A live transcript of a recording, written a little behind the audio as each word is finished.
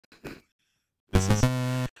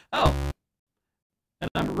And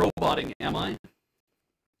I'm roboting, am I?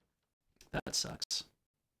 That sucks.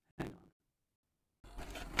 Hang on.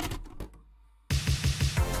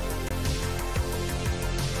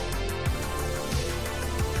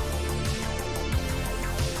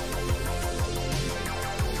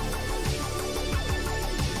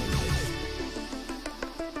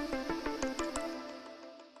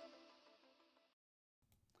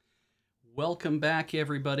 Welcome back,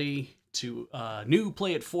 everybody, to new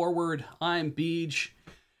Play It Forward. I'm Beej.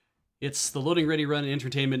 It's the Loading Ready Run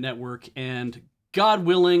Entertainment Network, and God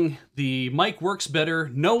willing, the mic works better.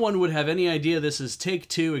 No one would have any idea this is take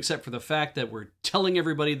two, except for the fact that we're telling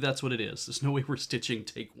everybody that's what it is. There's no way we're stitching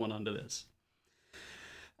take one onto this.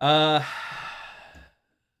 You sound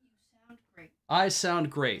great. I sound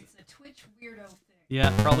great. It's a Twitch weirdo thing.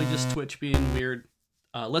 Yeah, probably just Twitch being weird.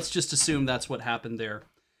 Let's just assume that's what happened there.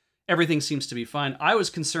 Everything seems to be fine. I was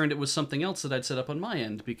concerned it was something else that I'd set up on my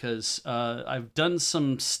end because I've done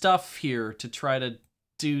some stuff here to try to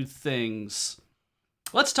do things.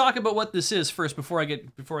 Let's talk about what this is first before I get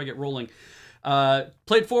rolling. Play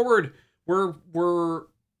It Forward.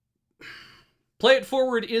 Play It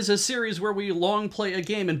Forward is a series where we long play a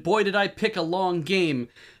game, and boy did I pick a long game.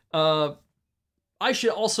 I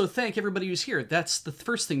should also thank everybody who's here. That's the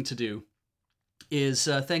first thing to do. Is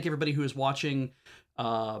thank everybody who is watching.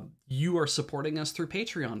 You are supporting us through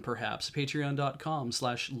Patreon, perhaps.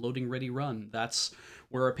 Patreon.com/loadingreadyrun. That's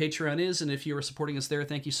where our Patreon is, and if you are supporting us there,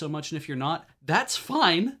 thank you so much. And if you're not, that's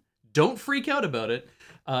fine. Don't freak out about it.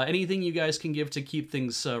 Anything you guys can give to keep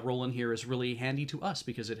things rolling here is really handy to us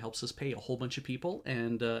because it helps us pay a whole bunch of people,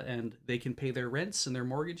 and they can pay their rents and their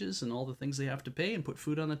mortgages and all the things they have to pay and put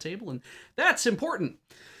food on the table, and that's important.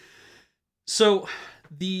 So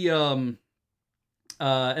the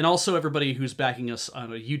and also everybody who's backing us on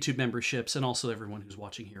YouTube memberships, and also everyone who's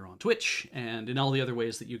watching here on Twitch, and in all the other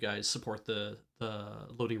ways that you guys support the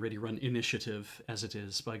Loading Ready Run initiative as it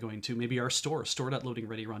is by going to maybe our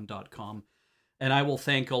store.loadingreadyrun.com. And I will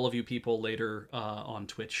thank all of you people later on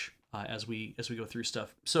Twitch as we go through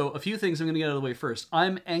stuff. So a few things I'm going to get out of the way first.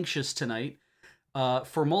 I'm anxious tonight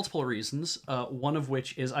for multiple reasons, one of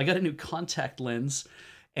which is I got a new contact lens,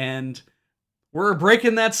 and we're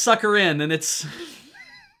breaking that sucker in, and it's...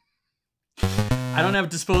 I don't have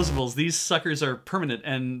disposables. These suckers are permanent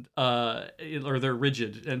and or they're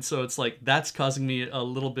rigid, and so it's like that's causing me a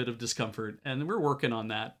little bit of discomfort, and we're working on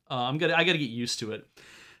that. I gotta get used to it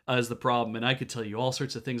is the problem, and I could tell you all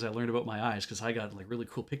sorts of things I learned about my eyes because I got like really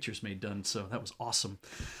cool pictures made done, so that was awesome.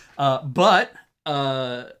 But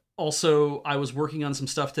also I was working on some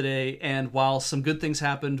stuff today, and while some good things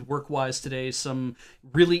happened work-wise today, some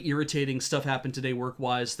really irritating stuff happened today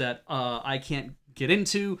work-wise that I can't get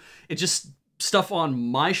into. It just stuff on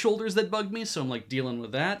my shoulders that bugged me, so I'm like dealing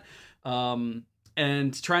with that and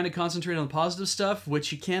trying to concentrate on the positive stuff,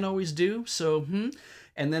 which you can't always do. So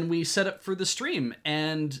and then we set up for the stream,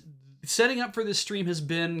 and setting up for this stream has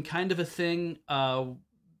been kind of a thing.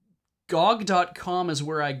 GOG.com is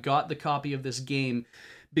where I got the copy of this game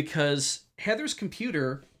because Heather's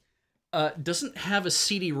computer doesn't have a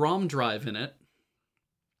CD-ROM drive in it,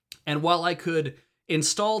 and while I could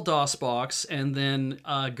install DOSBox and then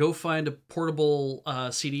go find a portable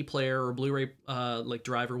CD player or Blu-ray like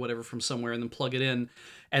drive or whatever from somewhere and then plug it in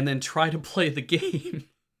and then try to play the game.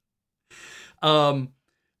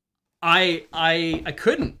 I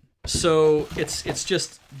couldn't. So it's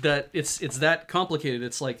just that it's that complicated.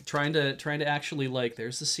 It's like trying to actually, like,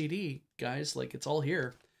 there's the CD, guys, like it's all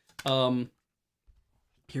here.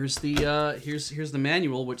 Here's the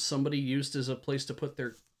manual, which somebody used as a place to put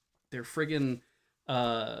their friggin'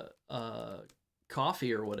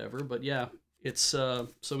 coffee or whatever. But yeah, it's so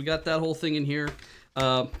we got that whole thing in here.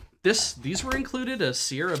 These were included: a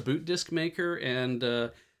Sierra boot disc maker and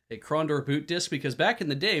a Krondor boot disc, because back in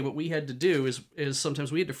the day what we had to do is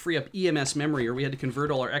sometimes we had to free up EMS memory, or we had to convert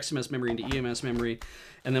all our XMS memory into EMS memory,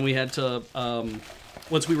 and then we had to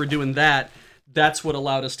once we were doing that, that's what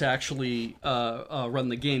allowed us to actually run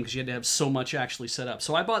the game, because you had to have so much actually set up.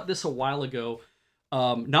 So I bought this a while ago,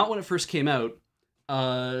 not when it first came out.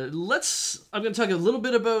 I'm going to talk a little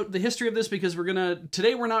bit about the history of this, because we're gonna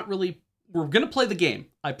play the game,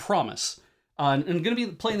 I promise. And I'm going to be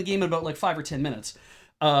playing the game in about like 5 or 10 minutes.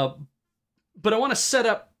 But I want to set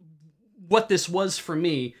up what this was for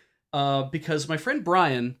me, because my friend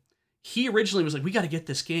Brian, he originally was like, we got to get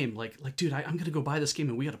this game. Like, dude, I'm going to go buy this game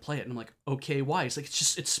and we got to play it. And I'm like, okay, why? He's like,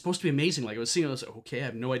 it's supposed to be amazing. Like, I was seeing it, I was like, okay, I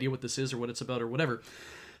have no idea what this is or what it's about or whatever.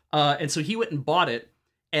 And so he went and bought it.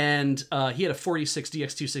 And he had a 46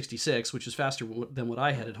 DX266, which is faster than what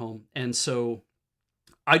I had at home. And so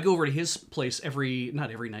I'd go over to his place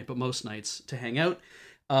not every night, but most nights to hang out.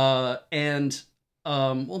 And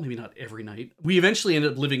well, maybe not every night. We eventually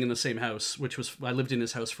ended up living in the same house, which was, I lived in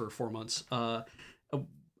his house for 4 months. But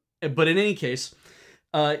in any case,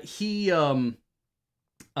 this is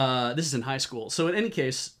in high school. So in any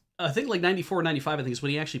case, I think like 94, 95, I think is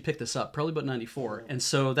when he actually picked this up, probably about 94. And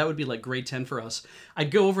so that would be like grade 10 for us.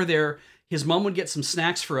 I'd go over there. His mom would get some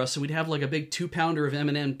snacks for us, and we'd have like a big 2-pounder of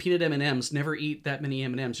peanut M&Ms. Never eat that many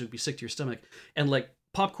M&Ms. You'd be sick to your stomach. And like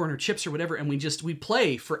popcorn or chips or whatever. And we'd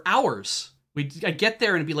play for hours. I'd get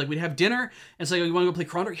there and it'd be like, we'd have dinner, and it's like, oh, you want to go play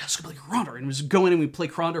Krondor? Yeah, let's go play Krondor. And we'd just go in and we'd play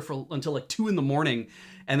Krondor until like 2 a.m.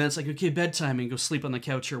 And then it's like, okay, bedtime, and go sleep on the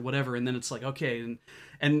couch or whatever. And then it's like, okay,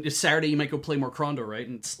 and it's Saturday, you might go play more Krondor, right?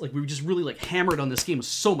 And it's like, we were just really like hammered on this game. It was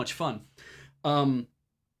so much fun.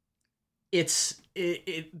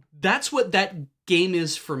 That's what that game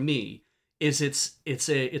is for me. It's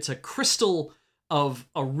a crystal of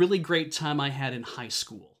a really great time I had in high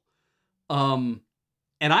school. And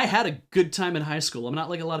I had a good time in high school. I'm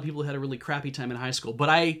not like a lot of people who had a really crappy time in high school, but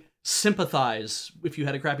I sympathize if you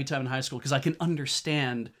had a crappy time in high school, because I can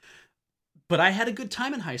understand. But I had a good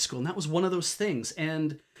time in high school, and that was one of those things.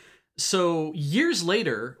 And so years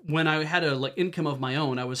later, when I had a like income of my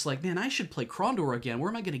own, I was like, man, I should play Krondor again.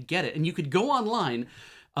 Where am I going to get it? And you could go online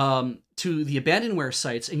to the abandonware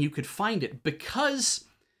sites, and you could find it, because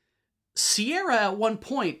Sierra at one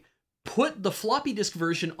point put the floppy disk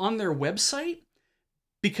version on their website,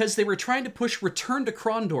 because they were trying to push Return to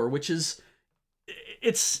Krondor, which is,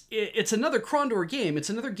 it's another Krondor game.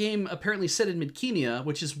 It's another game apparently set in Midkemia,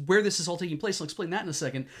 which is where this is all taking place. I'll explain that in a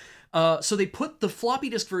second. So they put the floppy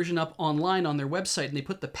disk version up online on their website, and they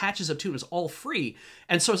put the patches up too. It was all free.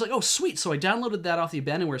 And so I was like, oh, sweet. So I downloaded that off the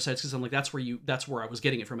abandonware sites, because I'm like, that's where I was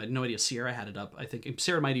getting it from. I had no idea Sierra had it up. I think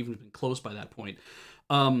Sierra might even have been closed by that point.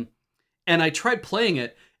 And I tried playing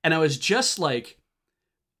it, and I was just like,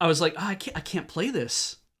 oh, I can't play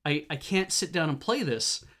this. I can't sit down and play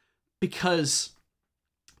this, because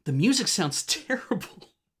the music sounds terrible.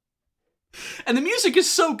 And the music is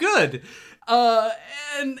so good.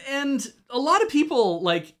 And a lot of people,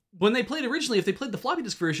 like, when they played originally, if they played the floppy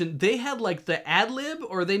disk version, they had like the ad-lib,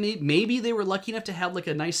 or maybe they were lucky enough to have like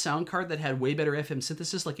a nice sound card that had way better FM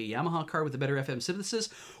synthesis, like a Yamaha card with a better FM synthesis,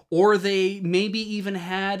 or they maybe even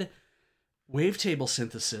had wavetable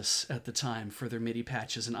synthesis at the time for their MIDI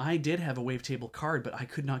patches. And I did have a wavetable card, but I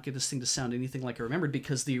could not get this thing to sound anything like I remembered,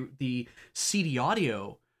 because the CD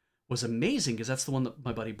audio was amazing, because that's the one that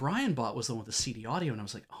my buddy Brian bought, was the one with the CD audio. And I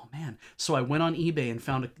was like, oh man. So I went on eBay and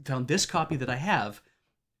found this copy that I have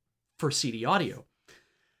for CD audio.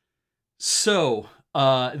 So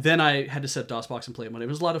then I had to set DOSBox and play it. It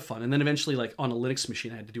was a lot of fun. And then eventually, like on a Linux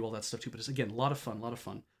machine, I had to do all that stuff too. But it's, again, a lot of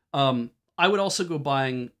fun. I would also go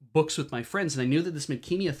buying books with my friends, and I knew that this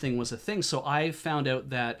Midkemia thing was a thing, so I found out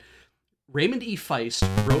that Raymond E. Feist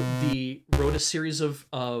wrote a series of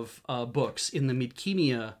books in the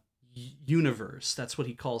Midkemia universe. That's what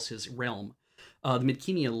he calls his realm. The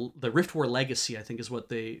Midkemia, the Rift War Legacy, I think, is what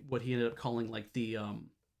he ended up calling like the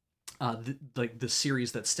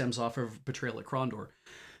series that stems off of Betrayal at Krondor.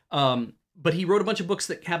 But he wrote a bunch of books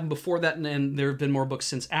that happened before that, and there have been more books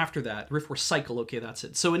since after that. Rift War Cycle, okay, that's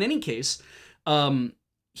it. So in any case, I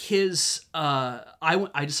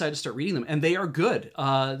decided to start reading them, and they are good.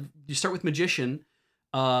 You start with Magician.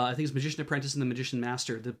 I think it's Magician Apprentice and the Magician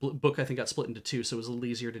Master. The book, I think, got split into 2, so it was a little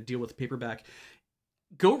easier to deal with the paperback.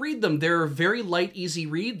 Go read them. They're very light, easy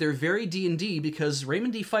read. They're very D&D, because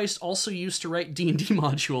Raymond D. Feist also used to write D&D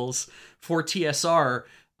modules for TSR,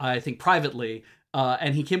 I think privately.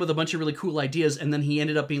 And he came with a bunch of really cool ideas, and then he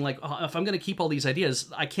ended up being like, oh, if I'm going to keep all these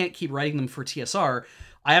ideas, I can't keep writing them for TSR.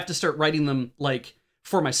 I have to start writing them like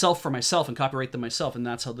for myself, and copyright them myself, and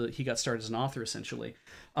that's how he got started as an author, essentially.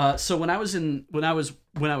 So when I was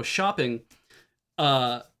shopping,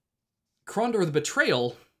 Krondor the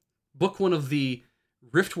Betrayal, book 1 of the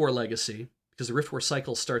Rift War Legacy, because the Rift War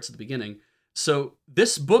cycle starts at the beginning. So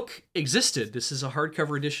this book existed. This is a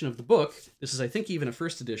hardcover edition of the book. This is, I think, even a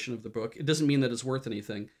first edition of the book. It doesn't mean that it's worth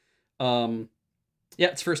anything. Yeah,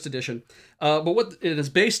 it's first edition. But what it is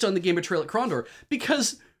based on the game Betrayal at Krondor,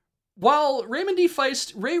 because while Raymond D.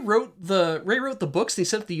 Feist, Ray wrote the books and he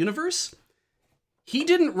set up the universe, he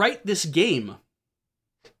didn't write this game.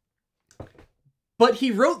 But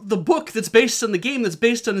he wrote the book that's based on the game that's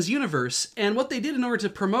based on his universe. And what they did in order to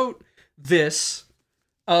promote this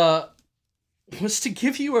was to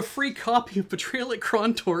give you a free copy of Betrayal at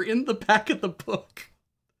Krondor in the back of the book.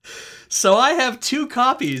 So I have 2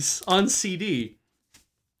 copies on CD.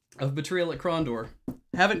 of Betrayal at Krondor.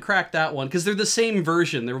 Haven't cracked that one because they're the same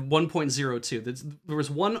version. They're 1.02. There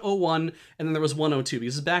was 101 and then there was 102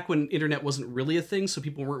 because it's back when internet wasn't really a thing, so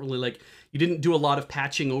people weren't really like, you didn't do a lot of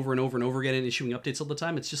patching over and over and over again and issuing updates all the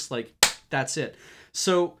time. It's just like, that's it.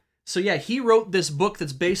 So yeah, he wrote this book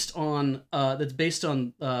that's based on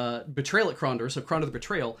Betrayal at Krondor, so Krondor the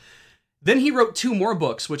Betrayal. Then he wrote 2 more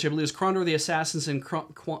books, which I believe is Krondor the Assassins and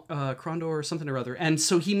Krondor or something or other. And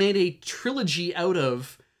so he made a trilogy out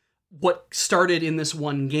of what started in this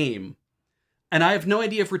one game. And I have no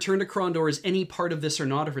idea if Return to Krondor is any part of this or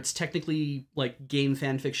not, or if it's technically like game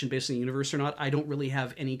fan fiction based in the universe or not. I don't really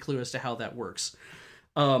have any clue as to how that works.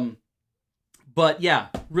 But yeah,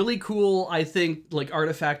 really cool, I think, like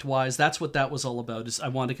artifact-wise. That's what that was all about, is I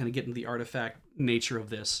wanted to kind of get into the artifact nature of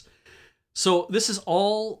this. So this is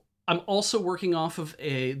all... I'm also working off of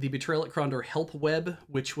the Betrayal at Krondor help web,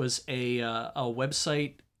 which was a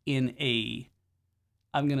website in a...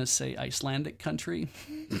 I'm going to say Icelandic country.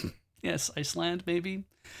 Yes, Iceland, maybe.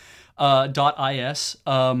 .is.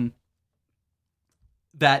 That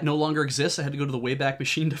no longer exists. I had to go to the Wayback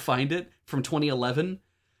Machine to find it, from 2011.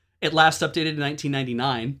 It last updated in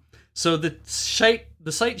 1999. So the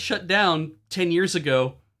site shut down 10 years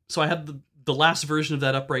ago, so I have the last version of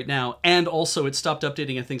that up right now, and also it stopped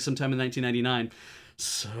updating, I think, sometime in 1999.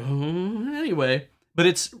 So anyway... But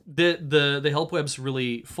it's the help web's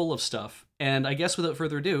really full of stuff. And I guess without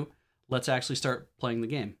further ado, let's actually start playing the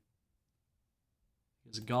game.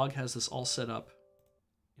 Because GOG has this all set up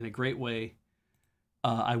in a great way.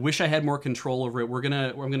 I wish I had more control over it. You're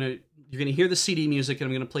gonna hear the CD music, and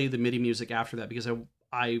I'm gonna play the MIDI music after that, because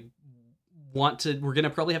I want to. We're gonna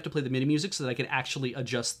probably have to play the MIDI music so that I can actually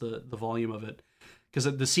adjust the volume of it. Because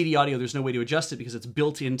the CD audio, there's no way to adjust it because it's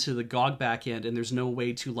built into the GOG backend, and there's no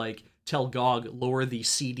way to like tell GOG lower the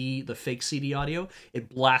CD, the fake CD audio. It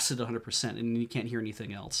blasts it 100%, and you can't hear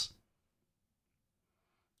anything else.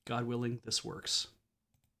 God willing, this works.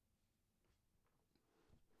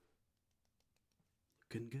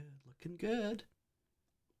 Looking good, looking good.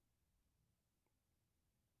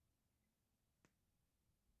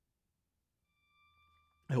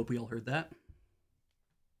 I hope we all heard that.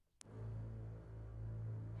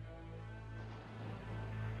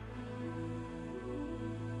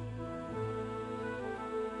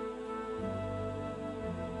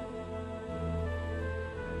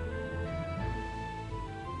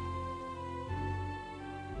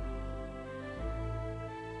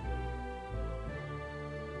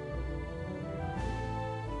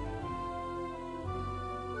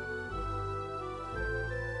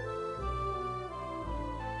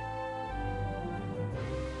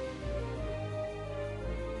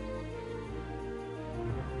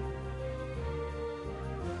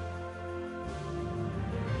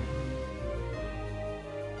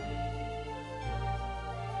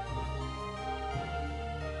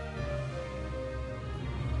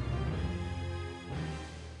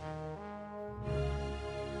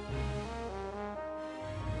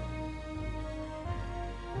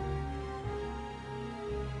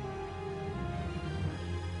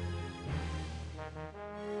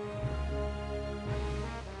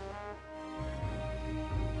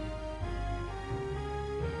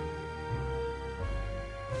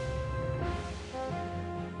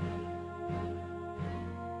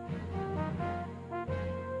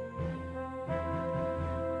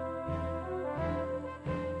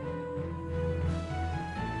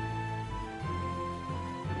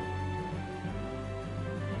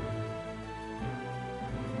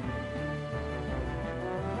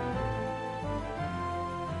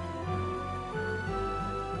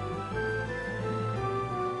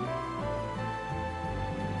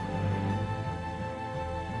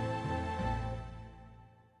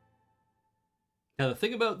 Now, the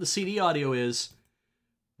thing about the CD audio is,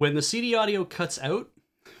 when the CD audio cuts out,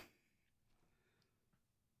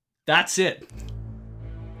 that's it.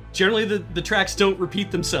 Generally, the tracks don't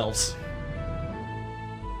repeat themselves.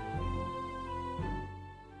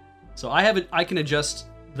 So I can adjust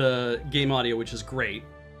the game audio, which is great.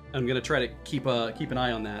 I'm gonna try to keep an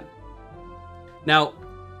eye on that. Now,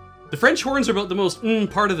 the French horns are about the most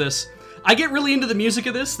part of this. I get really into the music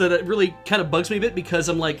of this, that it really kind of bugs me a bit, because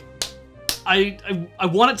I'm like, I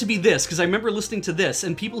want it to be this, because I remember listening to this,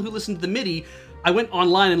 and people who listen to the MIDI, I went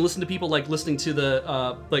online and listened to people like listening to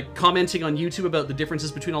the, like commenting on YouTube about the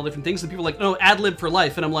differences between all different things, and people are like, no, ad-lib for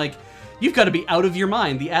life, and I'm like, you've got to be out of your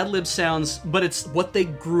mind. The ad-lib sounds, but it's what they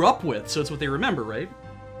grew up with, so it's what they remember, right?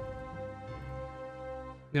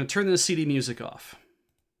 I'm going to turn the CD music off.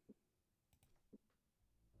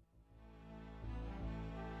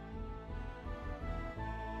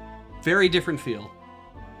 Very different feel.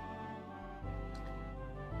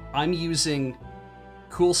 I'm using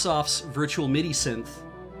Coolsoft's virtual MIDI synth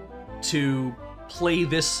to play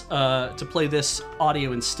this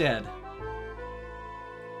audio instead.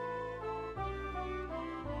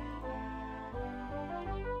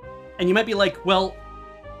 And you might be like, well,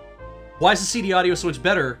 why is the CD audio so much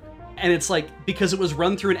better? And it's like, because it was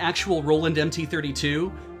run through an actual Roland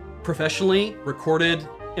MT32, professionally, recorded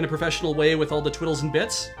in a professional way with all the twiddles and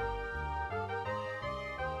bits.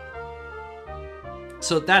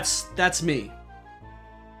 So that's me.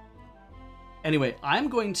 Anyway, I'm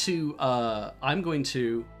going to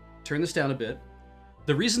turn this down a bit.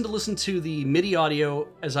 The reason to listen to the MIDI audio,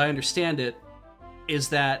 as I understand it, is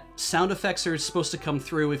that sound effects are supposed to come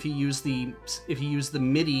through if you use the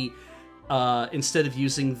MIDI instead of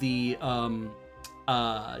using the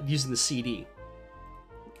CD.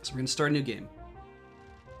 So we're gonna start a new game.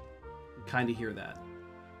 Kind of hear that,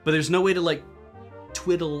 but there's no way to like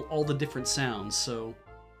twiddle all the different sounds. So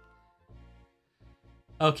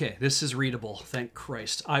okay, this is readable. Thank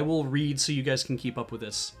Christ. I will read so you guys can keep up with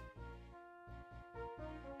this.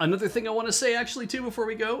 Another thing I want to say, actually, too, before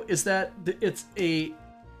we go, is that it's a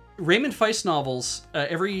Raymond Feist novels.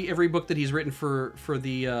 Every book that he's written for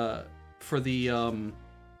the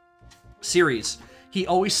series, he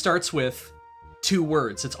always starts with 2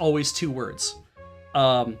 words. It's always 2 words.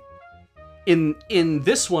 In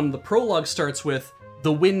this one, the prologue starts with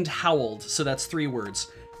 "the wind howled," so that's 3 words.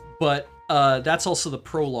 But that's also the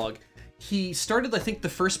prologue. He started, I think, the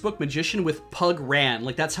first book, Magician, with "Pug ran."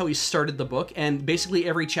 Like, that's how he started the book. And basically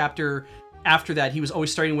every chapter after that, he was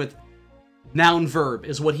always starting with noun verb,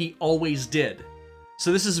 is what he always did.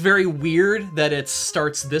 So this is very weird that it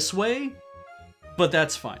starts this way, but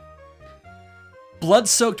that's fine.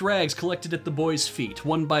 Blood-soaked rags collected at the boy's feet.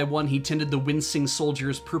 One by one, he tended the wincing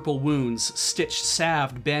soldier's purple wounds, stitched,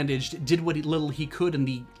 salved, bandaged, did what little he could in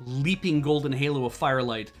the leaping golden halo of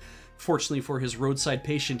firelight. Fortunately for his roadside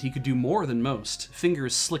patient, he could do more than most.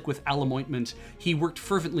 Fingers slick with alum ointment, he worked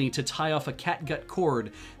fervently to tie off a catgut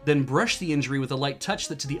cord, then brushed the injury with a light touch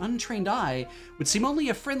that to the untrained eye would seem only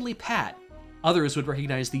a friendly pat. Others would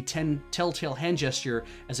recognize the telltale hand gesture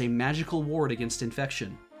as a magical ward against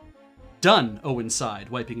infection. Done, Owen sighed,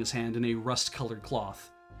 wiping his hand in a rust-colored cloth.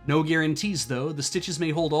 No guarantees, though. The stitches may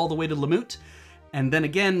hold all the way to Lamut, and then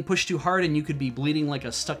again, push too hard and you could be bleeding like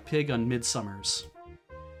a stuck pig on Midsummers.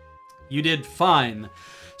 You did fine,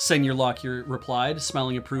 Senior Lockyer replied,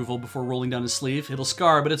 smiling approval before rolling down his sleeve. It'll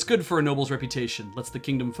scar, but it's good for a noble's reputation. Lets the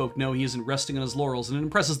kingdom folk know he isn't resting on his laurels, and it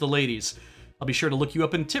impresses the ladies. I'll be sure to look you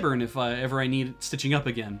up in Tyburn if ever I need stitching up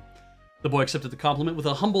again. The boy accepted the compliment with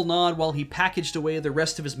a humble nod while he packaged away the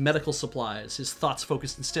rest of his medical supplies, his thoughts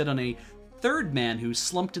focused instead on a third man who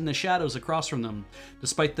slumped in the shadows across from them.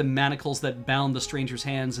 Despite the manacles that bound the stranger's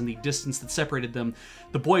hands and the distance that separated them,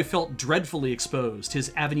 the boy felt dreadfully exposed,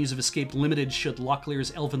 his avenues of escape limited should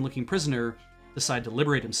Locklear's elven-looking prisoner decide to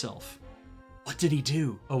liberate himself. What did he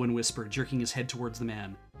do? Owen whispered, jerking his head towards the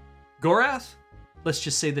man. Gorath? Let's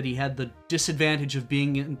just say that he had the disadvantage of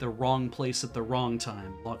being in the wrong place at the wrong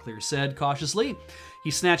time, Locklear said cautiously. He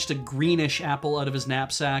snatched a greenish apple out of his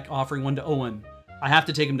knapsack, offering one to Owen. I have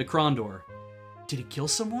to take him to Krondor. Did he kill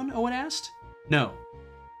someone? Owen asked. No.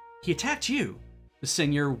 He attacked you. The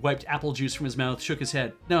seigneur wiped apple juice from his mouth, shook his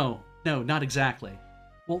head. No, not exactly.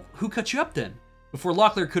 Well, who cut you up then? Before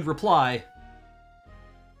Locklear could reply,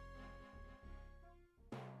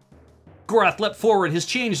 Gorath leapt forward, his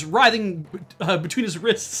chains writhing between his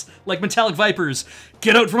wrists like metallic vipers.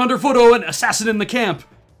 Get out from underfoot, Owen! Assassin in the camp!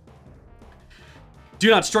 Do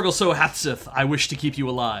not struggle so, Hathsith. I wish to keep you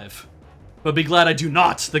alive. But be glad I do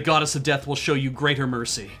not. The goddess of death will show you greater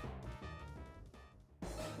mercy.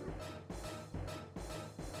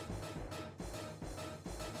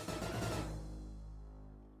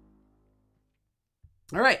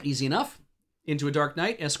 All right, easy enough. Into a dark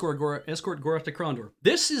night, escort Gorath to Krondor.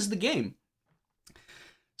 This is the game.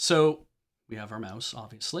 So we have our mouse,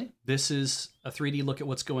 obviously. This is a 3D look at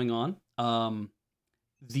what's going on.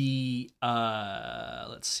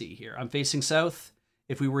 Let's see here. I'm facing south.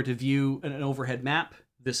 If we were to view an overhead map,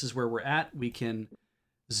 this is where we're at. We can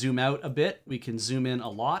zoom out a bit. We can zoom in a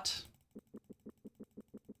lot.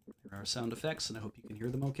 Here are our sound effects, and I hope you can hear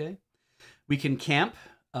them okay. We can camp.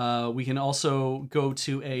 We can also go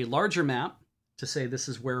to a larger map to say this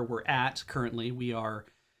is where we're at currently. We are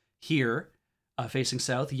here, facing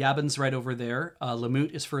south. Yabin's right over there.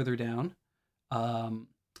 Lamut is further down.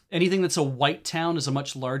 Anything that's a white town is a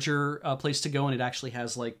much larger place to go, and it actually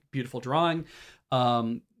has like beautiful drawing.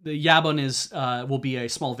 The Yabon is will be a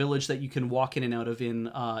small village that you can walk in and out of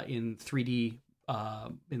in 3D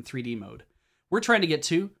mode. We're trying to get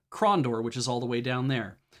to Krondor, which is all the way down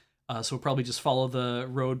there. So we'll probably just follow the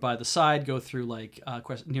road by the side, go through like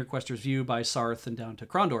near Quester's View by Sarth and down to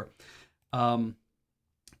Krondor.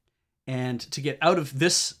 And to get out of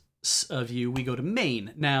this view, we go to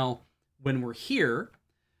Main. Now, when we're here,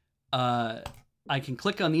 I can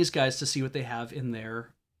click on these guys to see what they have in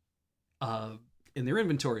their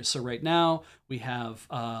inventories. So right now we have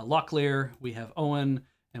Locklear, we have Owen,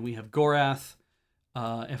 and we have Gorath.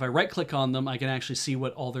 If I right-click on them, I can actually see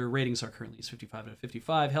what all their ratings are currently. It's 55 out of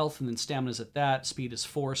 55. Health, and then stamina's at that. Speed is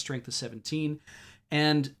 4. Strength is 17.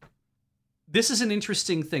 And this is an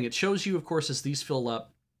interesting thing. It shows you, of course, as these fill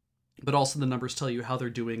up, but also the numbers tell you how they're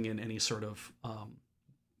doing in any sort of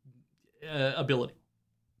ability.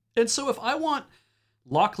 And so if I want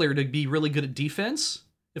Locklear to be really good at defense,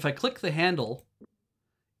 if I click the handle,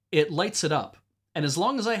 it lights it up. And as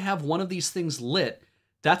long as I have one of these things lit,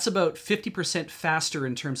 that's about 50% faster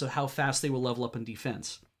in terms of how fast they will level up in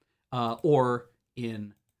defense or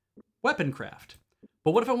in weapon craft.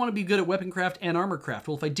 But what if I want to be good at weapon craft and armor craft?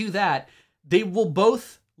 Well, if I do that, they will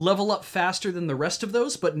both level up faster than the rest of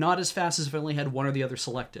those, but not as fast as if I only had one or the other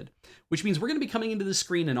selected. Which means we're going to be coming into the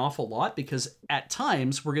screen an awful lot because at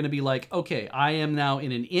times we're going to be like, okay, I am now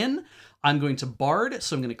in an inn. I'm going to bard,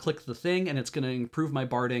 so I'm going to click the thing and it's going to improve my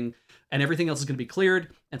barding. And everything else is going to be cleared.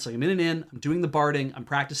 And so I'm in an inn, I'm doing the barding, I'm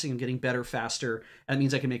practicing, I'm getting better faster, and that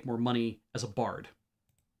means I can make more money as a bard.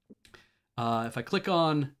 If I click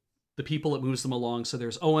on the people, it moves them along. So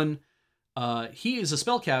there's Owen. He is a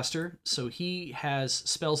spellcaster, so he has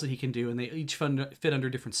spells that he can do, and they each fit under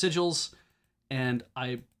different sigils. And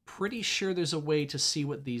I'm pretty sure there's a way to see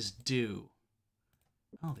what these do.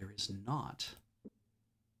 Oh, there is not.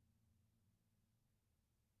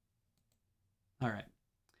 All right.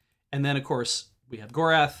 And then, of course, we have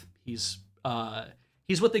Gorath. He's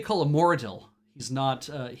what they call a Moradil. He's not.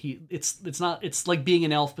 It's like being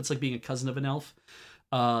an elf, but it's like being a cousin of an elf.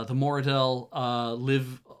 The Moradil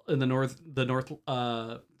live in the Northlands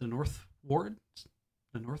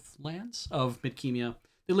of Midkemia.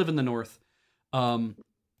 They live in the north.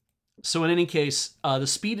 So in any case, the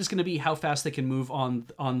speed is going to be how fast they can move on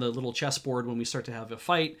the little chessboard when we start to have a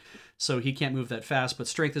fight. So he can't move that fast, but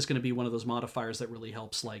strength is going to be one of those modifiers that really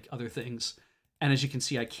helps like other things. And as you can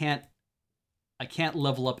see, I can't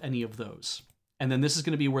level up any of those. And then this is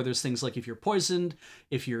going to be where there's things like if you're poisoned,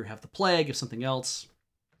 if you have the plague, if something else,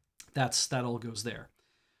 that all goes there.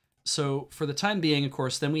 So for the time being, of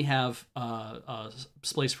course, then we have a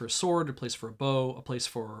place for a sword, a place for a bow, a place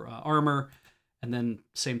for armor, and then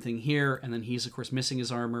same thing here. And then he's of course missing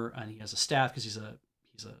his armor, and he has a staff because he's a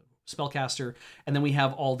spellcaster. And then we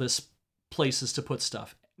have all this places to put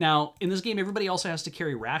stuff. Now in this game, everybody also has to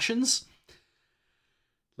carry rations.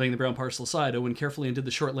 Laying the brown parcel aside, Owen carefully undid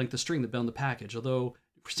the short length of string that bound the package. Although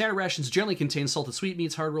standard rations generally contain salted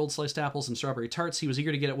sweetmeats, hard-rolled sliced apples, and strawberry tarts, he was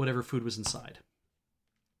eager to get at whatever food was inside.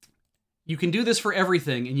 You can do this for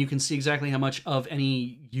everything, and you can see exactly how much of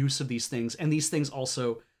any use of these things, and these things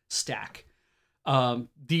also stack.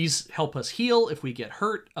 These help us heal if we get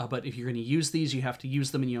hurt, but if you're going to use these, you have to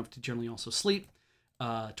use them, and you have to generally also sleep.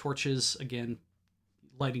 Torches, again,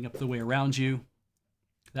 lighting up the way around you,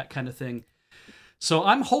 that kind of thing. So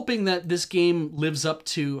I'm hoping that this game lives up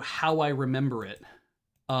to how I remember it.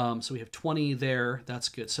 So we have 20 there. That's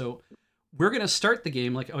good. So we're going to start the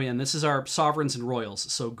game like, oh yeah, and this is our sovereigns and royals.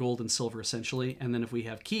 So gold and silver, essentially. And then if we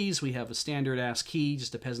have keys, we have a standard-ass key,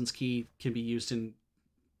 just a peasant's key, can be used in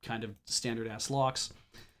kind of standard-ass locks.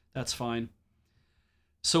 That's fine.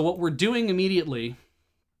 So what we're doing immediately,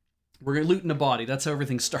 we're looting a body. That's how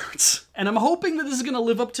everything starts. And I'm hoping that this is going to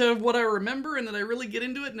live up to what I remember and that I really get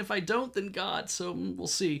into it. And if I don't, then God. So we'll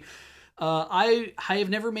see. I have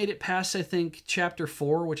never made it past, I think, chapter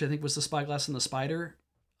 4, which I think was the spyglass and the spider.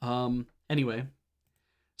 Anyway,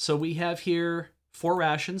 so we have here 4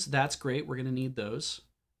 rations. That's great. We're going to need those.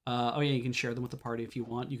 Oh yeah, you can share them with the party if you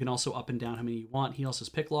want. You can also up and down how many you want. He also has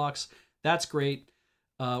pick locks. That's great.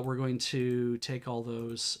 We're going to take all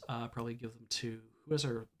those, probably give them to, who has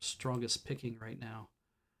our strongest picking right now?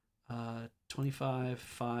 25,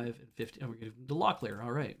 5, and 50. Oh, we're going to the Locklear.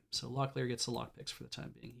 All right. So Locklear gets the lock picks for the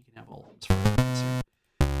time being. He can have all of them.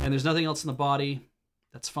 And there's nothing else in the body.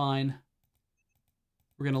 That's fine.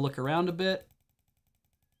 We're going to look around a bit.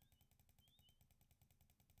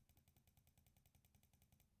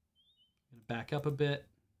 I'm going to back up a bit.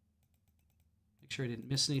 Make sure I didn't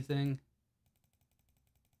miss anything.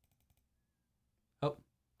 Oh,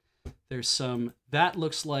 there's some, that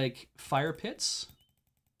looks like fire pits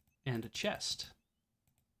and a chest.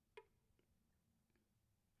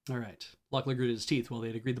 All right. Locklear gritted his teeth. While they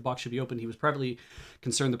had agreed the box should be opened, he was privately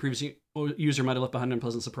concerned the previous user might have left behind an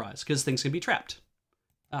unpleasant surprise, because things can be trapped.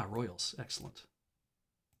 Ah, royals. Excellent.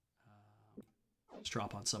 Just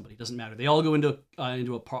drop on somebody. Doesn't matter. They all go into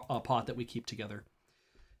a pot that we keep together.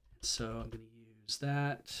 So I'm going to use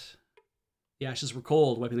that. The ashes were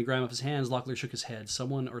cold, wiping the grime off his hands. Locklear shook his head.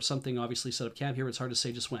 Someone or something obviously set up camp here, but it's hard to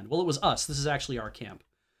say just when. Well, it was us. This is actually our camp.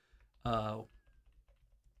 What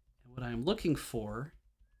I'm looking for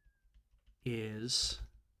is...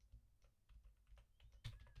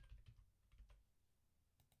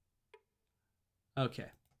 Okay.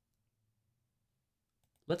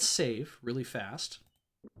 Let's save really fast.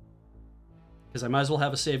 Because I might as well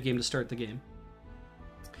have a save game to start the game.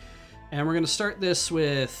 And we're going to start this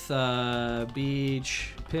with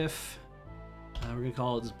Beach Piff. We're going to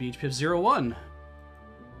call it Beach Piff 01.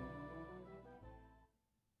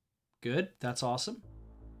 Good. That's awesome.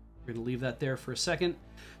 We're going to leave that there for a second.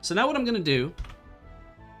 So now what I'm going to do,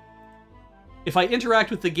 if I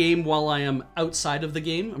interact with the game while I am outside of the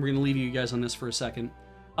game, I'm going to leave you guys on this for a second.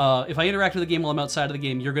 If I interact with the game while I'm outside of the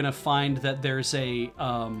game, you're going to find that there's a...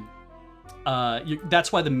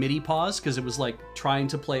 that's why the MIDI paused, because it was like trying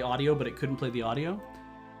to play audio, but it couldn't play the audio.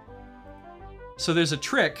 So there's a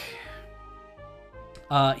trick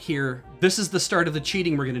here. This is the start of the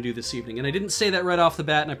cheating we're going to do this evening, and I didn't say that right off the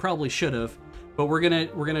bat, and I probably should have, but we're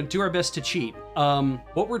gonna do our best to cheat.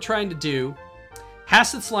 What we're trying to do,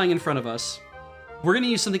 Hasset's lying in front of us. We're going to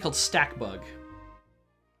use something called Stack Bug,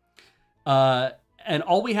 and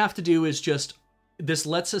all we have to do is just this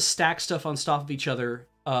lets us stack stuff on top of each other.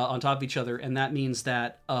 And that means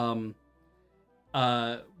that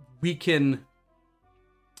we can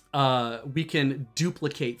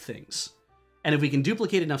duplicate things, and if we can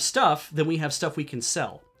duplicate enough stuff, then we have stuff we can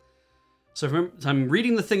sell. So remember, I'm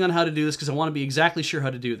reading the thing on how to do this because I want to be exactly sure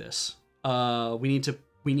how to do this. We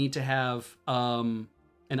need to have an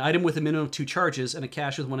item with a minimum of 2 charges and a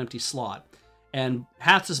cache with 1 empty slot, and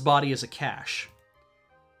Hatz's body is a cache.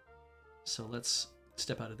 So let's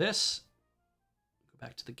step out of this.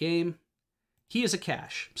 Back to the game. He is a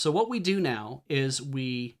cache. So what we do now is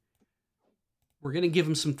we're going to give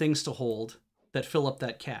him some things to hold that fill up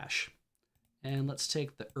that cache. And let's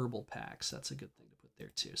take the herbal packs. That's a good thing to put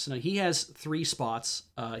there too. So now he has 3 spots.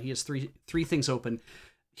 He has three things open.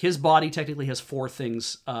 His body technically has 4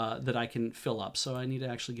 things that I can fill up. So I need to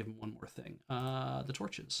actually give him one more thing. The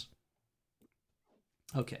torches.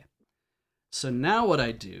 Okay. So now what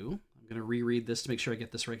I do... I'm going to reread this to make sure I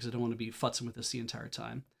get this right because I don't want to be futzing with this the entire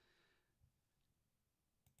time.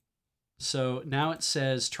 So now it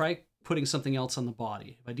says, try putting something else on the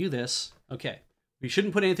body. If I do this, okay. We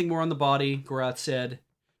shouldn't put anything more on the body, Gorath said,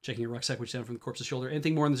 checking your rucksack which down from the corpse's shoulder.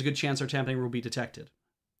 Anything more and there's a good chance our tampering will be detected.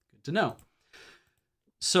 Good to know.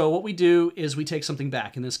 So what we do is we take something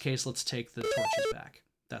back. In this case, let's take the torches back.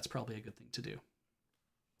 That's probably a good thing to do.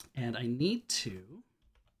 And I need to...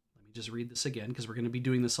 just read this again because we're going to be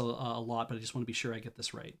doing this a lot, but I just want to be sure I get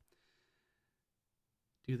this right.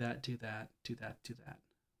 Do that, do that, do that, do that.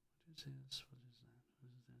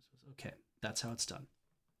 Okay, that's how it's done.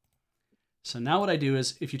 So now what I do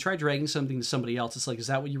is, if you try dragging something to somebody else, it's like, is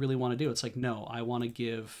that what you really want to do? It's like, no, I want to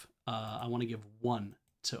give 1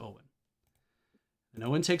 to Owen. And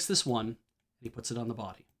Owen takes this 1 and he puts it on the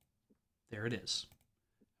body. There it is.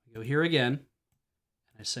 I go here again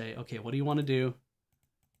and I say, okay, what do you want to do?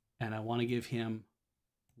 And I want to give him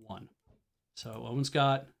 1. So Owen's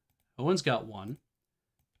got 1.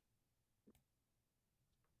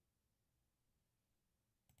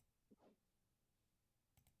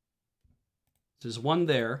 There's 1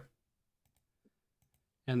 there,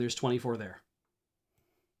 and there's 24 there.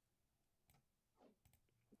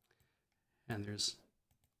 And there's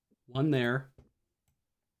 1 there.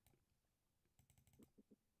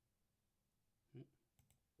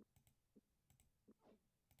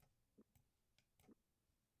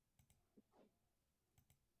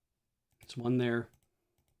 There's 1 there,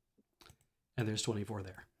 and there's 24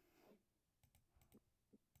 there.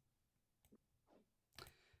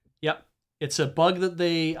 Yep, it's a bug that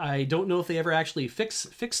I don't know if they ever actually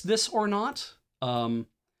fixed this or not,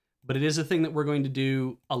 but it is a thing that we're going to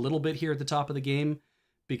do a little bit here at the top of the game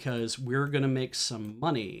because we're going to make some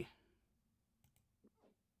money.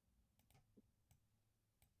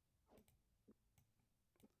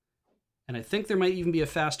 And I think there might even be a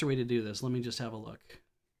faster way to do this. Let me just have a look.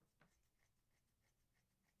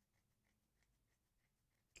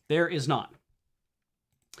 There is not.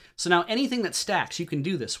 So now anything that stacks, you can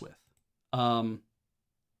do this with. I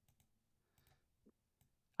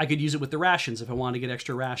could use it with the rations if I wanted to get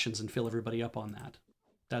extra rations and fill everybody up on that.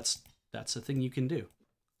 That's a thing you can do. Okay,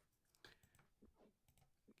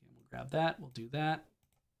 we'll grab that. We'll do that.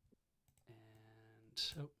 And,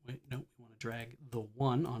 oh, wait, no, we want to drag the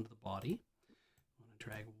 1 onto the body. We want to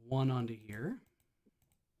drag 1 onto here.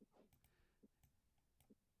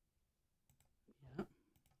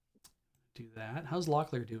 do that. How's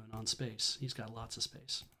Locklear doing on space? He's got lots of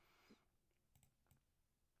space.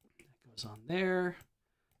 That goes on there.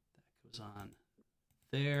 That goes on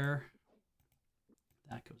there.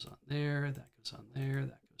 That goes on there. That goes on there.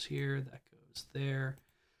 That goes here. That goes there.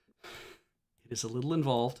 It is a little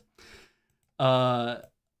involved.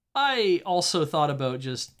 I also thought about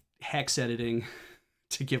just hex editing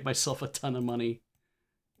to give myself a ton of money.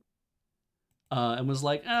 And was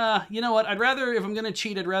like, you know what? I'd rather, if I'm going to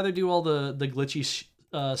cheat, I'd rather do all the glitchy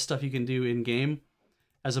stuff you can do in game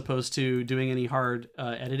as opposed to doing any hard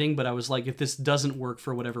editing. But I was like, if this doesn't work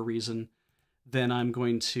for whatever reason, then I'm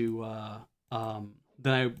going to,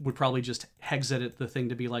 then I would probably just hex edit the thing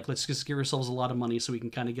to be like, let's just give ourselves a lot of money so we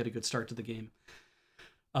can kind of get a good start to the game.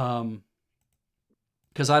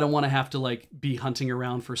 Because I don't want to have to like be hunting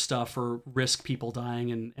around for stuff or risk people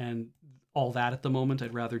dying and all that at the moment.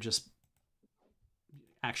 I'd rather just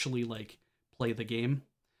actually like play the game.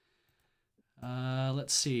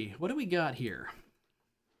 Let's see. What do we got here?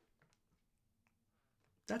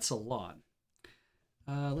 That's a lot.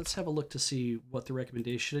 Let's have a look to see what the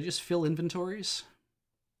recommendation. Should I just fill inventories?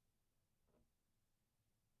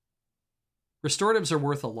 Restoratives are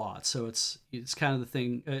worth a lot, so it's kind of the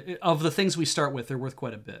thing. Of the things we start with, they're worth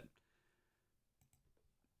quite a bit.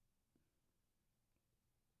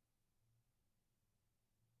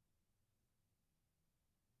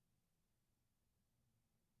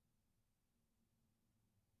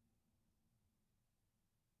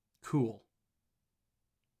 Cool.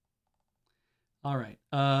 All right.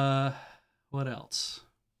 What else?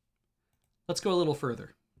 Let's go a little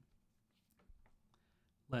further.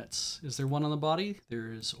 Is there one on the body?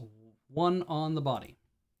 There is one on the body.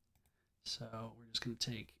 So we're just going to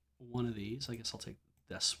take one of these. I guess I'll take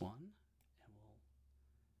this one. And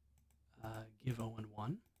we'll give Owen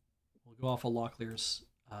one. We'll go off of Locklear's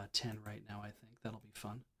 10 right now, I think. That'll be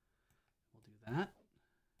fun. We'll do that.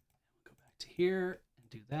 We'll go back to here and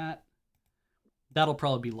do that. That'll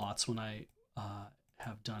probably be lots when I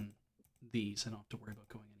have done these. I don't have to worry about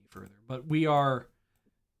going any further. But we are...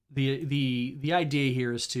 The idea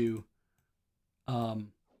here is to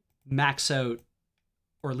max out,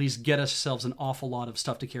 or at least get ourselves an awful lot of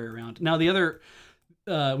stuff to carry around. Now the other,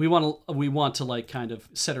 we want to like kind of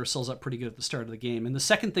set ourselves up pretty good at the start of the game. And the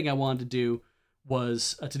second thing I wanted to do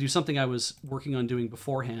was to do something I was working on doing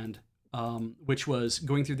beforehand, which was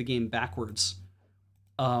going through the game backwards,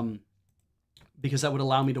 because that would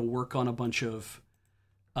allow me to work on a bunch of.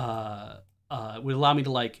 Would allow me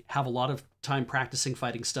to like have a lot of time practicing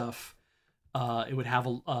fighting stuff. It would have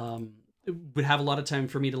a lot of time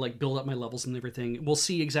for me to like build up my levels and everything. We'll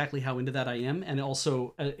see exactly how into that I am, and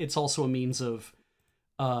also it's also a means of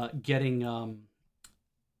getting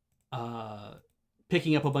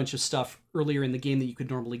picking up a bunch of stuff earlier in the game that you could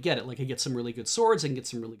normally get it. Like I get some really good swords, I can get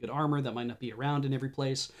some really good armor that might not be around in every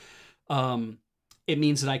place. It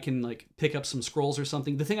means that I can like pick up some scrolls or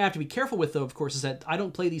something. The thing I have to be careful with, though, of course, is that I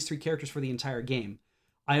don't play these three characters for the entire game.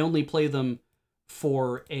 I only play them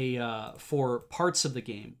for parts of the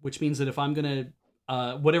game, which means that if I'm gonna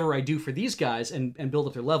whatever I do for these guys and build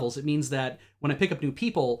up their levels, it means that when I pick up new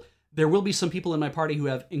people, there will be some people in my party who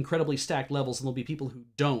have incredibly stacked levels, and there'll be people who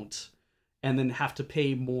don't, and then have to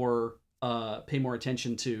pay more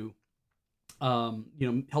attention to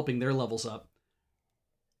helping their levels up.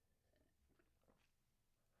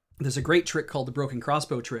 There's a great trick called the broken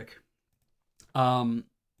crossbow trick,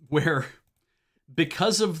 where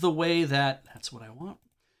because of the way that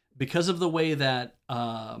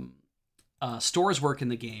stores work in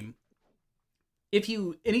the game,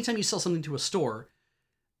 anytime you sell something to a store,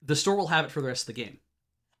 the store will have it for the rest of the game.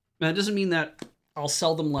 Now, that doesn't mean that I'll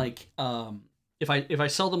sell them like if I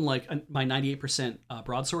sell them like my 98%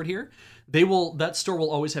 broadsword here, that store will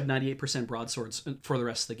always have 98% broadswords for the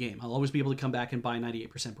rest of the game. I'll always be able to come back and buy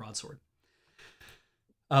 98% broadsword.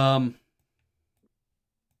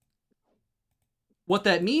 What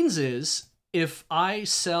that means is if I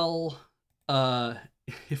sell drank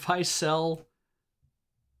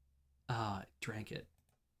it.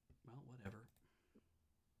 Well, whatever.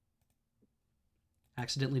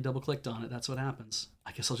 Accidentally double clicked on it. That's what happens.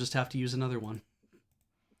 I guess I'll just have to use another one.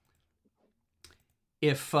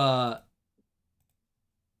 There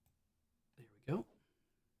we go.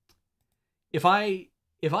 If I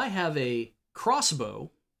have a crossbow,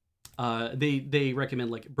 they recommend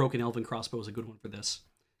like Broken Elven crossbow is a good one for this,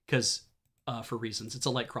 because for reasons it's a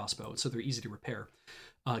light crossbow, so they're easy to repair,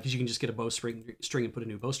 because you can just get a bowstring and put a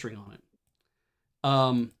new bowstring on it.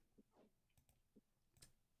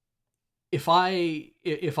 If I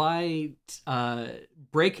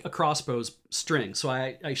break a crossbow's string, so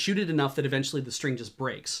I shoot it enough that eventually the string just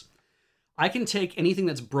breaks, I can take anything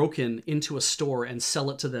that's broken into a store and sell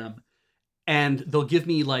it to them, and they'll give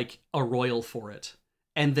me like a royal for it.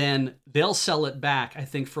 And then they'll sell it back, I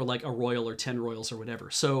think, for like a royal or 10 royals or whatever.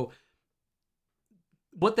 So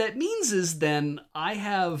what that means is then I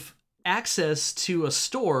have access to a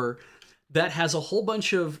store that has a whole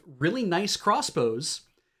bunch of really nice crossbows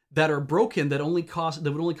that are broken that would only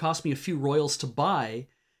cost me a few royals to buy,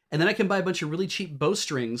 and then I can buy a bunch of really cheap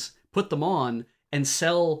bowstrings, put them on, and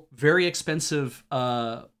sell very expensive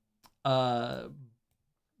bows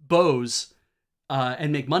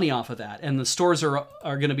and make money off of that. And the stores are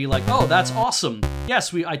going to be like, oh, that's awesome.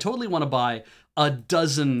 Yes, I totally want to buy a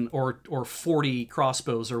dozen or 40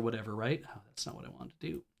 crossbows or whatever, right? Oh, that's not what I wanted to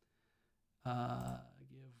do.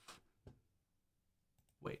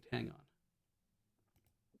 Wait, hang on.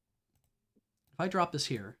 If I drop this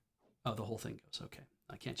here, oh, the whole thing goes. Okay,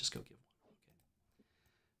 I can't just go give one. Okay,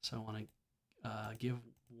 so I want to give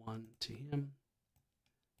one to him.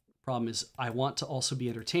 Problem is, I want to also be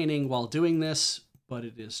entertaining while doing this, but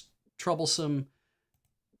it is troublesome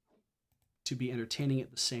to be entertaining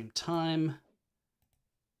at the same time.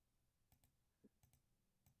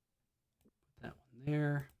 Put that one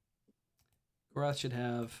there. Gorath should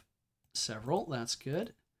have several. That's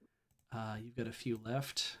good. You've got a few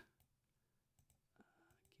left.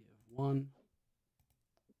 Give one.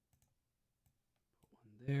 Put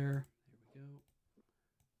one there. There we go.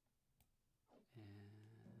 And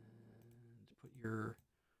put your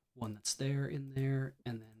one that's there in there,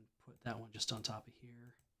 and then put that one just on top of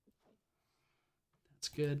here. That's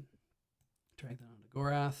good. Drag that onto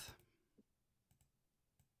Gorath.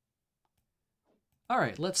 All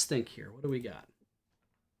right, let's think here. What do we got?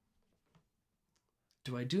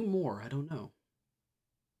 Do I do more? I don't know.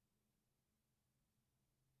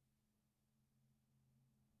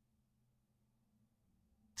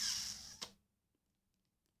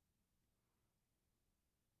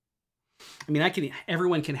 I mean,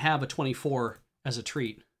 everyone can have a 24 as a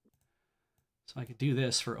treat. So I could do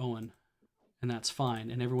this for Owen, and that's fine.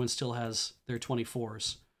 And everyone still has their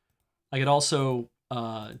 24s. I could also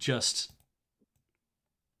just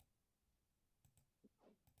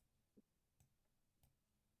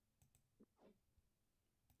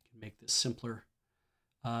make this simpler.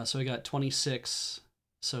 So I got 26,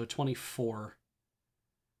 so 24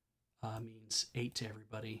 means 8 to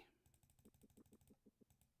everybody.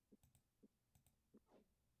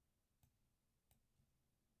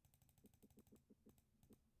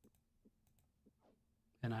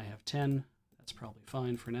 And I have 10. That's probably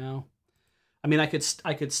fine for now. I mean, I could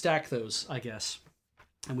stack those, I guess,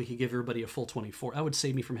 and we could give everybody a full 24. That would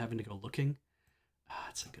save me from having to go looking.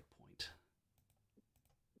 That's a good point.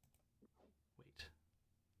 Wait.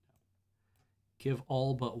 Give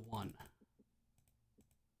all but one.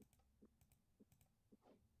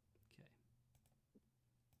 Okay.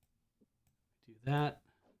 Do that.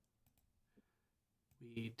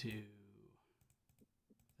 We do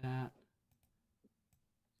that.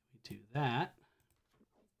 Do that.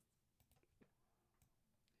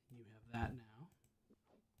 You have that now.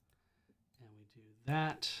 And we do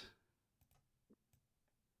that.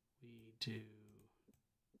 We do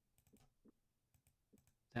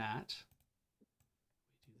that.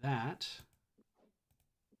 We do that.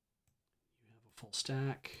 You have a full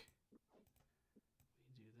stack.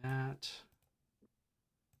 We do that.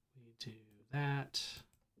 We do that.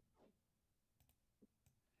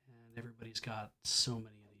 And everybody's got so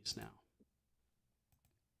many now.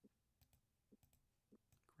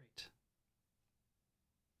 Great.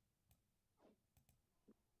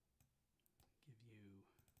 Give you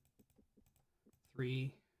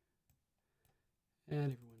 3.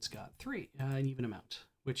 And everyone's got 3, an even amount,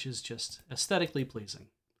 which is just aesthetically pleasing.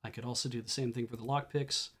 I could also do the same thing for the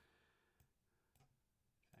lockpicks.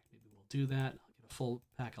 In fact, maybe we'll do that. I'll get a full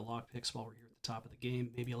pack of lockpicks while we're here at the top of the game.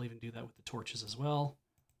 Maybe I'll even do that with the torches as well.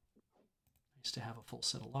 Nice to have a full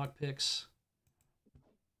set of lockpicks.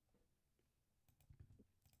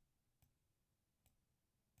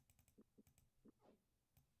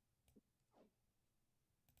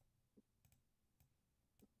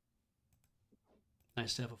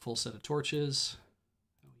 Nice to have a full set of torches.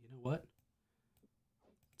 Oh, you know what?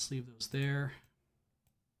 Let's leave those there.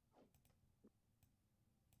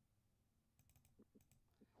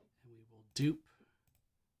 And we will dupe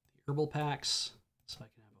the herbal packs so I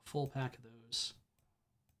can have a full pack of those.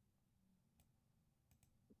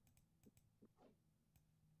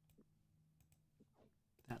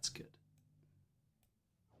 That's good.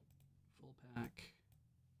 Full pack,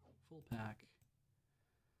 full pack,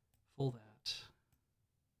 full that.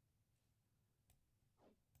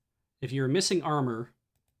 If you're missing armor,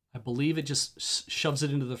 I believe it just shoves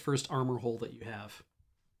it into the first armor hole that you have.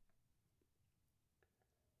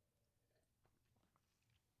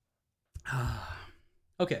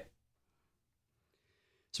 Okay.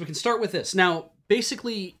 So we can start with this. Now,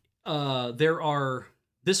 basically,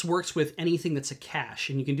 this works with anything that's a cache,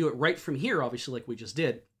 and you can do it right from here, obviously, like we just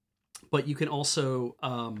did. But you can also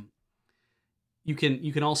you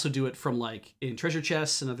can also do it from like in treasure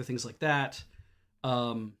chests and other things like that.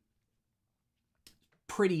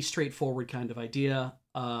 Pretty straightforward kind of idea.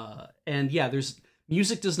 And yeah,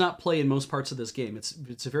 music does not play in most parts of this game.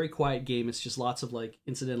 It's a very quiet game. It's just lots of like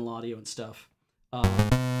incidental audio and stuff.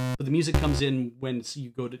 But the music comes in when you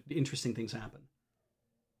go to interesting things happen.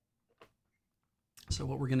 So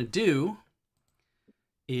what we're going to do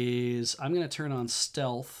is I'm going to turn on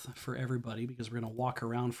stealth for everybody because we're going to walk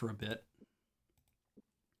around for a bit.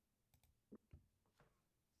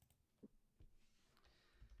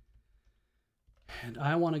 And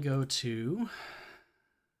I want to go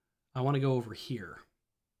over here.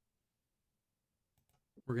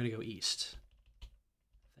 We're going to go east.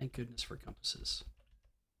 Thank goodness for compasses.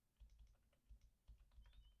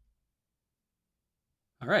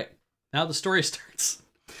 All right, now the story starts.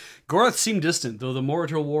 Gorath seemed distant, though the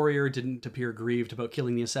mortal warrior didn't appear grieved about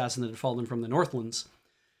killing the assassin that had fallen from the Northlands.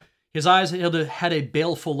 His eyes had a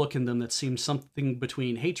baleful look in them that seemed something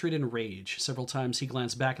between hatred and rage. Several times he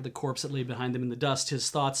glanced back at the corpse that lay behind them in the dust,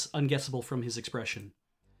 his thoughts unguessable from his expression.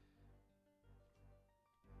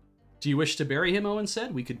 Do you wish to bury him, Owen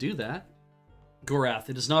said. We could do that. Gorath,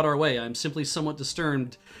 it is not our way. I am simply somewhat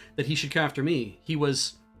disturbed that he should come after me. He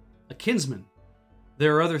was a kinsman.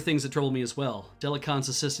 There are other things that trouble me as well. Delacon's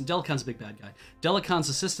a big bad guy. Delacon's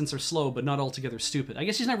assistants are slow, but not altogether stupid. I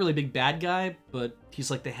guess he's not really a big bad guy, but he's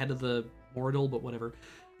like the head of the Mordor, but whatever.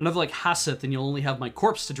 Another like Hasseth, and you'll only have my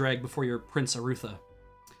corpse to drag before your Prince Arutha.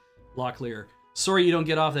 Locklear, sorry you don't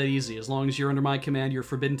get off that easy. As long as you're under my command, you're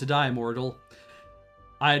forbidden to die, mortal.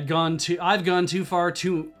 I've gone to far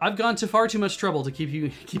too much trouble to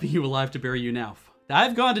keeping you alive to bury you now.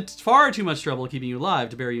 I've gone to far too much trouble keeping you alive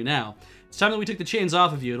to bury you now. It's time that we took the chains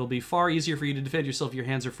off of you. It'll be far easier for you to defend yourself if your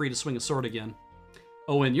hands are free to swing a sword again.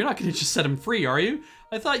 Owen, you're not going to just set him free, are you?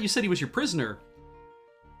 I thought you said he was your prisoner.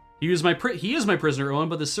 He is my prisoner, Owen,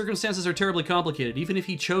 but the circumstances are terribly complicated. Even if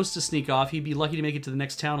he chose to sneak off, he'd be lucky to make it to the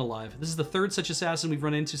next town alive. This is the third such assassin we've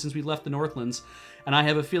run into since we left the Northlands, and I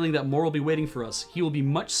have a feeling that more will be waiting for us. He will be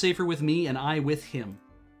much safer with me, and I with him.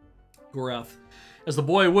 Gorath, as the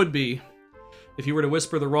boy would be. If he were to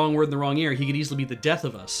whisper the wrong word in the wrong ear, he could easily be the death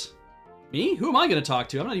of us. Me? Who am I going to talk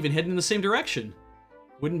to? I'm not even heading in the same direction.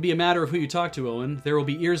 Wouldn't be a matter of who you talk to, Owen. There will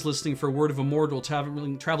be ears listening for word of a mortal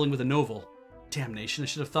traveling with a novel. Damnation, I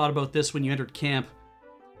should have thought about this when you entered camp.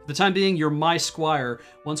 For the time being, you're my squire.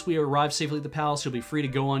 Once we arrive safely at the palace, you'll be free to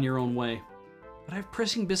go on your own way. But I have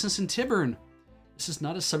pressing business in Tibern. This is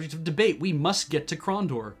not a subject of debate. We must get to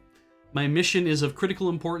Krondor. My mission is of critical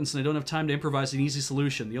importance, and I don't have time to improvise an easy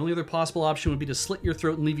solution. The only other possible option would be to slit your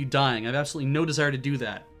throat and leave you dying. I have absolutely no desire to do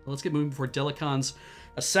that. Let's get moving before Delacon's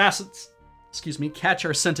assassins, catch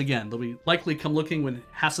our scent again. They'll likely come looking when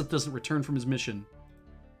Hasseth doesn't return from his mission.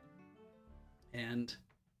 And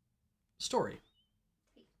story.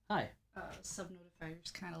 Hi. Sub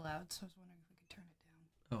notifier's kind of loud, so I was wondering if we could turn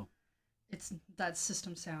it down. Oh. It's that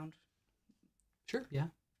system sound. Sure. Yeah.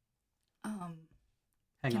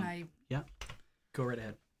 Hang can on. I? Yeah. Go right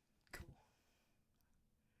ahead. Cool.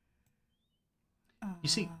 You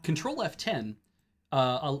see, Control F10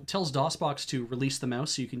 tells DOSBox to release the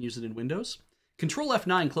mouse so you can use it in Windows. Control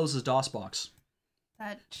F9 closes DOSBox.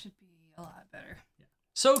 That should be a lot better. Yeah.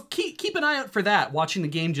 So keep an eye out for that, watching the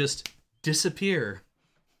game just disappear.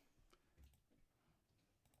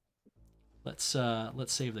 Let's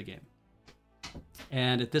save the game.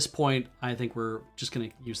 And at this point, I think we're just going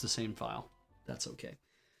to use the same file. That's okay.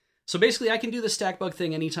 So basically, I can do the stack bug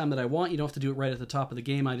thing anytime that I want. You don't have to do it right at the top of the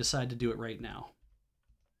game. I decide to do it right now.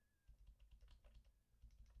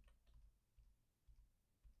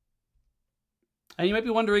 And you might be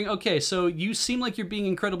wondering, okay, so you seem like you're being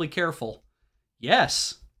incredibly careful.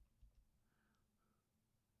 Yes.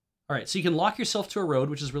 All right, so you can lock yourself to a road,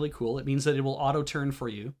 which is really cool. It means that it will auto-turn for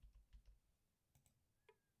you.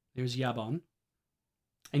 There's Yabon.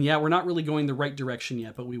 And yeah, we're not really going the right direction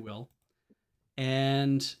yet, but we will.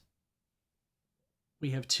 And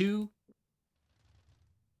we have two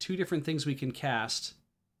different things we can cast.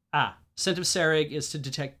 Scent of Sareg is to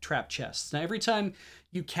detect trap chests. Now, every time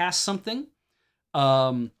you cast something,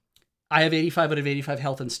 I have 85 out of 85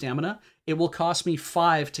 health and stamina. It will cost me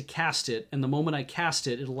 5 to cast it, and the moment I cast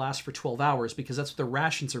it, it'll last for 12 hours, because that's what the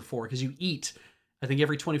rations are for, because you eat. I think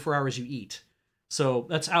every 24 hours you eat. So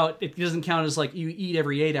that's how it doesn't count as like you eat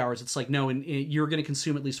every 8 hours. It's like, no, and you're going to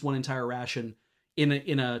consume at least one entire ration in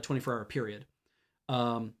a 24-hour period.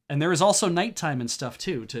 And there is also nighttime and stuff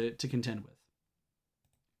too to contend with.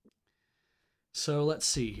 So let's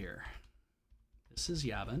see here. This is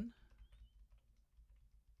Yavin.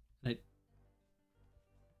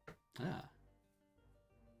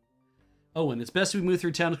 Oh, and it's best we move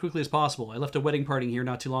through town as quickly as possible. I left a wedding party here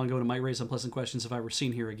not too long ago, and it might raise unpleasant questions if I were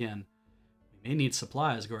seen here again. We may need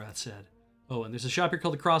supplies, Gorath said. Oh, and there's a shop here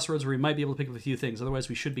called the Crossroads where we might be able to pick up a few things. Otherwise,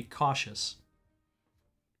 we should be cautious.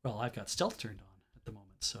 Well, I've got stealth turned on at the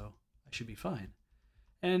moment, so I should be fine.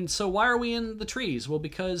 And so why are we in the trees? Well,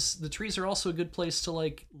 because the trees are also a good place to,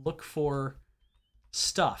 like, look for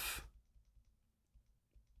stuff.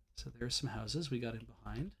 So there's some houses we got in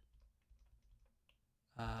behind.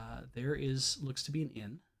 There looks to be an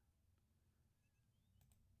inn.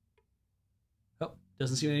 Oh,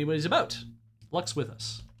 doesn't seem anybody's about. Luck's with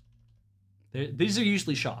us. These are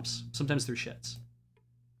usually shops. Sometimes they're sheds.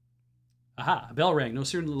 Aha, a bell rang. No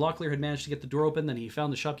sooner than Locklear had managed to get the door open than he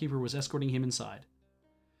found the shopkeeper was escorting him inside.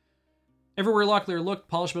 Everywhere Locklear looked,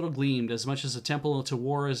 polished metal gleamed, as much as a temple to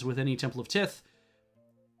war as with any temple of Tith.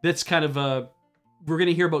 That's kind of we're going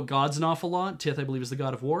to hear about gods an awful lot. Tith, I believe, is the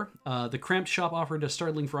god of war. The cramped shop offered a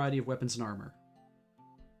startling variety of weapons and armor.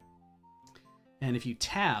 And if you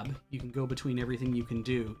tab, you can go between everything you can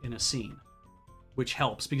do in a scene, which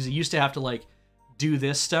helps, because you used to have to, like, do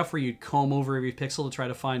this stuff where you'd comb over every pixel to try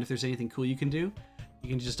to find if there's anything cool you can do. You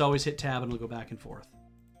can just always hit tab and it'll go back and forth.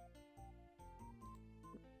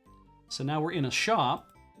 So now we're in a shop.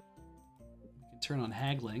 We can turn on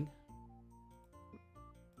haggling.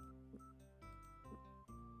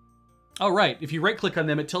 Oh, right. If you right-click on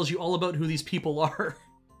them, it tells you all about who these people are.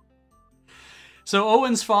 So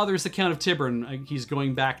Owen's father is the Count of Tiburn. He's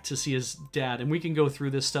going back to see his dad, and we can go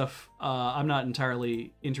through this stuff. I'm not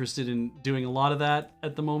entirely interested in doing a lot of that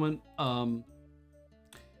at the moment.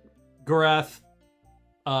 Gorath,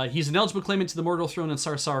 he's an eligible claimant to the Mordor throne in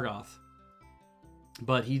Sar-Sargoth,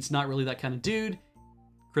 but he's not really that kind of dude.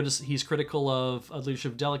 He's critical of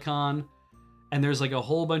leadership of Delicon, and there's like a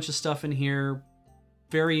whole bunch of stuff in here.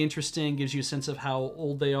 Very interesting, gives you a sense of how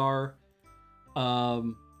old they are.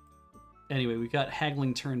 Anyway, we've got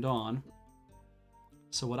haggling turned on.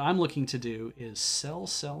 So what I'm looking to do is sell,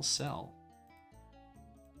 sell, sell.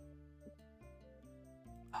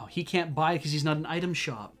 Oh, he can't buy because he's not an item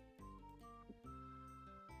shop.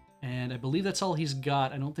 And I believe that's all he's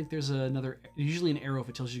got. I don't think there's another... Usually an arrow if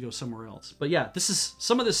it tells you to go somewhere else. But yeah, this is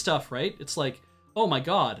some of this stuff, right? It's like, oh my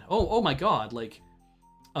god. Oh my god. Like...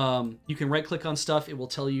 you can right-click on stuff. It will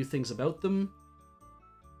tell you things about them.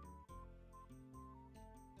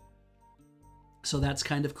 So that's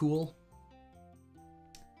kind of cool.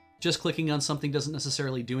 Just clicking on something doesn't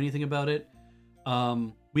necessarily do anything about it.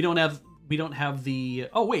 We don't have the...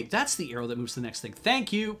 Oh, wait. That's the arrow that moves to the next thing.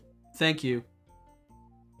 Thank you. Thank you.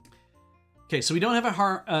 Okay, so we don't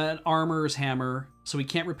have an armorer's hammer, so we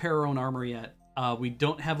can't repair our own armor yet. We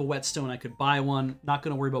don't have a whetstone. I could buy one. Not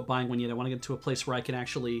going to worry about buying one yet. I want to get to a place where I can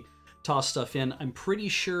actually toss stuff in. I'm pretty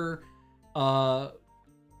sure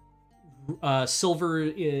silver,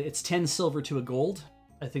 it's 10 silver to a gold.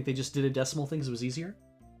 I think they just did a decimal thing because it was easier.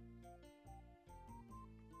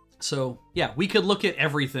 So, yeah, we could look at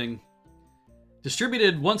everything.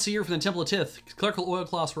 Distributed once a year from the Temple of Tith, clerical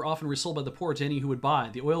oilcloths were often resold by the poor to any who would buy.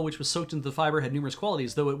 The oil which was soaked into the fiber had numerous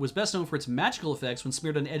qualities, though it was best known for its magical effects when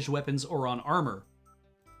smeared on edged weapons or on armor.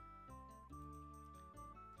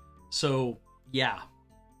 So, yeah.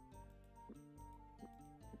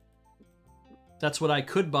 That's what I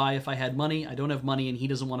could buy if I had money. I don't have money, and he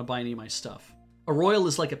doesn't want to buy any of my stuff. A royal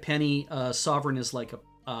is like a penny. A sovereign is like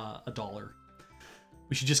a dollar.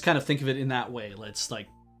 We should just kind of think of it in that way. Let's like...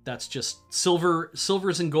 That's just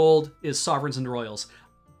silvers and gold is sovereigns and royals,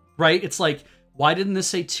 right? It's like, why didn't this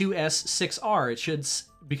say 2S, 6R? It should,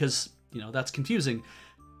 because, you know, that's confusing,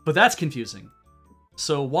 but that's confusing.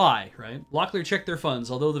 So why, right? Locklear checked their funds.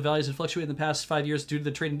 Although the values had fluctuated in the past 5 years due to the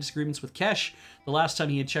trading disagreements with Kesh, the last time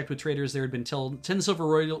he had checked with traders, there had been 10 silver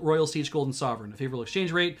royals to each gold and sovereign, a favorable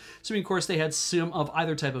exchange rate, assuming, of course, they had some of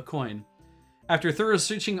either type of coin. After thoroughly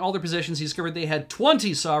searching all their possessions, he discovered they had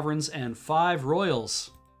 20 sovereigns and 5 royals.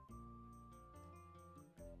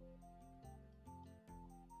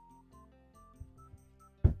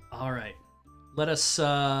 All right, let us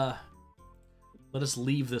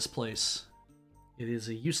leave this place. It is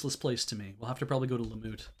a useless place to me. We'll have to probably go to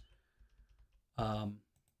Lamut.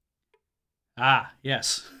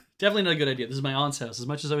 Yes, definitely not a good idea. This is my aunt's house. As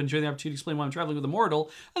much as I've enjoyed the opportunity to explain why I'm traveling with a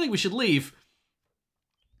mortal, I think we should leave.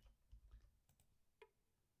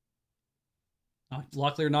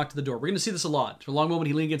 Locklear knocked at the door. We're going to see this a lot. For a long moment,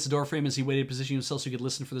 he leaned against the door frame as he waited, positioning himself so he could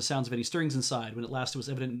listen for the sounds of any stirrings inside. When at last it was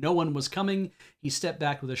evident no one was coming, he stepped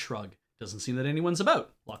back with a shrug. Doesn't seem that anyone's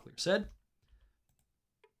about, Locklear said.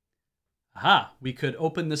 Aha, we could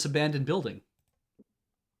open this abandoned building.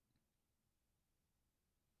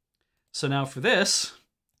 So now for this,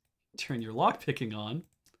 turn your lockpicking on.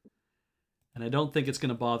 And I don't think it's going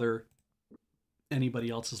to bother anybody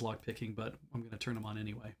else's lockpicking, but I'm going to turn them on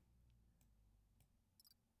anyway.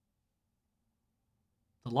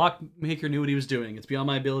 The lockmaker knew what he was doing. It's beyond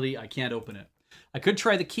my ability. I can't open it. I could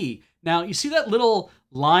try the key. Now, you see that little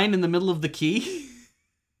line in the middle of the key?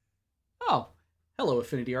 Oh, hello,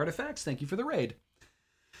 Affinity Artifacts. Thank you for the raid.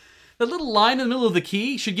 The little line in the middle of the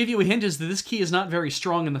key should give you a hint as that this key is not very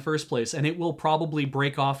strong in the first place, and it will probably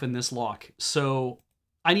break off in this lock. So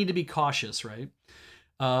I need to be cautious, right?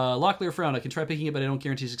 Locklear frowned. I can try picking it, but I don't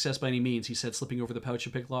guarantee success by any means, he said, slipping over the pouch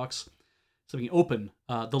of pick locks. Something open.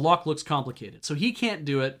 The lock looks complicated. So he can't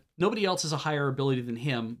do it. Nobody else has a higher ability than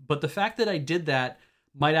him. But the fact that I did that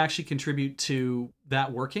might actually contribute to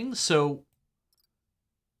that working. So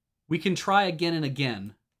we can try again and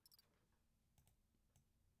again.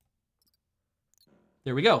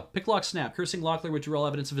 There we go. Pick lock snap. Cursing Locklear withdrew all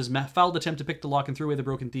evidence of his fouled attempt to pick the lock and threw away the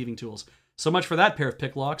broken thieving tools. So much for that pair of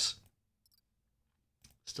pick locks.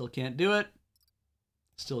 Still can't do it.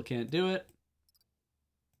 Still can't do it.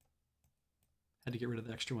 Had to get rid of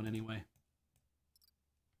the extra one anyway.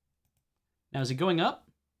 Now, is he going up?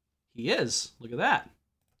 He is. Look at that.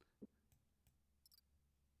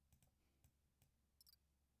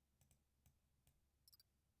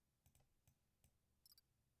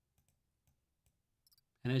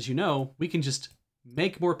 And as you know, we can just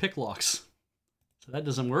make more pick locks. So that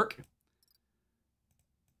doesn't work.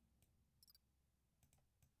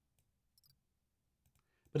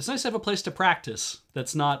 But it's nice to have a place to practice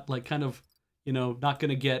that's not like kind of, you know, not going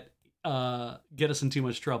to get us in too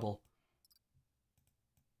much trouble.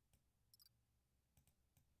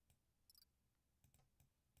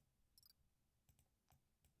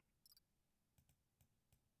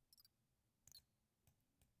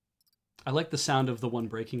 I like the sound of the one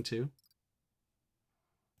breaking too.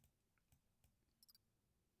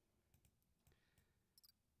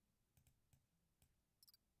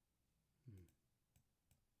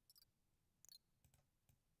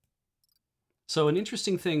 So an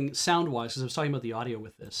interesting thing sound-wise, because I was talking about the audio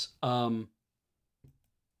with this,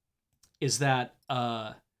 is that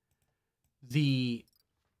there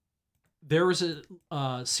was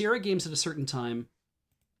a Sierra games at a certain time.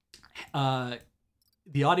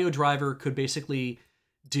 The audio driver could basically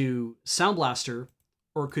do Sound Blaster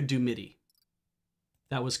or could do MIDI.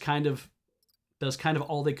 That was kind of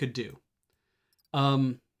all they could do.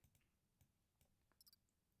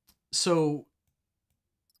 So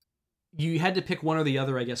you had to pick one or the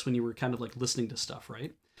other, I guess, when you were kind of like listening to stuff,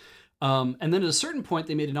 right? And then at a certain point,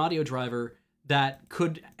 they made an audio driver that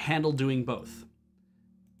could handle doing both.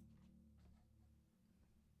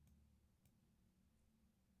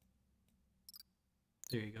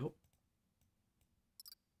 There you go.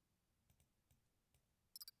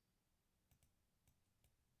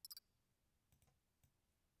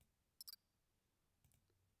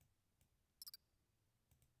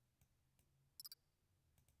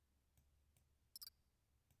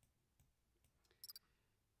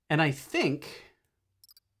 And I think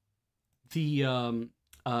the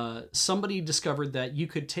somebody discovered that you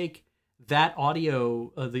could take that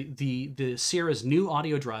audio, the Sierra's new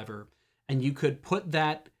audio driver, and you could put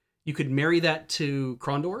that, you could marry that to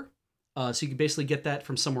Krondor, so you could basically get that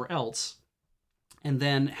from somewhere else, and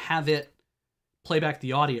then have it play back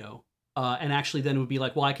the audio, and actually then it would be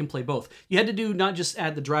like, well, I can play both. You had to do not just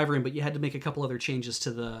add the driver in, but you had to make a couple other changes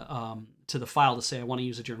to the file to say, I want to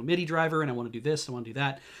use a journal MIDI driver, and I want to do this, I want to do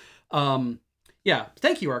that. Yeah,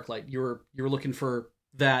 thank you, Arclight. You were looking for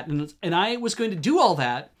that, and I was going to do all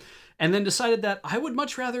that, and then decided that I would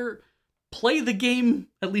much rather play the game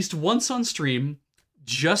at least once on stream,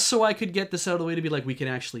 just so I could get this out of the way to be like, we can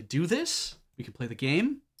actually do this. We can play the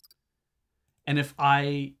game. And if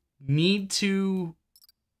I need to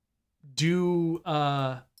do,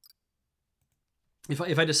 if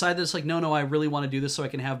I decide that it's like, no, I really want to do this so I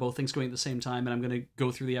can have both things going at the same time, and I'm going to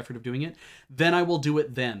go through the effort of doing it, then I will do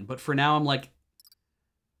it then. But for now, I'm like,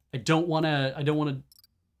 I don't want to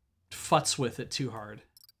futz with it too hard.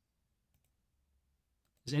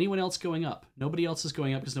 Is anyone else going up? Nobody else is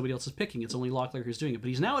going up because nobody else is picking. It's only Locklear who's doing it. But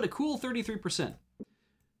he's now at a cool 33%.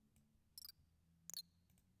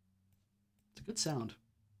 It's a good sound.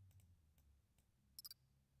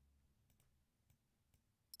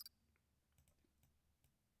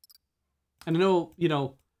 And I know, you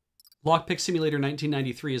know, Lockpick Simulator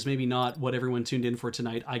 1993 is maybe not what everyone tuned in for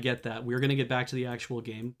tonight. I get that. We're going to get back to the actual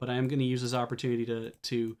game, but I am going to use this opportunity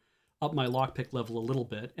to up my lockpick level a little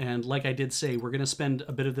bit. And like I did say, we're going to spend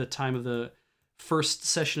a bit of the time of the first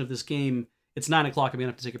session of this game. It's 9 o'clock. I'm going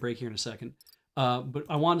to have to take a break here in a second. But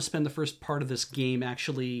I want to spend the first part of this game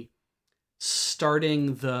actually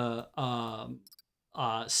starting the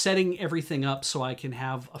setting everything up so I can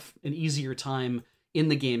have an easier time in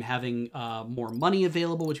the game, having more money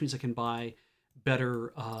available, which means I can buy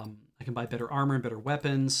better armor and better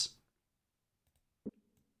weapons.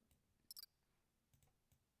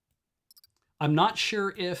 I'm not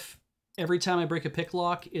sure if every time I break a pick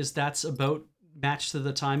lock that's about matched to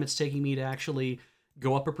the time it's taking me to actually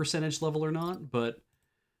go up a percentage level or not, but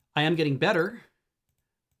I am getting better,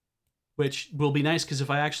 which will be nice, because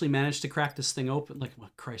if I actually manage to crack this thing open, like,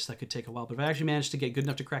 well, Christ, that could take a while, but if I actually manage to get good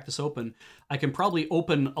enough to crack this open, I can probably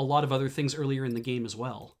open a lot of other things earlier in the game as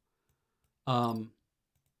well.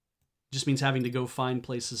 Just means having to go find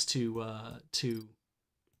places to do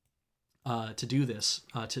this,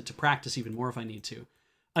 to practice even more if I need to.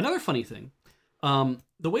 Another funny thing,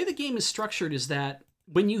 the way the game is structured is that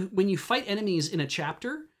when you fight enemies in a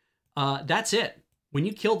chapter, that's it. When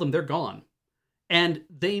you kill them, they're gone. And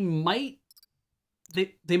they might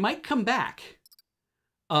come back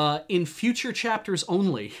in future chapters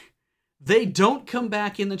only. They don't come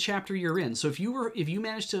back in the chapter you're in. So if you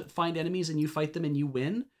manage to find enemies and you fight them and you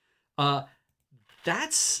win,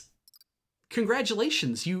 that's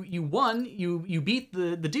congratulations. You won. You beat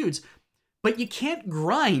the dudes, but you can't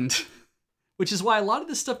grind, which is why a lot of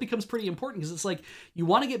this stuff becomes pretty important, because it's like you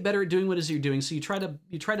want to get better at doing what it is you're doing. So you try to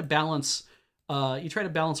balance. You try to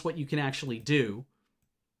balance what you can actually do,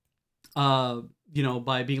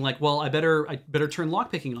 by being like, well, I better turn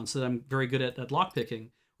lockpicking on so that I'm very good at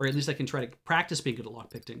lockpicking, or at least I can try to practice being good at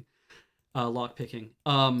lockpicking.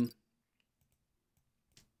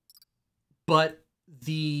 But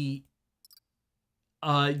that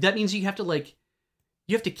means you have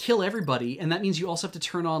to kill everybody, and that means you also have to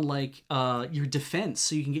turn on your defense,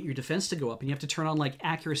 so you can get your defense to go up, and you have to turn on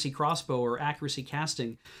accuracy crossbow or accuracy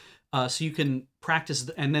casting. So you can practice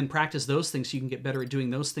and then practice those things so you can get better at doing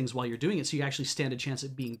those things while you're doing it, so you actually stand a chance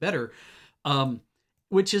at being better,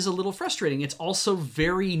 which is a little frustrating. It's also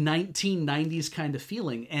very 1990s kind of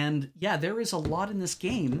feeling. And yeah, there is a lot in this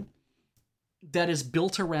game that is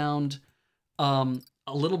built around a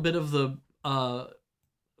little bit of the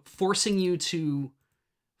forcing you to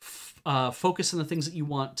focus on the things that you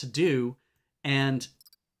want to do and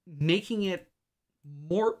making it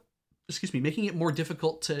more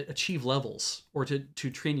difficult to achieve levels or to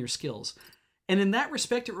train your skills. And in that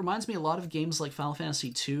respect, it reminds me a lot of games like Final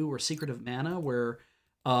Fantasy II or Secret of Mana, where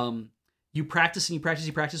you practice and you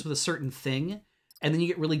practice with a certain thing, and then you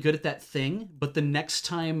get really good at that thing. But the next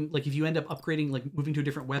time, if you end up upgrading, moving to a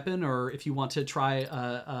different weapon, or if you want to try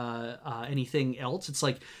anything else, it's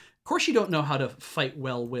like, of course you don't know how to fight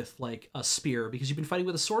well with a spear, because you've been fighting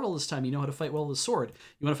with a sword all this time. You know how to fight well with a sword.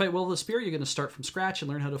 You want to fight well with a spear, you're going to start from scratch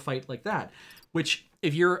and learn how to fight like that. Which,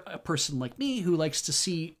 if you're a person like me who likes to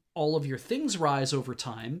see all of your things rise over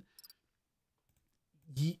time,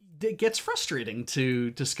 it gets frustrating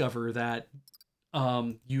to discover that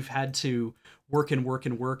you've had to work and work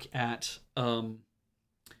and work at you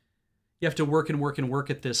have to work and work and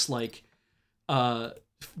work at this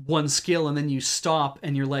one skill, and then you stop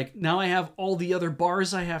and you're like, now I have all the other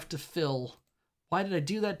bars I have to fill. Why did I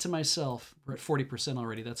do that to myself? We're at 40%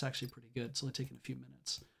 already. That's actually pretty good. It's only taking a few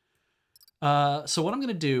minutes. So what I'm going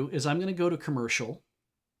to do is I'm going to go to commercial,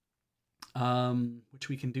 which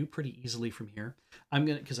we can do pretty easily from here.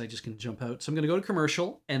 Because I just can jump out. So I'm going to go to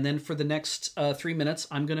commercial, and then for the next 3 minutes,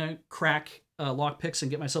 I'm going to crack lockpicks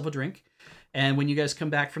and get myself a drink. And when you guys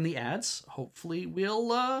come back from the ads, hopefully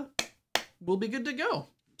we'll be good to go.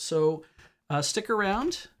 So stick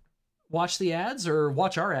around, watch the ads, or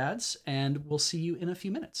watch our ads, and we'll see you in a few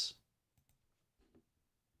minutes.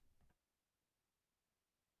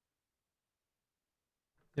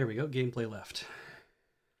 There we go, gameplay left.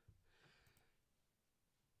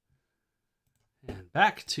 And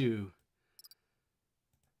back to...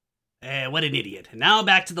 what an idiot. And now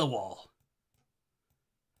back to the wall.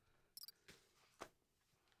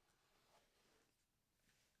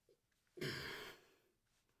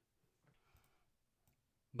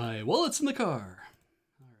 My wallet's in the car.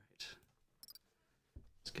 All right.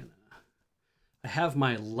 I have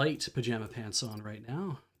my light pajama pants on right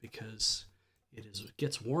now because it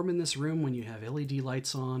gets warm in this room when you have LED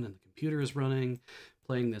lights on and the computer is running,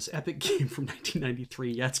 playing this epic game from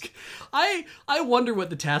 1993. Yeah, I wonder what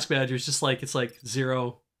the task manager is just like. It's like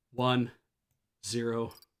 0, 1,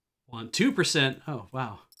 0, 1, 2%. Oh,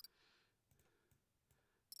 wow.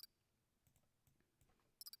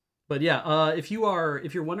 But yeah, if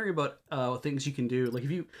you're wondering about things you can do, like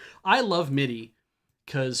I love MIDI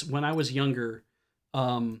because when I was younger,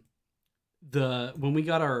 um, when we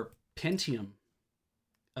got our Pentium,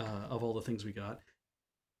 of all the things we got,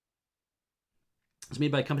 it was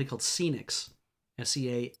made by a company called Scenix,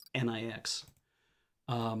 Seanix, and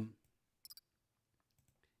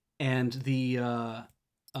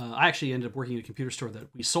I actually ended up working at a computer store that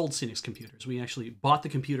we sold Scenix computers. We actually bought the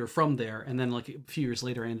computer from there, and then like a few years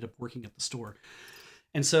later, I ended up working at the store.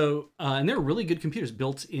 And so, and they're really good computers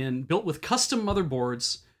built with custom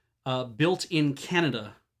motherboards, built in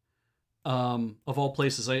Canada, of all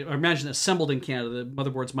places. I imagine assembled in Canada. The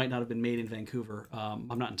motherboards might not have been made in Vancouver.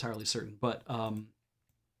 I'm not entirely certain, but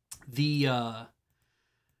the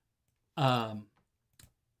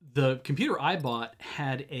computer I bought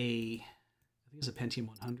had I think it was a Pentium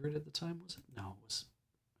 100 at the time, was it? No, it was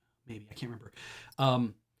maybe, I can't remember.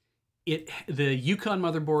 The Yukon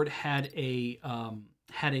motherboard had a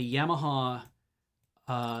Yamaha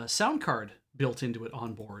sound card built into it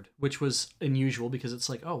on board, which was unusual because it's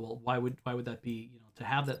like, oh well, why would that be, to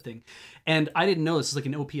have that thing? And I didn't know this is like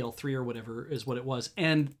an OPL3 or whatever is what it was,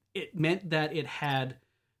 and it meant that it had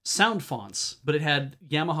sound fonts, but it had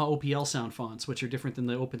Yamaha OPL sound fonts, which are different than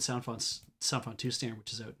the Open Sound Fonts Sound Font 2 standard,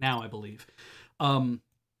 which is out now, I believe.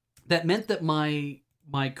 That meant that my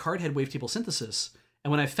card had wavetable synthesis, and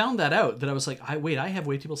when I found that out, that I was like, I have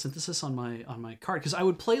wavetable synthesis on my card, because I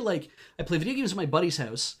would play I play video games at my buddy's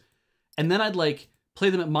house, and then I'd like play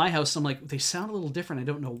them at my house, and I'm like, they sound a little different, I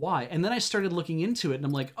don't know why. And then I started looking into it, and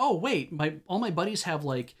I'm like, oh wait, all my buddies have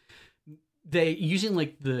like, they using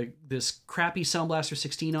like this crappy Sound Blaster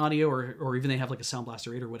 16 audio, or even they have like a Sound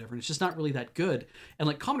Blaster 8 or whatever, and it's just not really that good. And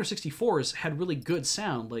like Commodore 64s had really good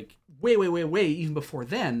sound, like way even before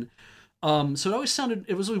then. So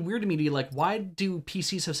it was really weird to me to be like, why do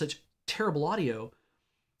PCs have such terrible audio?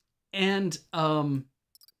 And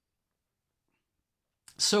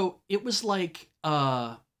so it was like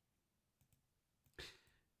there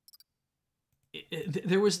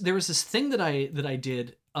was this thing that I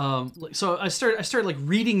did. So I started like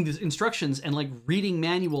reading the instructions and like reading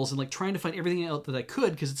manuals and like trying to find everything out that I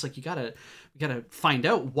could, because it's like you gotta find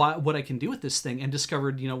out what I can do with this thing, and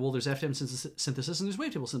discovered, well, there's FM synthesis and there's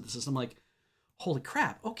wavetable synthesis. I'm like, holy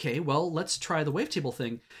crap, okay, well, let's try the wavetable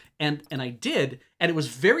thing. And I did, and it was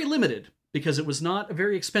very limited because it was not a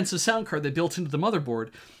very expensive sound card they built into the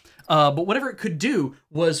motherboard. But whatever it could do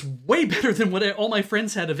was way better than what all my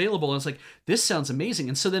friends had available. I was like, this sounds amazing.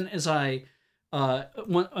 And so then as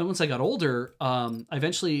once I got older, I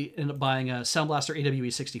eventually ended up buying a Sound Blaster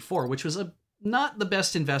AWE64, which was not the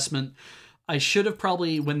best investment. I should have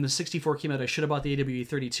probably, when the 64 came out, I should have bought the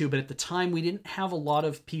AWE32, but at the time we didn't have a lot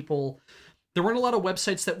of people. There weren't a lot of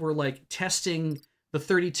websites that were like testing the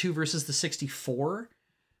 32 versus the 64.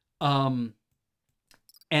 And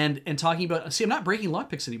talking about, see, I'm not breaking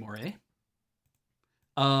lockpicks anymore, eh?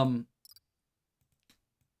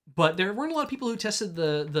 But there weren't a lot of people who tested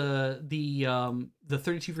the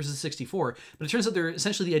 32 versus 64. But it turns out they're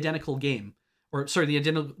essentially the identical game, or sorry, the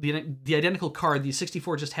identical card. The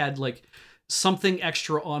 64 just had like something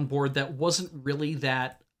extra on board that wasn't really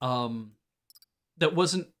that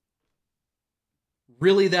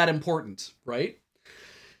important, right?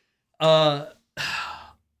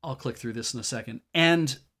 I'll click through this in a second.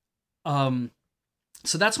 And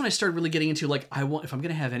so that's when I started really getting into like, if I'm going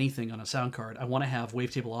to have anything on a sound card, I want to have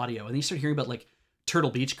wavetable audio. And then you start hearing about like Turtle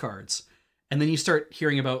Beach cards. And then you start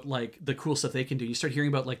hearing about like the cool stuff they can do. You start hearing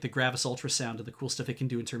about like the Gravis Ultrasound and the cool stuff it can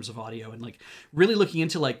do in terms of audio, and like really looking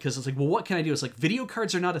into like, because it's like, well, what can I do? It's like video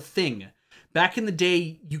cards are not a thing. Back in the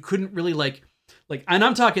day, you couldn't really like, and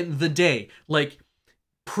I'm talking the day, like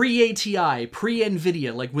pre-ATI,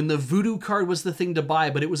 pre-NVIDIA, like when the Voodoo card was the thing to buy,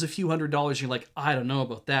 but it was a few $100s. You're like, I don't know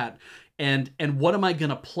about that. And what am I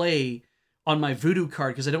going to play on my Voodoo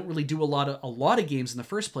card? Because I don't really do a lot of games in the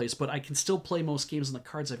first place, but I can still play most games on the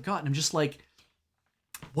cards I've got. And I'm just like,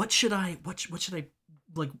 what should I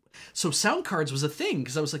like? So sound cards was a thing,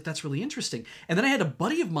 because I was like, that's really interesting. And then I had a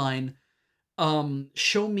buddy of mine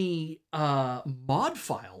show me mod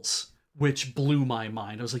files, which blew my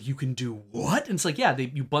mind. I was like, you can do what? And it's like, yeah,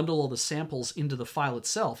 you bundle all the samples into the file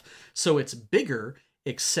itself, so it's bigger,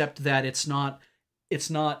 except that it's not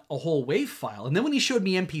a whole WAV file. And then when he showed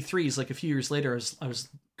me MP3s, like a few years later, I was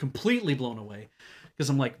completely blown away, because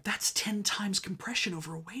I'm like, that's 10 times compression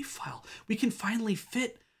over a WAV file. You can finally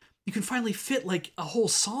fit like a whole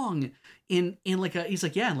song in like he's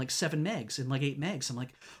like, yeah, in like 7 megs, in like 8 megs. I'm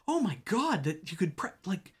like, oh my God, that you could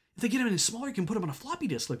like, if they get them any smaller, you can put them on a floppy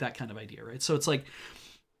disk, like that kind of idea, right? So it's like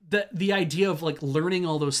the idea of like learning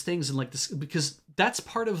all those things, and like this, because that's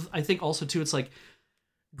part of, I think also too, it's like,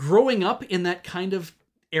 growing up in that kind of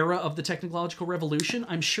era of the technological revolution,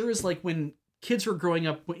 I'm sure is like when kids were growing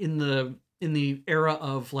up in the era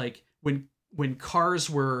of like when cars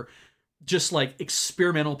were just like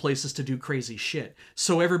experimental places to do crazy shit.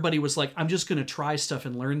 So everybody was like, I'm just going to try stuff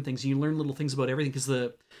and learn things. And you learn little things about everything because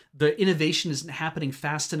the innovation isn't happening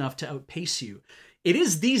fast enough to outpace you. It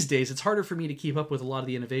is these days. It's harder for me to keep up with a lot of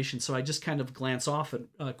the innovation, so I just kind of glance off it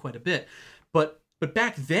quite a bit. But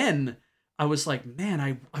back then, I was like, man,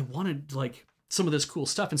 I wanted like some of this cool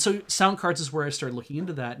stuff. And so sound cards is where I started looking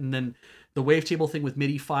into that. And then the wavetable thing with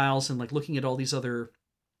MIDI files and like looking at all these other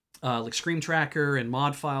like Scream Tracker and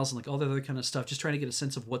mod files and like all the other kind of stuff, just trying to get a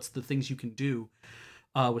sense of what's the things you can do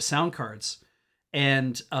with sound cards.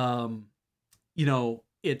 And, you know,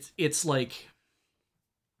 it's like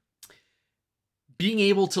being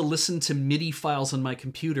able to listen to MIDI files on my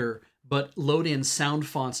computer, but load in sound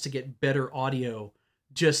fonts to get better audio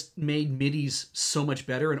just made MIDIs so much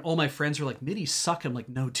better. And all my friends were like, MIDIs suck. I'm like,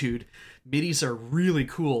 no, dude, MIDIs are really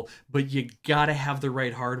cool, but you gotta have the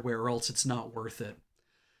right hardware or else it's not worth it.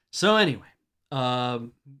 So anyway,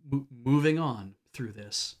 moving on through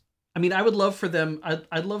this. I mean, I would love for them,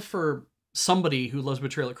 I'd love for somebody who loves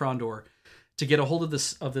Betrayal at Krondor to get a hold of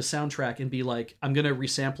this soundtrack and be like, I'm going to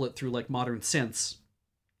resample it through like modern synths.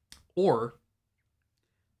 Or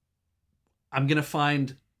I'm going to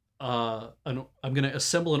find, I'm going to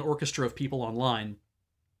assemble an orchestra of people online,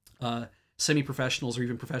 semi-professionals or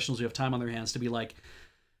even professionals who have time on their hands to be like,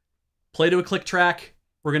 play to a click track.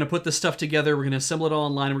 We're going to put this stuff together. We're going to assemble it all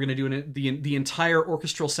online. We're going to do the entire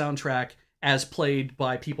orchestral soundtrack as played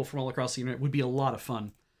by people from all across the internet. It would be a lot of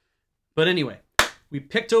fun. But anyway, we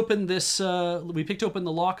picked open this. We picked open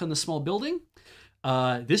the lock on the small building.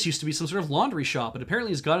 This used to be some sort of laundry shop, but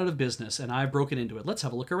apparently it's gone out of business, and I've broken into it. Let's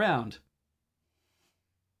have a look around.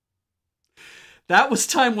 That was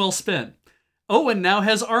time well spent. Owen now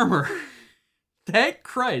has armor. Thank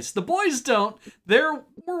Christ. The boys don't. We're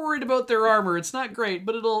worried about their armor. It's not great,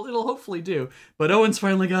 but it'll hopefully do. But Owen's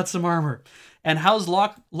finally got some armor. And how's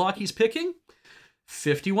Lockie's picking?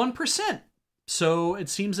 51%. So it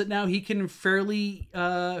seems that now he can fairly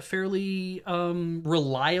reliably,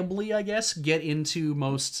 I guess, get into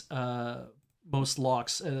most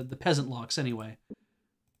locks, the peasant locks anyway.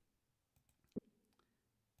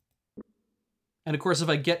 And of course, if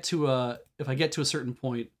I get to a certain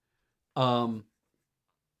point, I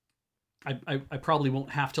probably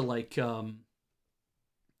won't have to like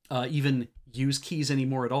even use keys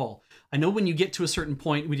anymore at all. I know when you get to a certain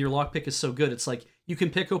point with your lockpick is so good, it's like you can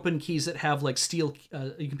pick open keys that have like steel.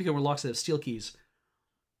 You can pick open locks that have steel keys.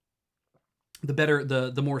 The better,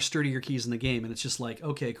 the more sturdier keys in the game, and it's just like,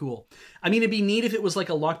 okay, cool. I mean, it'd be neat if it was like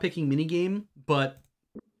a lockpicking mini game, but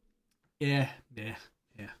yeah.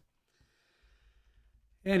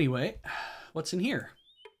 Anyway, what's in here?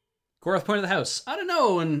 Gorath pointed to the house. I don't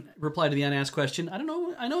know, and replied to the unasked question. I don't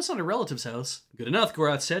know. I know it's not a relative's house. Good enough,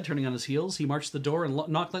 Gorath said, turning on his heels. He marched to the door and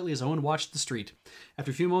knocked lightly as Owen watched the street.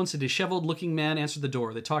 After a few moments, a disheveled-looking man answered the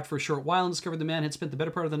door. They talked for a short while and discovered the man had spent the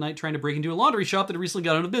better part of the night trying to break into a laundry shop that had recently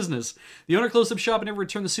got out of business. The owner closed up shop and never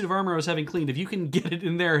returned the suit of armor I was having cleaned. If you can get it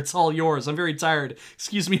in there, it's all yours. I'm very tired.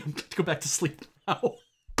 Excuse me, I'm going to go back to sleep now.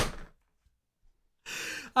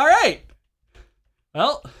 All right.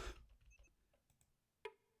 Well...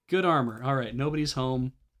 good armor. All right, nobody's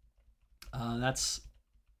home.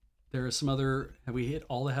 There are some other... have we hit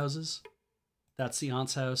all the houses? That's the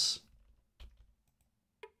aunt's house.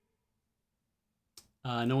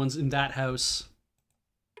 No one's in that house.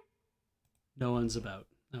 No one's about.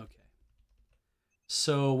 Okay.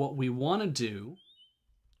 So what we want to do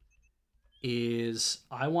is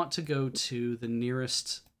I want to go to the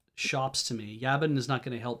nearest shops to me. Yabin is not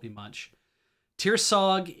going to help me much.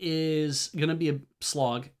 Tirsog is going to be a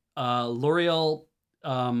slog. L'Oreal,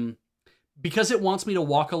 because it wants me to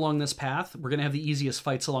walk along this path, we're going to have the easiest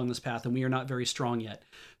fights along this path, and we are not very strong yet.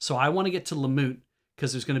 So I want to get to Lamut,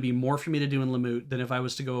 because there's going to be more for me to do in Lamut than if I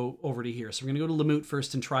was to go over to here. So we're going to go to Lamut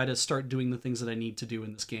first and try to start doing the things that I need to do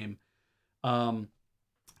in this game. So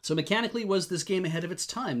mechanically, was this game ahead of its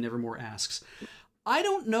time? Nevermore asks. I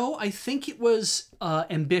don't know. I think it was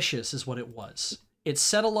ambitious is what it was. It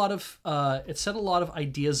set a lot of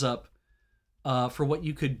ideas up for what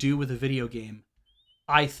you could do with a video game.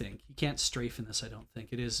 I think you can't strafe in this. I don't think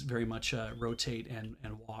it is very much a rotate and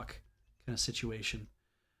walk kind of situation.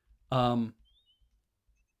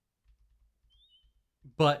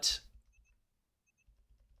 But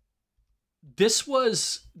this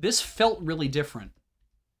felt really different.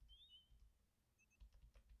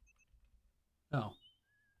 Oh.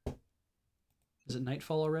 Is it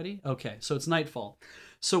nightfall already? Okay, so it's nightfall.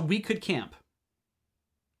 So we could camp.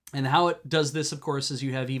 And how it does this, of course, is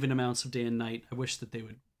you have even amounts of day and night. I wish that they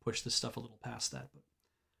would push this stuff a little past that.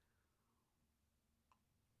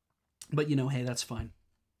 But you know, hey, that's fine.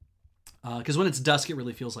 Because when it's dusk, it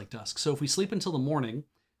really feels like dusk. So if we sleep until the morning,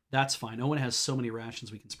 that's fine. Owen has so many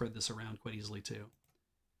rations, we can spread this around quite easily too.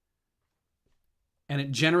 And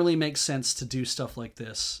it generally makes sense to do stuff like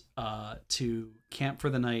this, to camp for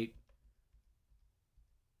the night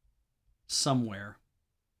somewhere.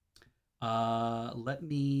 Let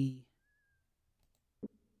me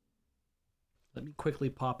quickly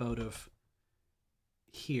pop out of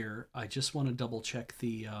here. I just want to double check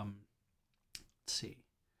the, let's see.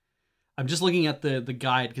 I'm just looking at the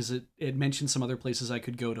guide because it mentioned some other places I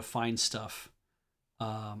could go to find stuff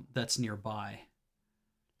that's nearby.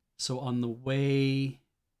 So on the way,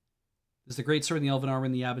 there's the Great Sword and the Elven Armor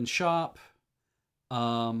in the Yavin shop.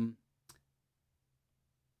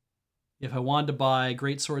 If I wanted to buy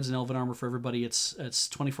Great Swords and Elven Armor for everybody, it's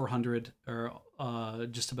 2,400 or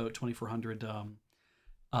just about 2,400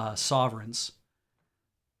 sovereigns.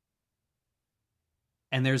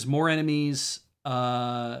 And there's more enemies.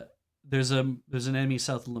 There's an enemy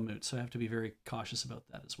south of Lamut, so I have to be very cautious about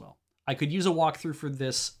that as well. I could use a walkthrough for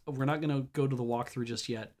this. We're not going to go to the walkthrough just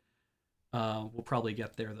yet. We'll probably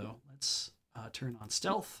get there, though. Let's turn on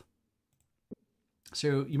stealth.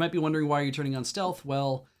 So you might be wondering why you're turning on stealth.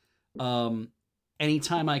 Well,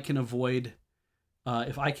 anytime I can avoid,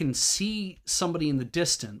 if I can see somebody in the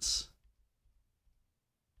distance,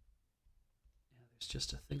 yeah, there's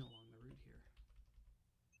just a thing along the route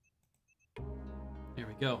here. There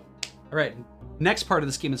we go. All right, next part of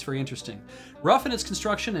this game is very interesting. Rough in its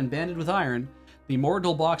construction and banded with iron, the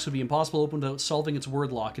Mordor box would be impossible to open without solving its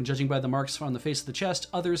word lock, and judging by the marks on the face of the chest,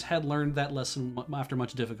 others had learned that lesson after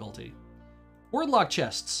much difficulty. Word lock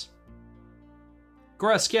chests.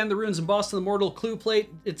 Gorath scanned the runes embossed on the Mordor clue plate.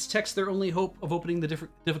 Its text their only hope of opening the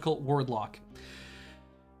difficult word lock.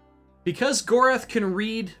 Because Gorath can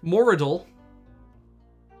read Mordor,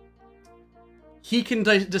 he can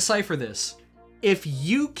decipher this. If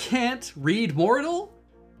you can't read Mordor,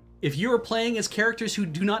 if you are playing as characters who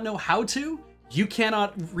do not know how to, you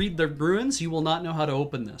cannot read the runes, you will not know how to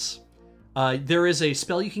open this. There is a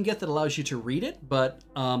spell you can get that allows you to read it, but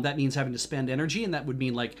that means having to spend energy, and that would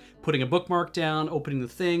mean like putting a bookmark down, opening the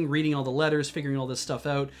thing, reading all the letters, figuring all this stuff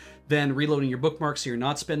out, then reloading your bookmark so you're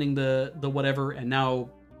not spending the whatever, and now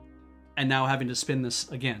having to spin this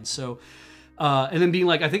again. So, and then being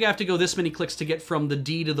like, I think I have to go this many clicks to get from the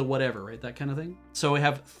D to the whatever, right? That kind of thing. So I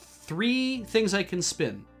have 3 things I can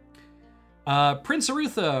spin. Prince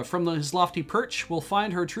Arutha, from his lofty perch, will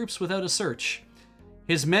find her troops without a search.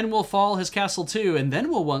 His men will fall, his castle too, and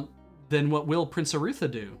then what will Prince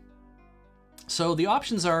Arutha do? So the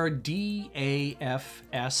options are D, A, F,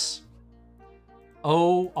 S,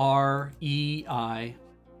 O, R, E, I,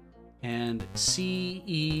 and C,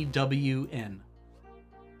 E, W, N.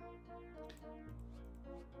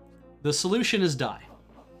 The solution is die.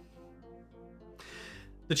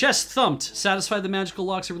 The chest thumped, satisfied the magical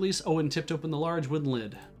locks of release. Owen tipped open the large wooden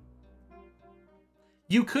lid.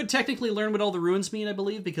 You could technically learn what all the runes mean, I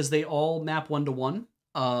believe, because they all map 1-to-1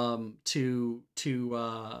 to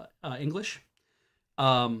English.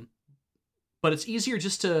 But it's easier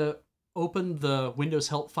just to open the Windows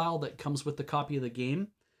help file that comes with the copy of the game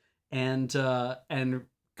and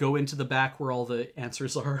go into the back where all the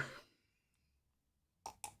answers are.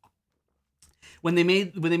 When they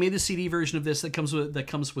made the CD version of this that comes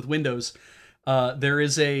with Windows, there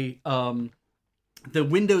is a the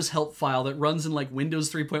Windows help file that runs in like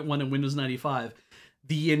Windows 3.1 and Windows 95.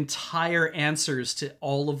 The entire answers to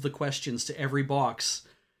all of the questions to every box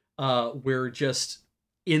were just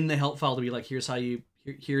in the help file to be like, here's how you're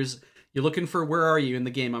looking for, where are you in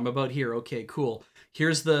the game? I'm about here. Okay, cool.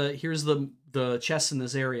 Here's the chest in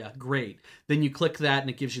this area. Great. Then you click that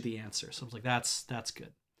and it gives you the answer. So I was like, that's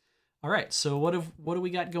good. All right, so what do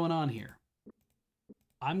we got going on here?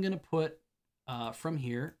 I'm gonna put from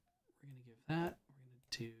here. We're gonna give that.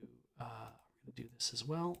 We're gonna do this as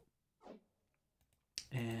well,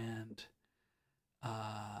 and we're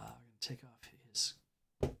gonna take off his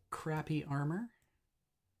crappy armor.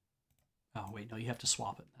 Oh wait, no, you have to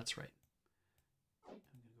swap it. That's right. I'm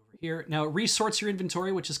gonna go over here now. It resorts your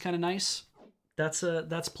inventory, which is kind of nice. That's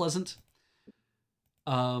pleasant.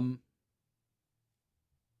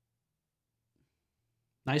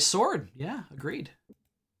 Nice sword. Yeah, agreed.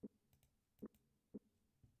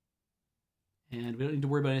 And we don't need to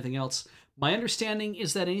worry about anything else. My understanding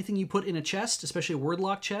is that anything you put in a chest, especially a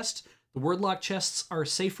wordlock chest, the wordlock chests are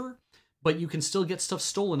safer, but you can still get stuff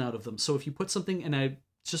stolen out of them. So if you put something, and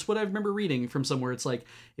it's just what I remember reading from somewhere, it's like,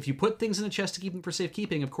 if you put things in a chest to keep them for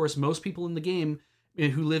safekeeping, of course, most people in the game,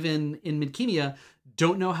 who live in Midkemia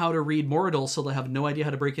don't know how to read Moradil, so they'll have no idea how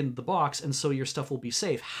to break into the box, and so your stuff will be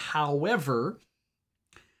safe. However,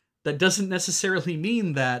 that doesn't necessarily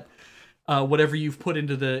mean that whatever you've put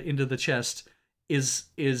into the chest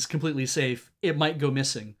is completely safe. It might go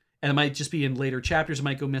missing, and it might just be in later chapters. It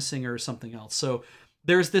might go missing or something else. So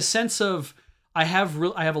there's this sense of I have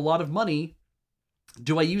a lot of money.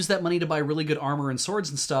 Do I use that money to buy really good armor and swords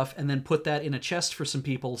and stuff, and then put that in a chest for some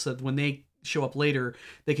people so that when they show up later,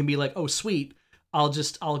 they can be like, oh, sweet, I'll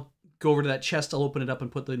go over to that chest, I'll open it up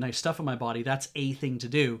and put the nice stuff on my body. That's a thing to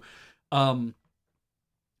do.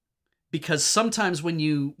 Because sometimes when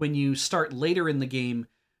you start later in the game,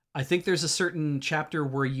 I think there's a certain chapter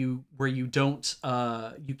where you don't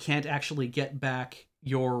you can't actually get back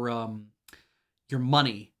your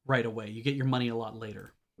money right away. You get your money a lot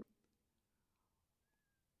later.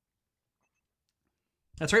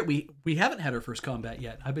 That's right, we haven't had our first combat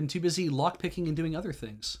yet. I've been too busy lockpicking and doing other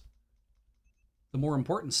things. The more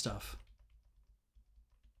important stuff.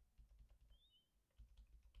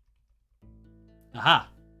 Aha!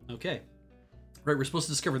 Okay. Right, we're supposed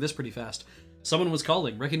to discover this pretty fast. Someone was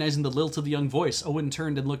calling. Recognizing the lilt of the young voice, Owen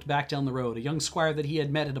turned and looked back down the road. A young squire that he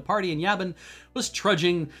had met at a party in Yabin was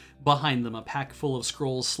trudging behind them, a pack full of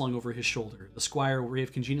scrolls slung over his shoulder. The squire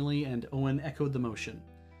waved congenially, and Owen echoed the motion.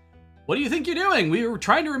 What do you think you're doing? We were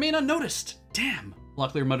trying to remain unnoticed. Damn,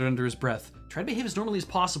 Locklear muttered under his breath. Try to behave as normally as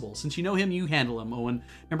possible. Since you know him, you handle him, Owen.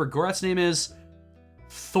 Remember, Gorath's name is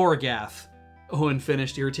Thorgath. Owen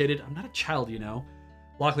finished, irritated. I'm not a child, you know.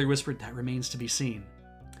 Locklear whispered, that remains to be seen.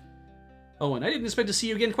 Owen, I didn't expect to see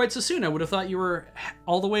you again quite so soon. I would have thought you were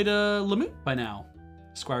all the way to Lamut by now.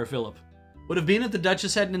 Squire Philip. Would have been if the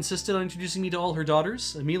Duchess hadn't insisted on introducing me to all her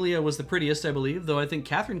daughters. Amelia was the prettiest, I believe, though I think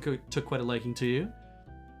Catherine took quite a liking to you.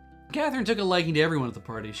 Catherine took a liking to everyone at the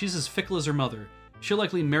party. She's as fickle as her mother. She'll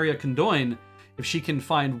likely marry a Condoin if she can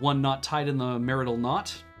find one not tied in the marital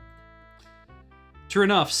knot. True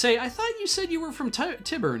enough. Say, I thought you said you were from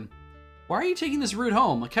Tyburn. Why are you taking this route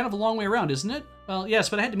home? Kind of a long way around, isn't it? Well, yes,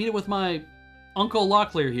 but I had to meet it with my Uncle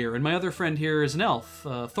Locklear here, and my other friend here is an elf,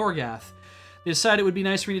 Thorgath. They decided it would be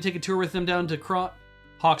nice for me to take a tour with them down to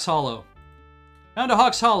Hawks Hollow. Down to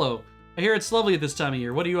Hawks Hollow. I hear it's lovely at this time of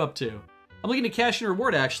year. What are you up to? I'm looking to cash in a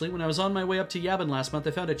reward, actually. When I was on my way up to Yabin last month,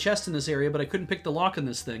 I found a chest in this area, but I couldn't pick the lock on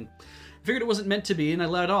this thing. I figured it wasn't meant to be, and I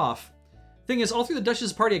let it off. Thing is, all through the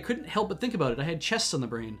Duchess' party, I couldn't help but think about it. I had chests on the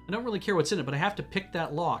brain. I don't really care what's in it, but I have to pick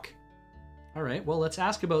that lock. Alright, well, let's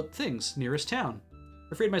ask about things. Nearest town.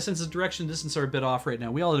 I'm afraid my sense of direction and distance are a bit off right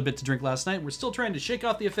now. We all had a bit to drink last night, and we're still trying to shake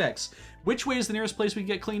off the effects. Which way is the nearest place we can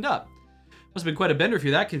get cleaned up? Must have been quite a bender if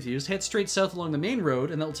you're that confused. Head straight south along the main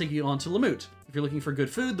road, and that'll take you on to Lamut. If you're looking for good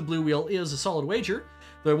food, the Blue Wheel is a solid wager,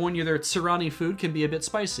 though I warn you their Tsirani food can be a bit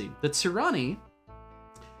spicy. The Tsirani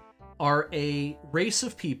are a race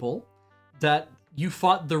of people that you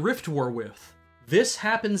fought the Rift War with. This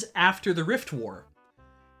happens after the Rift War.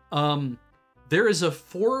 There is a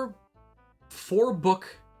four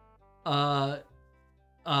book, I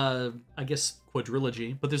guess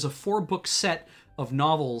quadrilogy, but there's a 4-book set of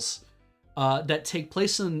novels that take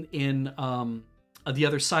place in the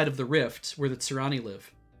other side of the Rift, where the Tsirani live,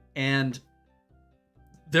 and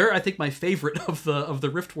they're, I think, my favorite of the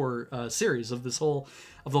Rift War series of the whole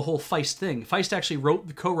Feist thing. Feist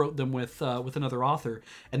actually co-wrote them with another author,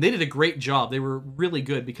 and they did a great job. They were really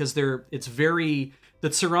good because the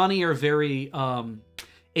Tsirani are very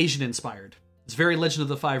Asian inspired. It's very Legend of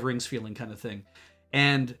the Five Rings feeling kind of thing,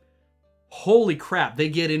 and holy crap, they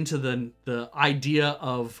get into the idea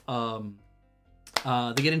of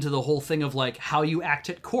they get into the whole thing of like how you act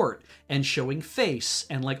at court and showing face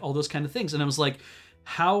and like all those kind of things. And I was like,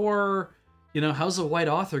 how's a white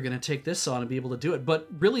author going to take this on and be able to do it? But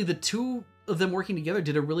really, the two of them working together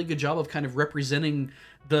did a really good job of kind of representing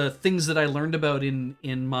the things that I learned about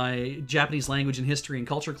in my Japanese language and history and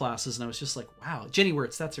culture classes. And I was just like, wow, Jenny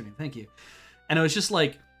Wirtz, that's her name. Thank you. And I was just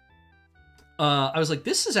like, I was like,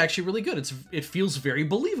 this is actually really good. It feels very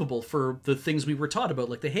believable for the things we were taught about,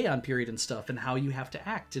 like the Heian period and stuff, and how you have to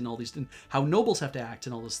act and all these, and how nobles have to act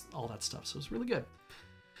and all that stuff. So it was really good.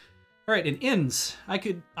 All right, and inns.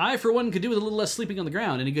 I for one could do with a little less sleeping on the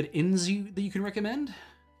ground. Any good inns that you can recommend?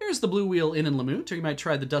 There's the Blue Wheel Inn in Lamut, or you might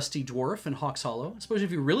try the Dusty Dwarf in Hawks Hollow. I suppose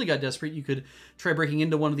if you really got desperate, you could try breaking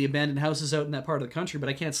into one of the abandoned houses out in that part of the country, but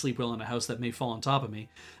I can't sleep well in a house that may fall on top of me.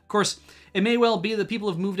 Of course, it may well be that people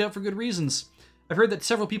have moved out for good reasons. I've heard that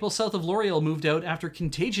several people south of L'Oreal moved out after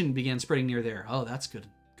contagion began spreading near there. Oh, that's good.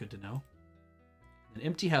 Good to know. And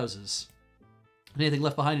empty houses. Anything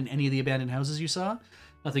left behind in any of the abandoned houses you saw?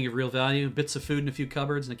 Nothing of real value. Bits of food in a few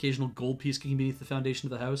cupboards, an occasional gold piece kicking beneath the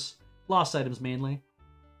foundation of the house. Lost items mainly.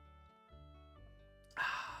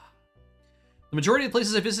 The majority of the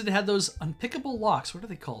places I visited had those unpickable locks. What are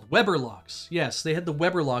they called? Weber locks. Yes, they had the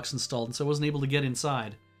Weber locks installed, and so I wasn't able to get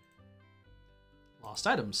inside. Lost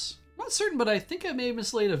items. Not certain, but I think I may have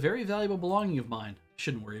mislaid a very valuable belonging of mine.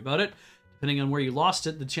 Shouldn't worry about it. Depending on where you lost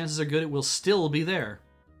it, the chances are good it will still be there.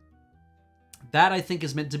 That, I think,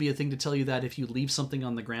 is meant to be a thing to tell you that if you leave something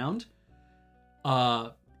on the ground,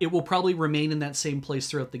 it will probably remain in that same place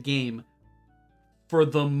throughout the game for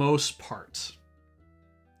the most part.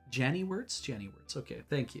 Janny words? Janny words. Okay,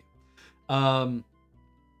 thank you. And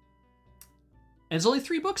it's only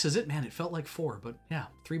 3 books, is it? Man, it felt like 4, but yeah,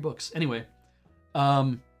 3 books. Anyway,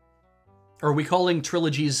 are we calling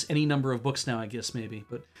trilogies any number of books now, I guess, maybe?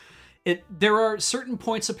 But there are certain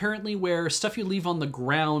points, apparently, where stuff you leave on the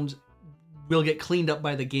ground will get cleaned up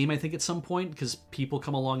by the game, I think, at some point, because people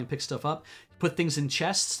come along and pick stuff up. Put things in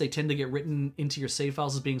chests, they tend to get written into your save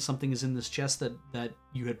files as being something is in this chest that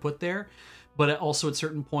you had put there. But also at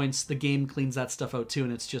certain points, the game cleans that stuff out too,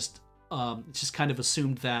 and it's just kind of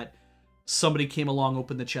assumed that somebody came along,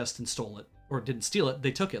 opened the chest, and stole it. Or didn't steal it,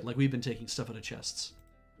 they took it, like we've been taking stuff out of chests.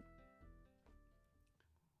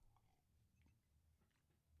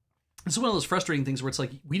 It's one of those frustrating things where it's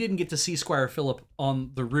like, we didn't get to see Squire Philip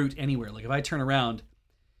on the route anywhere. Like, if I turn around,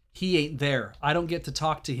 he ain't there. I don't get to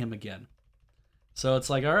talk to him again. So it's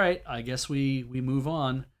like, all right, I guess we move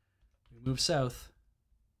on. We move south.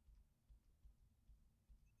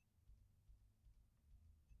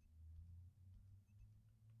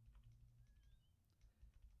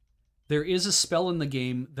 There is a spell in the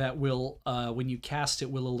game that will, when you cast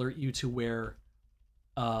it, will alert you to where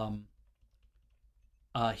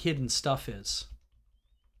hidden stuff is.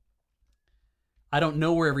 I don't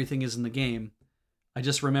know where everything is in the game. I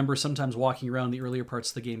just remember sometimes walking around the earlier parts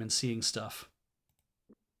of the game and seeing stuff.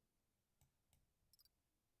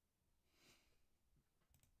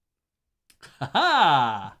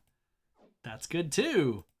 Ha-ha! That's good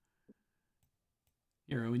too.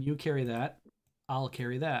 Here, when you carry that, I'll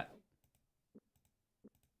carry that.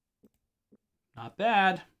 Not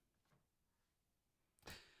bad.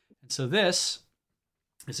 And so this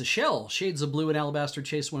is a shell. Shades of blue and alabaster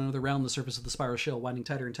chased one another around the surface of the spiral shell, winding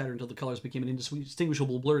tighter and tighter until the colors became an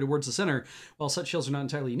indistinguishable blur towards the center. While such shells are not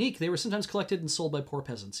entirely unique, they were sometimes collected and sold by poor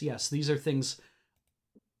peasants. Yes, these are things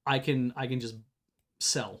I can just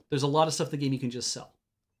sell. There's a lot of stuff in the game you can just sell.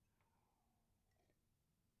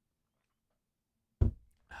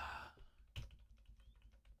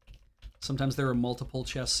 Sometimes there are multiple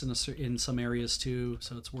chests in some areas too,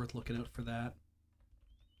 so it's worth looking out for that.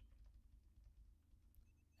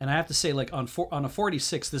 And I have to say, like, on a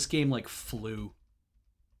 46, this game, like, flew.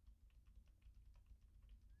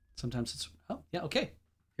 Sometimes it's... Oh, yeah, okay.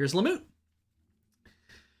 Here's Lamut.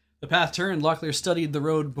 The path turned. Locklear studied the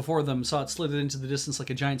road before them, saw it slithered into the distance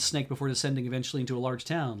like a giant snake before descending eventually into a large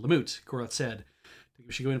town. Lamut, Korath said. Think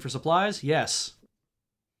we should go in for supplies? Yes.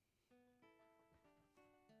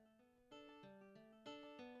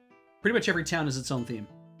 Pretty much every town has its own theme.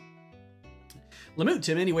 Lamut,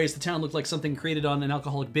 in many ways, the town looked like something created on an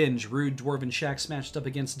alcoholic binge. Rude dwarven shacks smashed up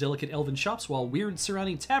against delicate elven shops, while weird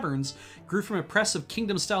surrounding taverns grew from a press of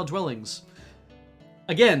kingdom-style dwellings.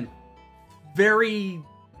 Again, very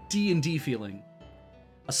D&D feeling.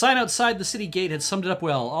 A sign outside the city gate had summed it up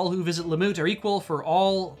well. All who visit Lamut are equal,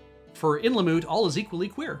 for in Lamut, all is equally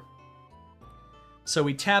queer. So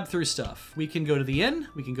we tab through stuff. We can go to the inn,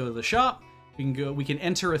 we can go to the shop, we can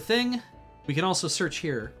enter a thing, we can also search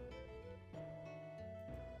here.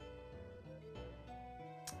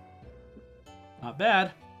 Not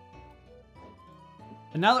bad.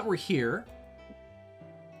 And now that we're here,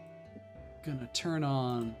 gonna turn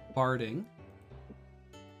on barding.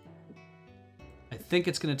 I think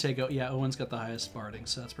it's gonna take out. Yeah, Owen's got the highest barding,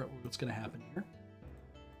 so that's probably what's gonna happen here.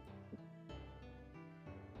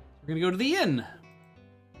 We're gonna go to the inn.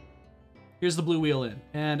 Here's the Blue Wheel Inn,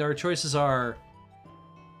 and our choices are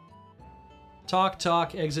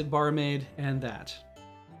talk, exit, barmaid, and that.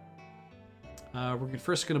 We're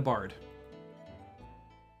first gonna bard.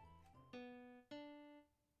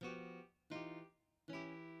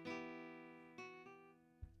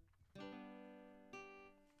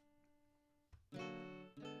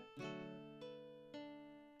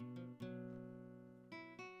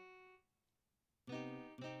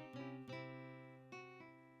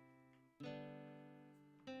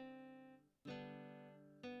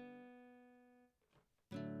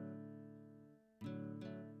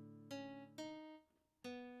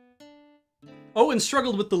 Owen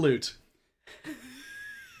struggled with the loot.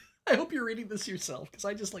 I hope you're reading this yourself, because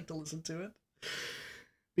I just like to listen to it.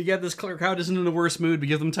 You get this crowd isn't in a worse mood, but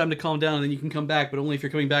give them time to calm down, and then you can come back, but only if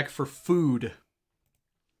you're coming back for food.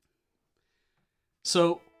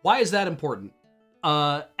 So, why is that important?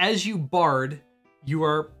 as you bard, you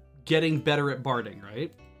are getting better at barding,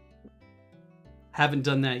 right? Haven't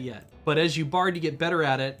done that yet. But as you bard, you get better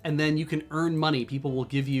at it, and then you can earn money. People will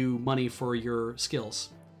give you money for your skills.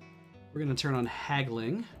 We're going to turn on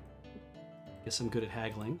haggling. Guess I'm good at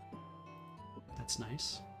haggling. That's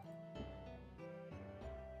nice.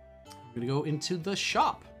 I'm going to go into the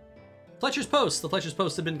shop. Fletcher's Post. The Fletcher's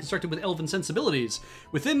Post had been constructed with elven sensibilities.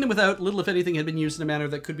 Within and without, little if anything had been used in a manner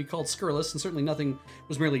that could be called scurrilous, and certainly nothing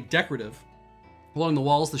was merely decorative. Along the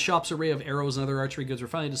walls, the shop's array of arrows and other archery goods were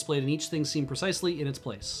finally displayed, and each thing seemed precisely in its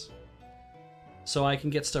place. So I can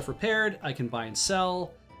get stuff repaired, I can buy and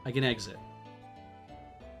sell, I can exit.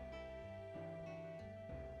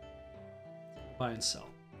 Buy and sell.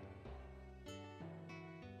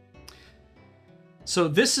 So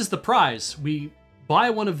this is the prize. We buy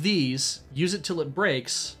one of these, use it till it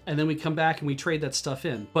breaks, and then we come back and we trade that stuff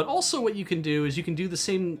in. But also what you can do is you can do the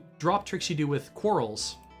same drop tricks you do with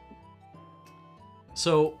quarrels.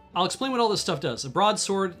 So I'll explain what all this stuff does. A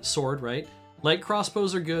broadsword, right? Light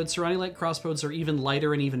crossbows are good. Surrounding light crossbows are even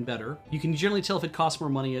lighter and even better. You can generally tell if it costs more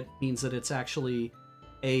money. It means that it's actually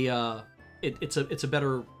it's a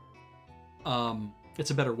better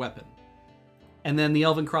weapon. And then the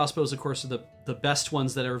elven crossbows, of course, are the best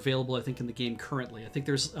ones that are available, I think, in the game currently. I think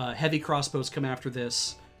there's heavy crossbows come after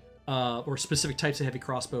this, or specific types of heavy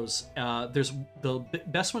crossbows. There's the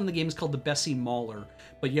best one in the game is called the Bessie Mauler,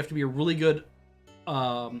 but you have to be a really good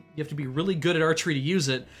at archery to use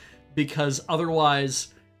it, because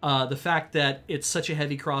otherwise, the fact that it's such a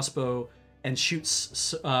heavy crossbow and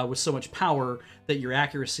shoots with so much power that your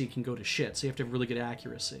accuracy can go to shit. So you have to have really good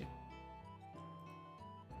accuracy.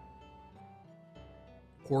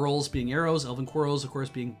 Quarrels being arrows, elven quarrels, of course,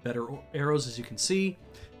 being better arrows, as you can see.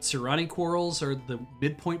 Surrounding quarrels are the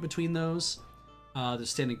midpoint between those. The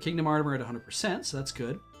standing kingdom armor at 100%, so that's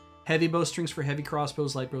good. Heavy bowstrings for heavy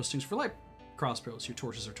crossbows, light bowstrings for light crossbows. Your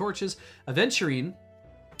torches are torches. Aventurine,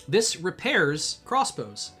 this repairs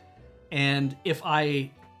crossbows. And if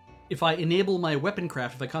I enable my weapon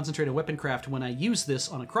craft, if I concentrate on weapon craft when I use this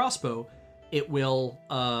on a crossbow, it will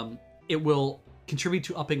contribute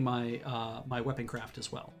to upping my my weapon craft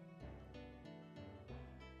as well.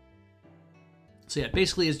 So yeah, it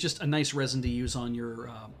basically is just a nice resin to use on your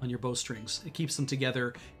bowstrings. It keeps them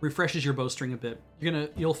together, refreshes your bowstring a bit.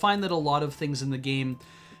 You'll find that a lot of things in the game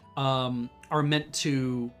are meant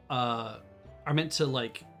to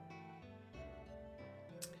like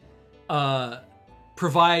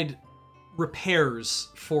provide repairs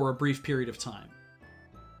for a brief period of time.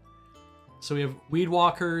 So we have Weed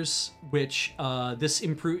Walkers, which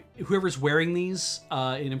whoever's wearing these,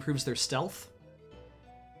 it improves their stealth.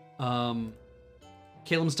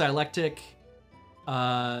 Calem's Dialectic.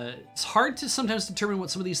 It's hard to sometimes determine what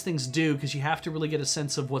some of these things do, because you have to really get a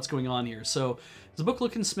sense of what's going on here. So the book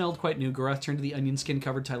looked and smelled quite new. Gorath turned to the onion skin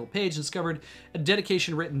covered title page and discovered a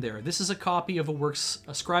dedication written there. This is a copy of a work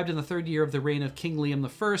ascribed in the 3rd year of the reign of King Liam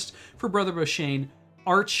I for Brother Beauchesne,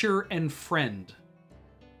 Archer and Friend.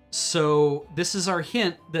 So this is our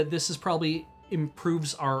hint that this is probably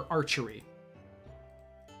improves our archery.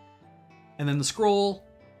 And then the scroll,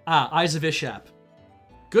 Eyes of Ishap.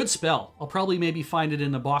 Good spell. I'll probably maybe find it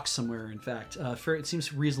in a box somewhere, in fact. It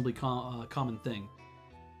seems a reasonably common thing.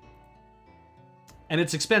 And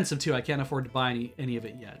it's expensive too. I can't afford to buy any of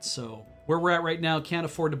it yet. So where we're at right now, can't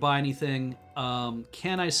afford to buy anything.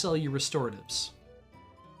 Can I sell you restoratives?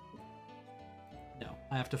 No,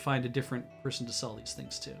 I have to find a different person to sell these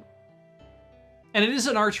things to. And it is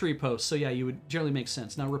an archery post, so yeah, you would generally make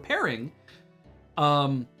sense. Now repairing,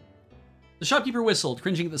 the shopkeeper whistled.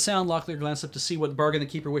 Cringing at the sound, Locklear glanced up to see what bargain the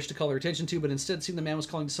keeper wished to call her attention to, but instead seemed the man was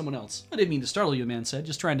calling to someone else. I didn't mean to startle you, the man said,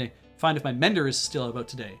 just trying to find if my mender is still about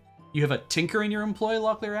today. You have a tinker in your employ?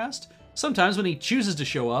 Locklear asked. Sometimes when he chooses to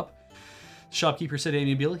show up. The shopkeeper said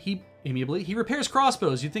amiably, he repairs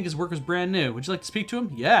crossbows. You'd think his work was brand new. Would you like to speak to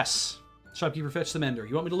him? Yes. The shopkeeper fetched the mender.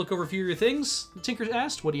 You want me to look over a few of your things? The tinker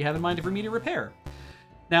asked. What do you have in mind for me to repair?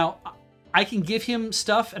 Now, I can give him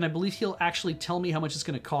stuff, and I believe he'll actually tell me how much it's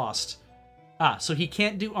going to cost. So he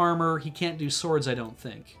can't do armor, he can't do swords, I don't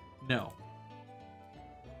think. No.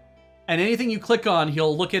 And anything you click on,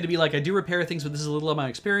 he'll look at it and be like, I do repair things, but this is a little of my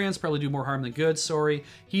experience, probably do more harm than good, sorry.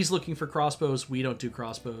 He's looking for crossbows, we don't do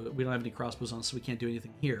crossbows, we don't have any crossbows on, so we can't do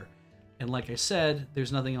anything here. And like I said,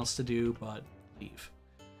 there's nothing else to do but leave.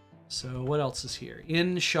 So what else is here?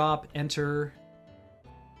 In, shop, enter.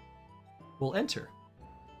 We'll enter.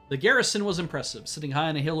 The garrison was impressive. Sitting high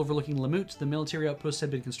on a hill overlooking Lamut, the military outpost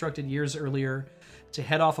had been constructed years earlier to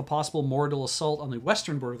head off a possible mortal assault on the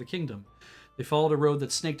western border of the kingdom. They followed a road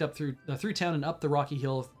that snaked up through town and up the rocky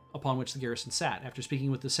hill upon which the garrison sat. After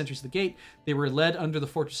speaking with the sentries of the gate, they were led under the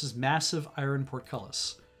fortress's massive iron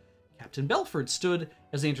portcullis. Captain Belford stood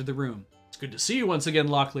as they entered the room. "It's good to see you once again,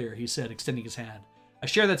 Locklear," he said, extending his hand. "I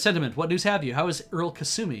share that sentiment. What news have you? How is Earl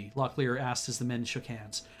Kasumi?" Locklear asked as the men shook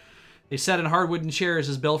hands. They sat in hard wooden chairs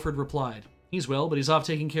as Belford replied. "He's well, but he's off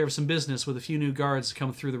taking care of some business with a few new guards to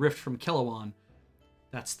come through the rift from Kellowan."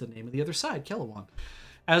 That's the name of the other side, Kellowan.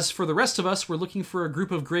 "As for the rest of us, we're looking for a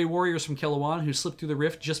group of Grey Warriors from Kellowan who slipped through the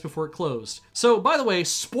rift just before it closed." So, by the way,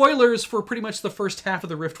 spoilers for pretty much the first half of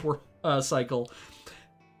the rift cycle.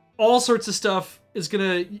 All sorts of stuff is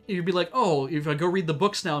gonna, you'd be like, oh, if I go read the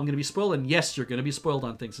books now, I'm gonna be spoiled. And yes, you're gonna be spoiled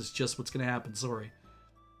on things. It's just what's gonna happen, sorry.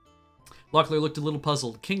 Locklear looked a little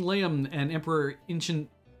puzzled. King Liam and Emperor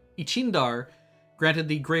Ichindar granted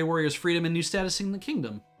the Grey Warriors freedom and new status in the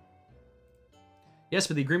kingdom. "Yes,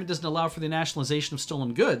 but the agreement doesn't allow for the nationalization of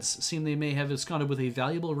stolen goods. It seems they may have absconded with a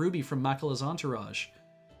valuable ruby from Makala's entourage,"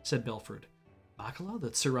 said Belford. "Makala,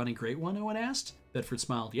 the Serani Great One?" Owen asked. Bedford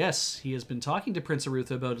smiled. "Yes, he has been talking to Prince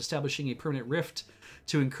Arutha about establishing a permanent rift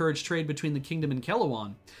to encourage trade between the kingdom and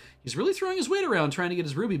Kellowan. He's really throwing his weight around trying to get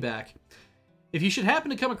his ruby back. If you should happen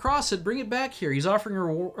to come across it, bring it back here. He's offering a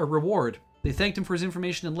reward." They thanked him for his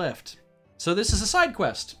information and left. So this is a side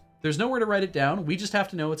quest. There's nowhere to write it down. We just have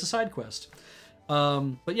to know it's a side quest.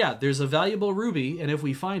 But yeah, there's a valuable ruby, and if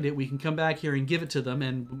we find it, we can come back here and give it to them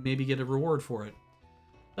and maybe get a reward for it.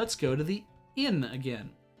 Let's go to the inn again.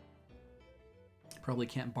 Probably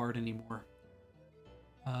can't bard anymore.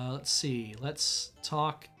 Let's see. Let's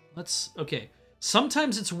talk. Okay.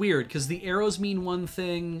 Sometimes it's weird, because the arrows mean one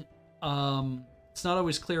thing. It's not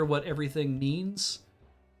always clear what everything means.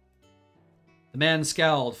 The man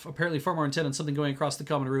scowled, apparently far more intent on something going across the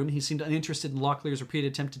common room. He seemed uninterested in Locklear's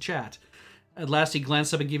repeated attempt to chat. At last, he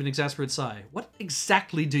glanced up and gave an exasperated sigh. "What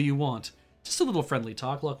exactly do you want?" "Just a little friendly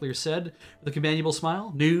talk," Locklear said, with a companionable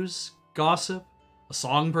smile. "News, gossip, a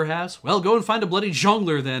song, perhaps? Well, go and find a bloody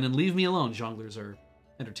jongleur, then, and leave me alone." Jongleurs are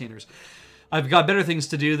entertainers. "I've got better things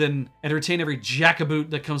to do than entertain every jackaboot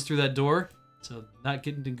that comes through that door." So, not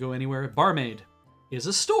getting to go anywhere. "Barmaid is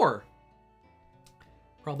a store."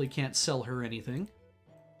 Probably can't sell her anything.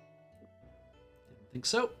 Didn't think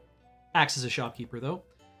so. Acts as a shopkeeper, though.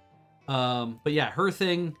 But yeah, her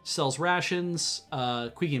thing sells rations,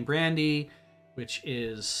 Quegan brandy, which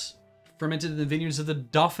is fermented in the vineyards of the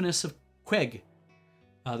Dauphiness of Queg.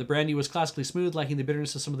 The brandy was classically smooth, lacking the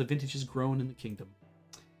bitterness of some of the vintages grown in the kingdom.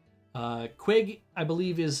 Queg, I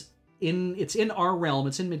believe, it's in our realm.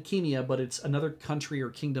 It's in Midkemia, but it's another country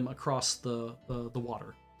or kingdom across the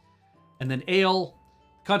water. And then ale.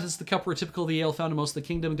 Contents of the cup were typical of the ale found in most of the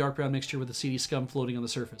kingdom, dark brown mixture with a seedy scum floating on the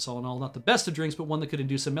surface. All in all, not the best of drinks, but one that could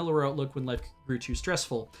induce a mellower outlook when life grew too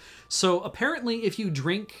stressful. So apparently, if you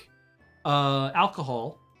drink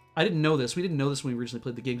alcohol, I didn't know this. We didn't know this when we originally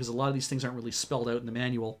played the game because a lot of these things aren't really spelled out in the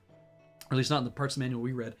manual, or at least not in the parts of the manual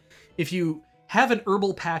we read. If you have an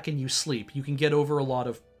herbal pack and you sleep, you can get over a lot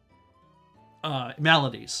of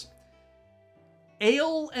maladies.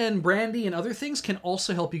 Ale and brandy and other things can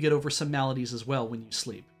also help you get over some maladies as well when you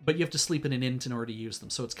sleep. But you have to sleep in an inn in order to use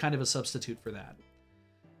them, so it's kind of a substitute for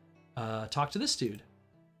that. Talk to this dude.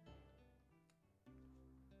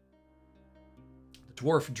 The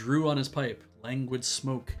dwarf drew on his pipe. Languid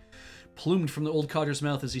smoke plumed from the old codger's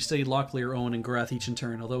mouth as he studied Locklear, Owen, and Gorath each in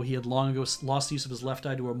turn. Although he had long ago lost use of his left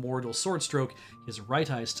eye to a mortal sword stroke, his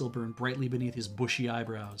right eye still burned brightly beneath his bushy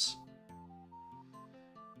eyebrows.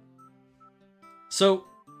 So,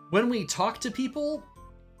 when we talk to people,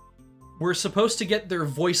 we're supposed to get their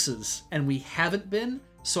voices, and we haven't been,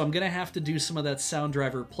 so I'm going to have to do some of that sound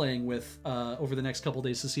driver playing with over the next couple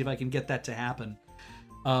days to see if I can get that to happen.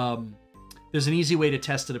 There's an easy way to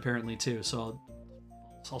test it, apparently, too, so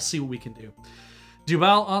I'll see what we can do.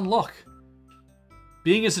 Dubal on Loch.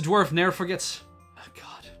 Being as a dwarf ne'er forgets... Oh,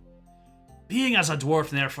 God. Being as a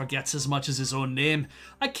dwarf ne'er forgets as much as his own name,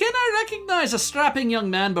 I cannot recognize a strapping young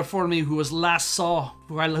man before me who last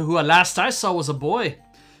I saw was a boy.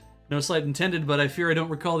 No slight intended, but I fear I don't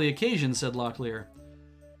recall the occasion, said Locklear.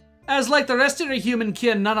 As like the rest of your human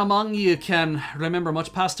kin, none among you can remember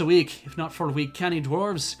much past a week, if not for weak canny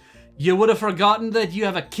dwarves. You would have forgotten that you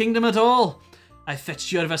have a kingdom at all. I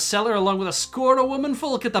fetched you out of a cellar along with a score of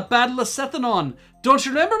womenfolk at the Battle of Sethanon. Don't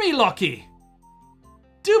you remember me, Lockie?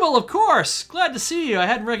 Dubal, of course! Glad to see you. I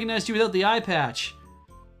hadn't recognized you without the eye patch.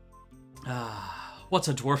 What's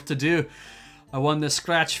a dwarf to do? I won this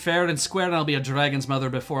scratch fair and square and I'll be a dragon's mother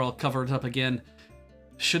before I'll cover it up again.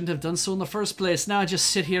 Shouldn't have done so in the first place. Now I just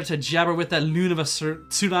sit here to jabber with that loon of a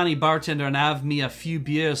Surani bartender and have me a few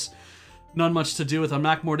beers. Not much to do with a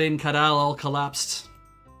Macmordain Cadal all collapsed.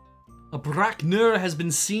 A Brak Nur has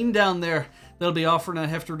been seen down there. They'll be offering a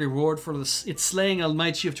hefty reward for its slaying.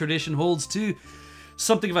 Almighty of tradition holds too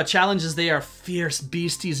something of a challenge, as they are fierce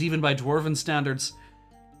beasties even by dwarven standards.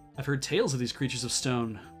 I've heard tales of these creatures of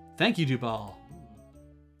stone. Thank you, Dubal.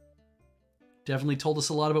 Definitely told us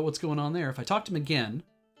a lot about what's going on there. If I talk to him again...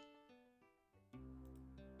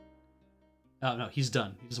 Oh, no, he's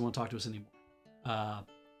done. He doesn't want to talk to us anymore.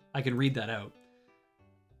 I can read that out.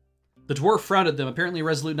 The dwarf frowned at them, apparently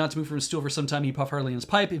resolute not to move from his stool for some time. He puffed heartily in his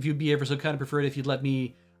pipe. If you'd be ever so kind of prefer it if you'd let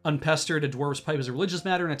me unpestered. A dwarf's pipe is a religious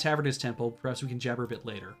matter and a tavern is temple. Perhaps we can jabber a bit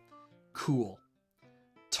later. Cool.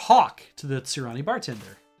 Talk to the Tsurani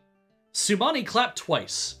bartender. Sumani clapped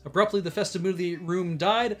twice. Abruptly, the festive mood of the room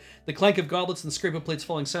died. The clank of goblets and the scrape of plates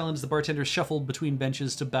falling silent as the bartender shuffled between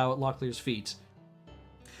benches to bow at Locklear's feet.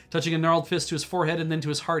 Touching a gnarled fist to his forehead and then to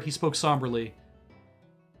his heart, he spoke somberly.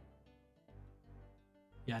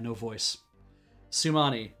 Yeah, no voice.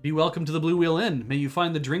 Sumani, be welcome to the Blue Wheel Inn. May you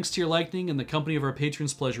find the drinks to your liking and the company of our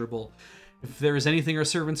patrons pleasurable. If there is anything our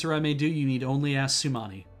servants or I may do, you need only ask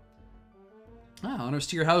Sumani. Ah, honors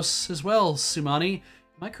to your house as well, Sumani.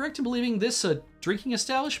 Am I correct in believing this a drinking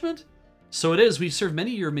establishment? So it is. We serve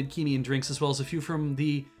many of your Midkemian drinks as well as a few from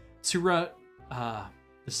the this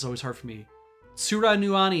is always hard for me.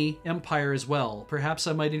 Tsuranuani Empire as well. Perhaps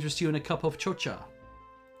I might interest you in a cup of chocha.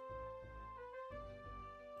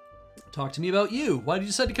 Talk to me about you. Why did you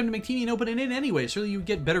decide to come to McTeeny and open an inn anyway? Surely you would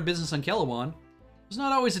get better business on Kellowan. I was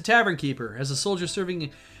not always a tavern keeper. As a soldier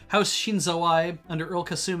serving House Shinzawai under Earl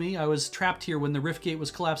Kasumi, I was trapped here when the Rift Gate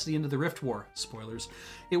was collapsed at the end of the Rift War. Spoilers.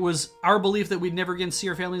 It was our belief that we'd never again see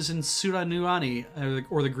our families in Tsuranuani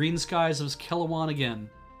or the green skies of Kellowan again.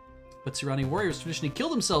 But Tsurani warriors traditionally kill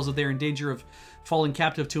themselves if they are in danger of falling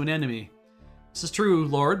captive to an enemy. This is true,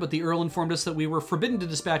 Lord, but the Earl informed us that we were forbidden to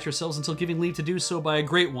dispatch ourselves until given leave to do so by a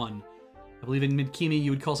great one. I believe in Midkemi you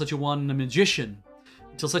would call such a one a magician.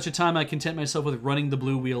 Until such a time I content myself with running the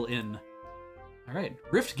Blue Wheel Inn. Alright,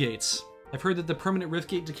 Rift Gates. I've heard that the permanent Rift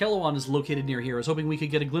Gate to Kellowan is located near here. I was hoping we could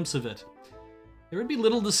get a glimpse of it. There would be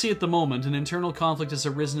little to see at the moment. An internal conflict has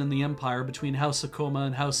arisen in the Empire between House Akoma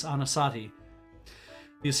and House Anasati.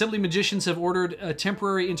 The Assembly Magicians have ordered a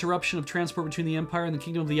temporary interruption of transport between the Empire and the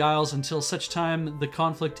Kingdom of the Isles until such time the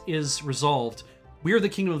conflict is resolved. We are the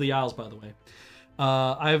Kingdom of the Isles, by the way.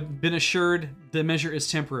 I've been assured the measure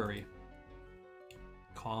is temporary.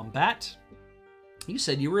 Combat. You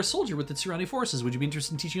said you were a soldier with the Tsurani forces. Would you be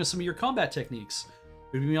interested in teaching us some of your combat techniques?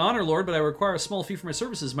 It would be an honor, Lord, but I require a small fee for my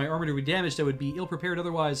services. My armor to be damaged, I would be ill-prepared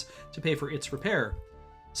otherwise to pay for its repair.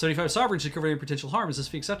 75 sovereigns to cover any potential harm. Is this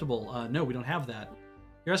fee acceptable? No, we don't have that.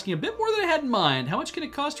 You're asking a bit more than I had in mind. How much can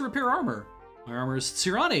it cost to repair armor? My armor is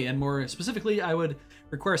Tsurani, and more specifically, I would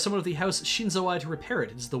require someone of the House Shinzawai to repair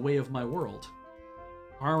it. It is the way of my world.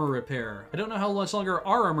 Armor repair. I don't know how much longer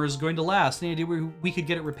our armor is going to last. Any idea where we could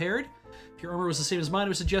get it repaired? If your armor was the same as mine, I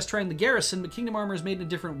would suggest trying the garrison, but kingdom armor is made in a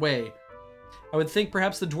different way. I would think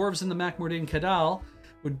perhaps the dwarves in the Makmordin Kadal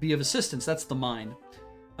would be of assistance. That's the mine.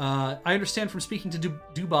 I understand from speaking to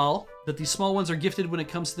Dubal that these small ones are gifted when it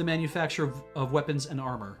comes to the manufacture of weapons and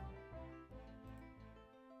armor.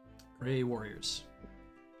 Grey Warriors.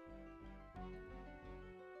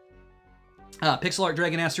 Pixel Art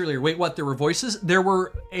Dragon asked earlier, wait, what? There were voices? There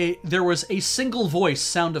was a single voice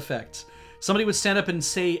sound effect. Somebody would stand up and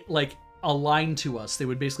say, like, a line to us. They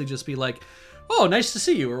would basically just be like, oh, nice to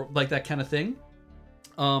see you, or like that kind of thing.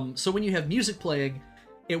 So when you have music playing,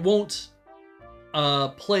 it won't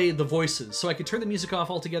play the voices. So I could turn the music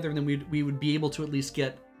off altogether, and then we would be able to at least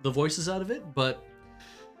get the voices out of it, but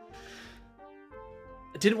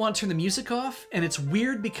I didn't want to turn the music off, and it's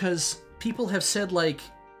weird because people have said, like,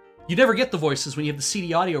 you never get the voices when you have the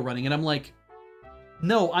CD audio running, and I'm like,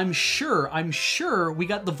 no, I'm sure we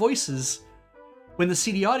got the voices when the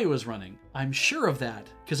CD audio was running. I'm sure of that,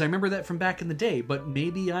 because I remember that from back in the day, but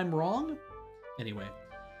maybe I'm wrong? Anyway.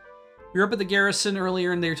 We were up at the garrison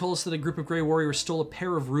earlier, and they told us that a group of Grey Warriors stole a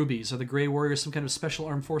pair of rubies. Are the Grey Warriors some kind of special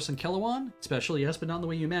armed force in Kellowan? Special, yes, but not in the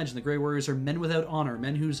way you imagine. The Grey Warriors are men without honor,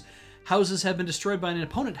 men whose houses have been destroyed by an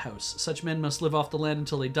opponent house. Such men must live off the land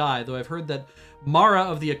until they die, though I've heard that Mara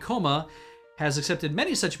of the Akoma has accepted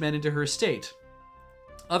many such men into her estate.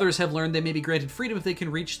 Others have learned they may be granted freedom if they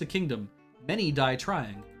can reach the kingdom. Many die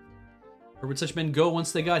trying. Where would such men go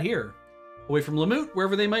once they got here? Away from Lamut,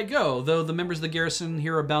 wherever they might go. Though the members of the garrison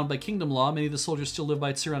here are bound by kingdom law, many of the soldiers still live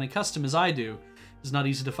by Tsurani custom, as I do. It is not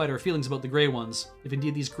easy to fight our feelings about the Grey Ones. If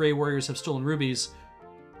indeed these Grey Warriors have stolen rubies,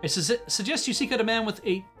 I suggest you seek out a man with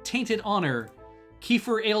a tainted honor.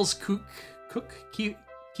 Kiefer Ailes Cook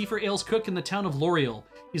in the town of L'Oreal.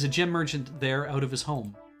 He's a gem merchant there out of his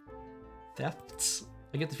home. Thefts?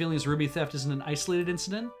 I get the feeling this ruby theft isn't an isolated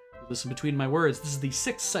incident. Listen between my words. This is the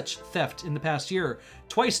 6th such theft in the past year.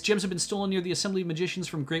 Twice, gems have been stolen near the Assembly of Magicians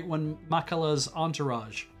from Great One Makala's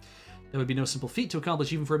entourage. That would be no simple feat to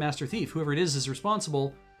accomplish even for a master thief. Whoever it is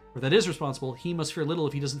responsible, he must fear little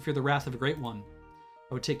if he doesn't fear the wrath of a Great One.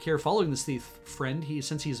 I would take care following this thief, friend,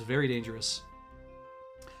 since he is very dangerous.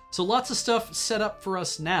 So lots of stuff set up for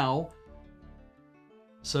us now.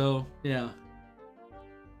 So, yeah.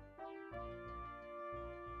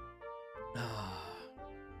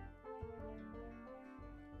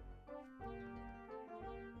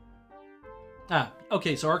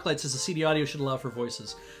 Okay, so Arclight says the CD audio should allow for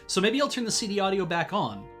voices. So maybe I'll turn the CD audio back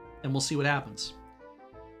on, and we'll see what happens.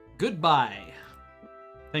 Goodbye.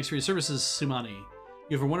 Thanks for your services, Sumani.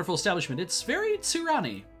 You have a wonderful establishment. It's very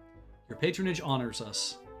Tsurani. Your patronage honors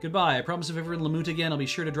us. Goodbye. I promise if ever in Lamut again, I'll be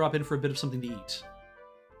sure to drop in for a bit of something to eat.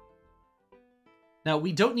 Now,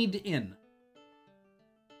 we don't need to inn,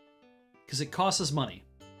 because it costs us money.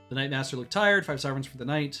 The Night Master looked tired. 5 sovereigns for the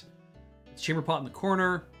night. It's chamber pot in the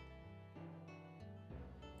corner.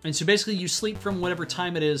 And so basically you sleep from whatever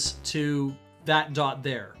time it is to that dot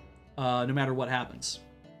there, no matter what happens.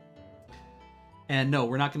 And no,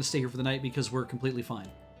 we're not going to stay here for the night because we're completely fine.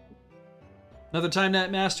 Another time, Night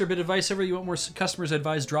Master, bit of advice ever. You want more customers,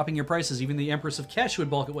 advise dropping your prices. Even the Empress of Kesh would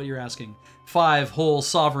balk at what you're asking. 5 whole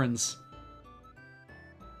sovereigns.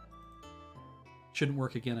 Shouldn't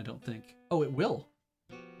work again, I don't think. Oh, it will.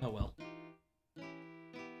 Oh, well.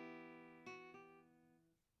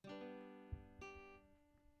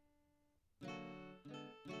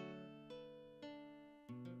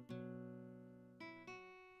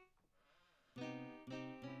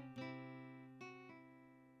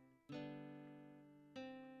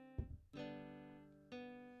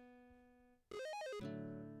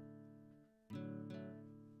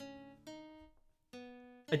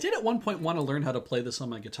 I did at one point want to learn how to play this on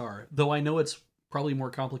my guitar, though I know it's probably more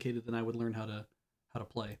complicated than I would learn how to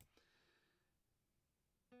play.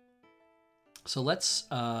 So let's,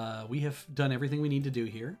 we have done everything we need to do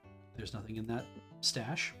here. There's nothing in that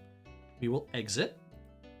stash. We will exit.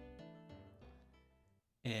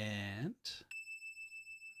 And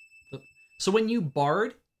so when you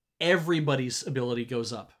bard, everybody's ability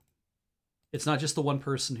goes up. It's not just the one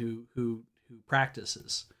person who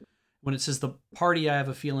practices. When it says the party, I have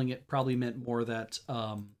a feeling it probably meant more that,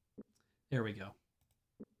 there we go.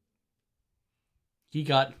 He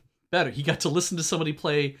got better. He got to listen to somebody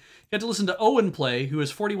play. He got to listen to Owen play, who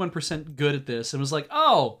is 41% good at this, and was like,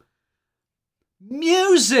 oh,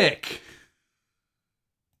 music!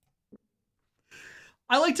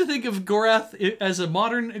 I like to think of Gorath as a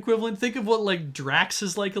modern equivalent. Think of what, like, Drax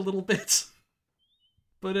is like a little bit.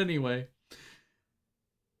 But anyway.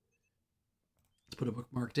 Let's put a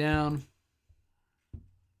bookmark down.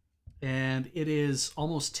 And it is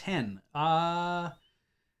almost 10. Do I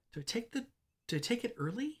take it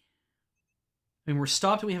early? I mean, we're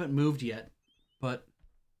stopped and we haven't moved yet, but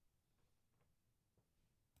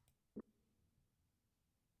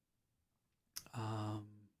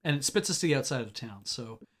and it spits us to the outside of town.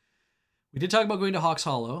 So we did talk about going to Hawks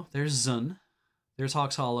Hollow. There's Zun. There's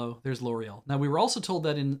Hawks Hollow. There's L'Oreal. Now we were also told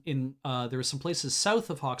that there were some places south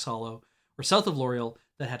of Hawks Hollow or south of L'Oreal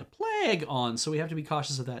that had a plague on, so we have to be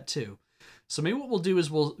cautious of that too. So maybe what we'll do is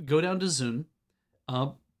we'll go down to Zun,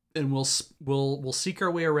 and we'll seek our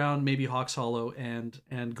way around maybe Hawks Hollow and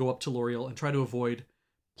go up to L'Oreal and try to avoid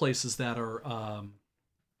places that are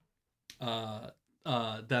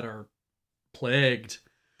plagued.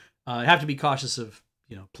 I have to be cautious of,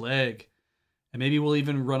 plague. And maybe we'll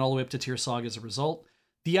even run all the way up to Tirsag as a result.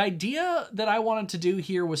 The idea that I wanted to do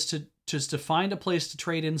here was to find a place to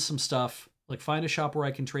trade in some stuff, like find a shop where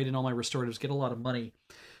I can trade in all my restoratives, get a lot of money,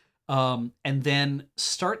 and then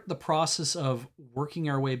start the process of working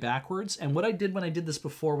our way backwards. And what I did when I did this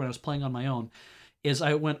before, when I was playing on my own, is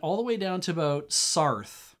I went all the way down to about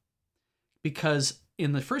Sarth, because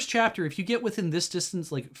in the first chapter, if you get within this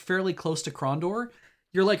distance, like fairly close to Krondor,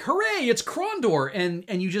 you're like, hooray, it's Krondor,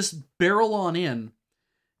 and you just barrel on in,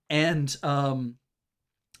 and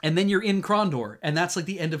then you're in Krondor, and that's like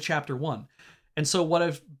the end of chapter 1. And so what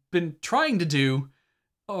I've been trying to do,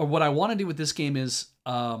 or what I want to do with this game is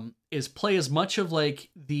play as much of like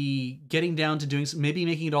the getting down to doing, maybe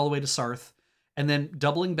making it all the way to Sarth, and then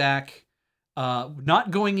doubling back,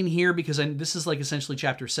 not going in here because this is like essentially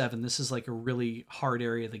chapter 7. This is like a really hard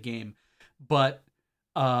area of the game, but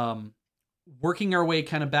working our way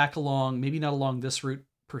kind of back along, maybe not along this route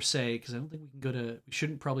per se, because I don't think we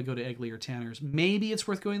shouldn't probably go to Egley or Tanner's. Maybe it's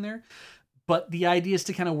worth going there, but the idea is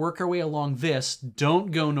to kind of work our way along this.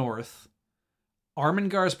 Don't go north.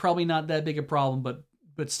 Armengar is probably not that big a problem,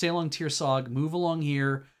 but stay along Tirsag, move along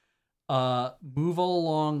here, move all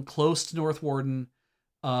along close to North Warden,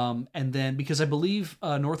 and then because I believe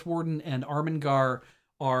North Warden and Armengar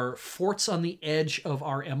are forts on the edge of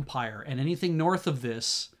our empire, and anything north of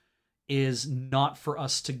this is not for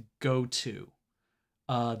us to go to.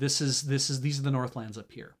 These are the Northlands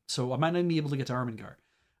up here, so I might not be able to get to Armengar,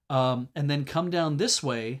 and then come down this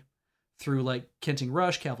way through like Kenting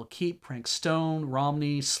Rush, Caval Keep, Prankstone,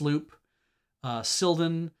 Romney, Sloop,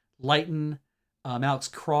 Silden, Lighton, Mount's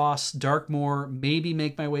Cross, Darkmoor, maybe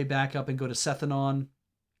make my way back up and go to Sethanon.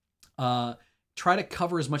 Try to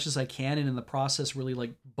cover as much as I can, and in the process really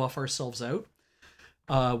like buff ourselves out.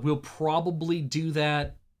 We'll probably do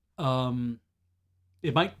that.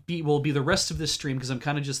 It will be the rest of this stream because I'm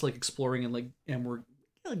kind of just like exploring and we're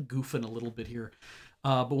goofing a little bit here.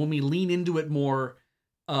 But when we lean into it more,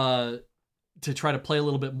 to try to play a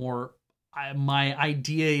little bit more, my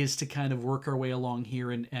idea is to kind of work our way along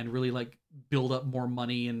here and really like build up more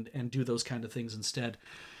money and do those kind of things instead.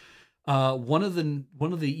 One of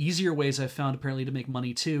the easier ways I've found apparently to make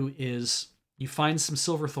money too is you find some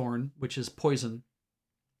silverthorn, which is poison,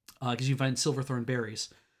 because you find silverthorn berries.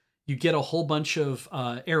 You get a whole bunch of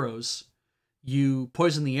arrows. You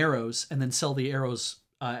poison the arrows and then sell the arrows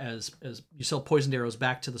as you sell poisoned arrows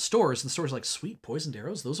back to the stores. And the store's like, sweet, poisoned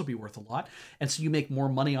arrows, those will be worth a lot. And so you make more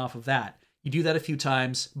money off of that. You do that a few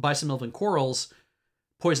times, buy some elven corals,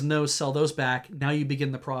 poison those, sell those back. Now you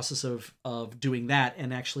begin the process of doing that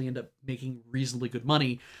and actually end up making reasonably good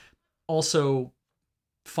money. Also,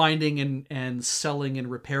 finding and selling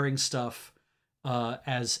and repairing stuff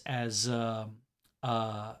as you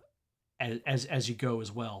go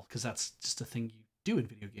as well, because that's just a thing you do in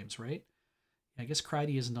video games, right? I guess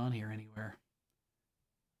Crydy isn't on here anywhere.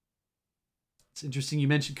 It's interesting you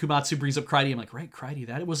mentioned Kumatsu brings up Crydy. I'm like, right, Crydy,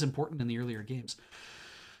 that was important in the earlier games.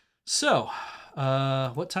 So,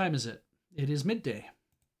 what time is it? It is midday.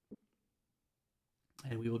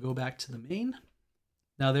 And we will go back to the main.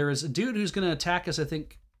 Now, there is a dude who's going to attack us, I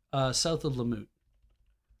think, south of Lamut.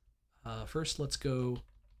 First, let's go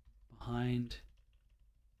behind.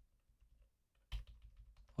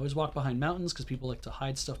 Always walk behind mountains because people like to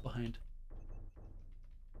hide stuff behind.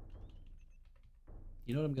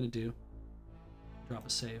 You know what I'm going to do? Drop a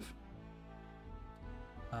save.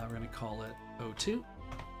 We're going to call it O2.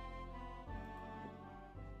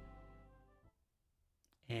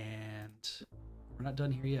 And we're not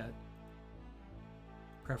done here yet.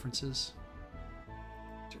 Preferences.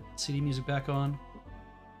 Turn CD music back on.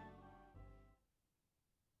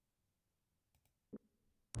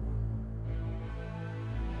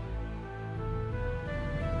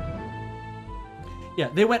 Yeah,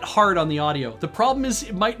 they went hard on the audio. The problem is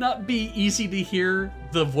it might not be easy to hear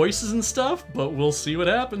the voices and stuff, but we'll see what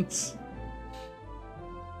happens.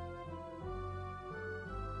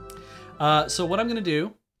 So what I'm going to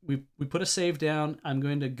do, we put a save down. I'm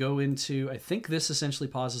going to go into, I think this essentially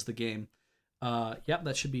pauses the game. Yep,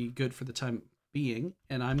 that should be good for the time being.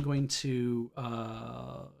 And I'm going to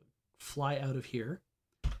fly out of here.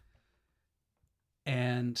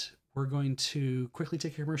 And we're going to quickly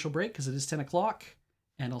take a commercial break because it is 10 o'clock.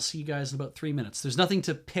 And I'll see you guys in about 3 minutes. There's nothing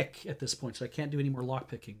to pick at this point, so I can't do any more lock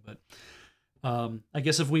picking. But I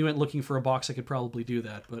guess if we went looking for a box, I could probably do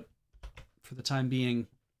that. But for the time being,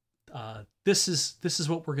 this is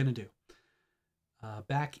what we're going to do.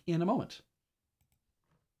 Back in a moment.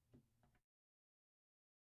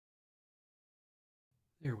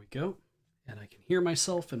 There we go. And I can hear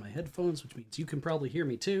myself in my headphones, which means you can probably hear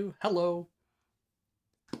me too. Hello.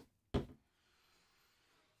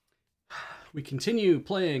 We continue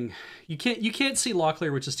playing. You can't see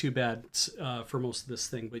Locklear, which is too bad for most of this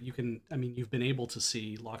thing, but you can. I mean, you've been able to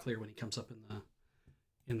see Locklear when he comes up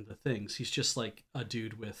in the things. He's just like a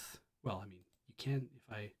dude with. Well, I mean, you can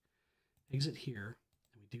if I exit here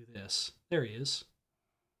and we do this. There he is.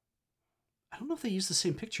 I don't know if they use the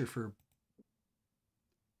same picture for.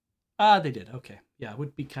 They did. Okay, yeah, it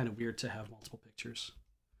would be kind of weird to have multiple pictures.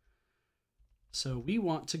 So we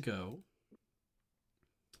want to go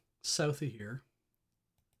south of here.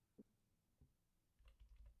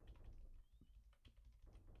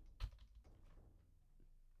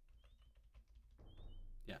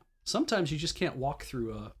 Yeah. Sometimes you just can't walk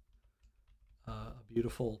through a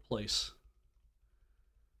beautiful place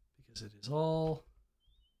because it is all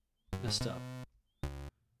messed up.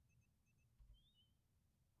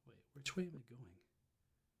 Wait, which way am I going?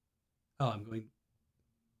 Oh, I'm going.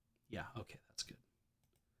 Yeah, okay, that's good.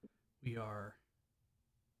 We are.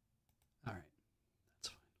 All right, that's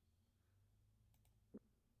fine.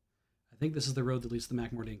 I think this is the road that leads to the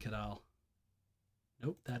Macmordian Cadal.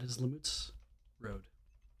 Nope, that is Lamut's road.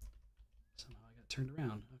 Somehow I got turned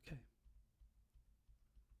around. Okay.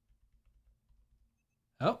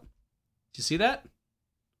 Oh, did you see that?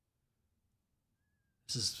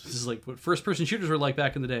 This is like what first-person shooters were like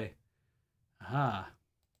back in the day. Aha.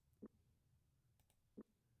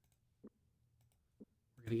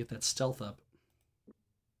 We're gonna get that stealth up.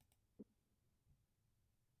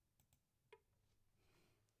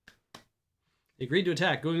 They agreed to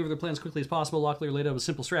attack, going over their plans as quickly as possible. Locklear laid out a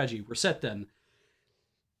simple strategy. We're set then.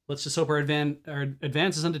 Let's just hope our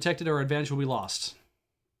advance is undetected or our advantage will be lost.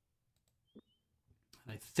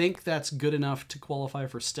 I think that's good enough to qualify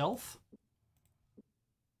for stealth.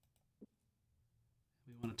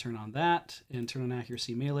 We want to turn on that and turn on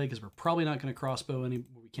accuracy melee because we're probably not going to crossbow we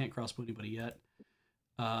can't crossbow anybody yet.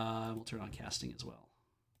 We'll turn on casting as well.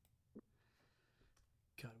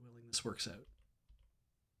 God willing, this works out.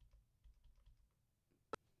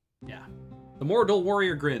 Yeah. The Mordor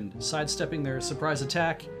warrior grinned, sidestepping their surprise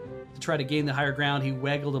attack. To try to gain the higher ground, he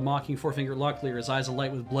waggled a mocking forefinger at Locklear, his eyes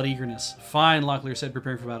alight with blood eagerness. Fine, Locklear said,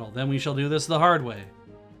 preparing for battle. Then we shall do this the hard way.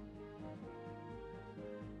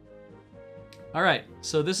 Alright,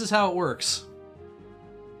 so this is how it works.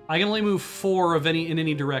 I can only move 4 in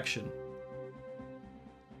any direction.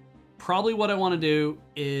 Probably what I want to do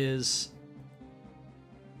is...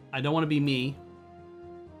 I don't want to be me.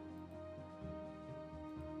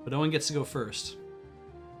 But Owen gets to go first.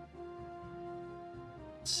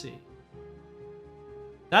 Let's see.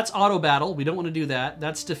 That's auto battle. We don't want to do that.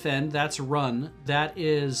 That's defend. That's run. That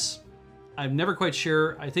is... I'm never quite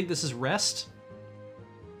sure. I think this is rest.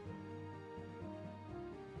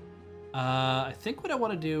 I think what I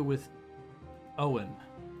want to do with Owen...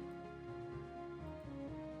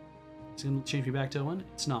 It's going to change me back to Owen?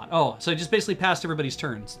 It's not. Oh, so I just basically passed everybody's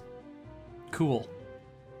turns. Cool.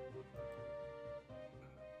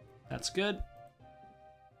 That's good.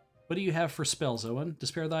 What do you have for spells, Owen?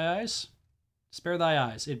 Despair thy eyes? Spare thy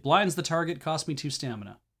eyes. It blinds the target, cost me 2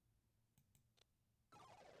 stamina.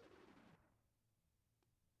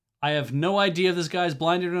 I have no idea if this guy's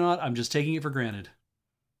blinded or not. I'm just taking it for granted.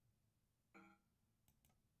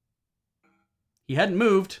 He hadn't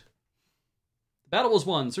moved. The battle was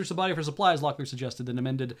won. Search the body for supplies, Locklear suggested, then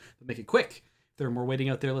amended, but make it quick. If there are more waiting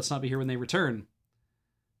out there, let's not be here when they return.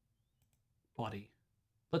 Body.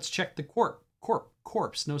 Let's check the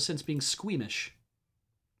corpse. No sense being squeamish.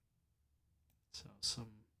 So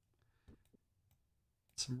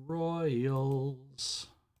some royals.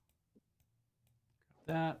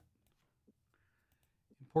 Got that.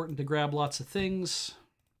 Important to grab lots of things,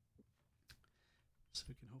 so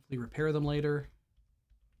we can hopefully repair them later.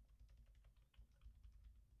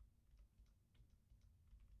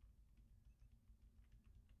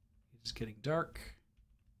 It's getting dark.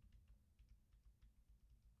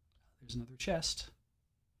 There's another chest.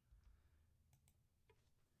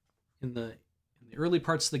 In the early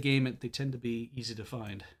parts of the game, they tend to be easy to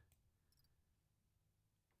find.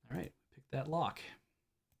 All right, pick that lock.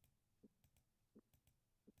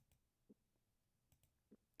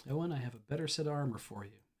 Owen, I have a better set of armor for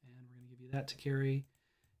you. And we're going to give you that to carry.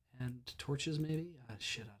 And torches, maybe?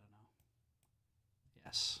 Shit, I don't know.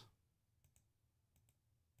 Yes.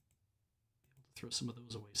 Be able to throw some of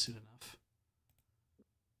those away soon enough.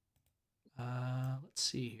 Let's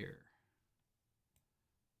see here.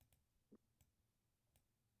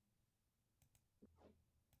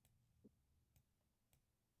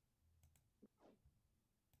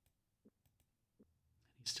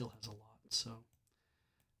 He still has a lot, so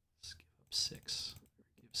let's give up 6.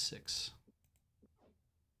 Give 6.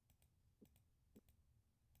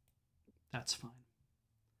 That's fine.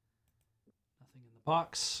 Nothing in the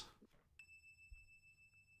box.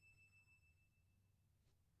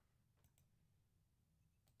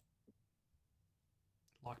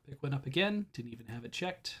 Lockpick went up again. Didn't even have it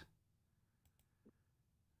checked.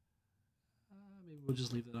 Maybe we'll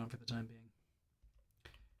just leave that on for the time being.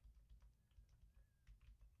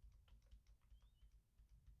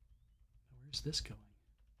 Where's this going?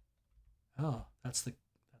 Oh, that's the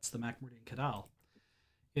Macmordian Cadal.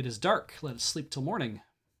 It is dark. Let us sleep till morning.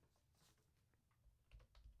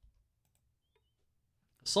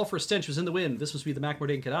 A sulphurous stench was in the wind. This must be the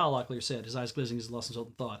Macmordian Cadal, Locklear said, his eyes glazing as he lost himself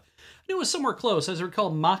in thought. I knew it was somewhere close. As I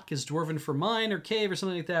recall, Mach is dwarven for mine or cave or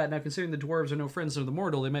something like that. Now, considering the dwarves are no friends of the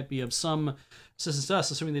Mordor, they might be of some assistance to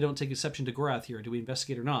us, assuming they don't take exception to Gorath here. Do we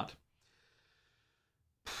investigate or not?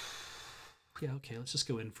 Yeah, okay, let's just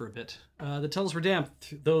go in for a bit. The tunnels were damp,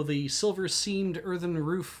 though the silver-seamed earthen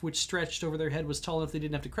roof which stretched over their head was tall enough they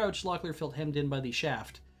didn't have to crouch. Locklear felt hemmed in by the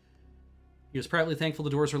shaft. He was privately thankful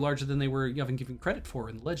the doors were larger than they were often given credit for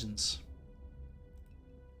in the legends.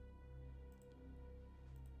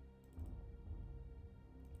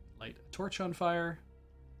 Light a torch on fire.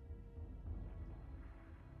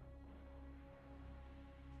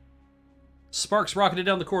 Sparks rocketed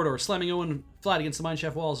down the corridor, slamming Owen flat against the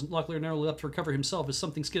mineshaft walls, and Locklear narrowly up to recover himself as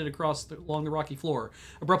something skidded along the rocky floor.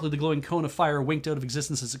 Abruptly, the glowing cone of fire winked out of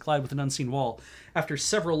existence as it collided with an unseen wall. After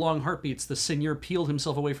several long heartbeats, the seigneur peeled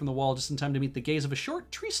himself away from the wall just in time to meet the gaze of a short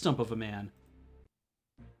tree stump of a man.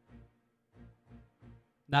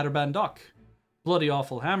 Natterban Doc. Bloody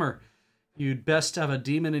awful hammer. You'd best have a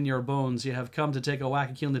demon in your bones. You have come to take a whack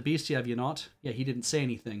at killing the beastie, have you not? Yeah, he didn't say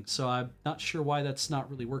anything, so I'm not sure why that's not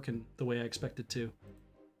really working the way I expected to.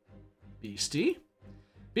 Beastie?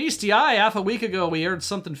 Beastie, aye, half a week ago we heard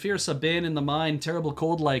something fierce a baying in the mine, terrible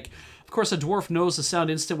cold like. Of course a dwarf knows the sound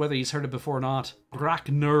instant whether he's heard it before or not.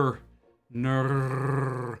 Braknur.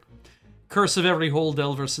 Nurr. Curse of every hold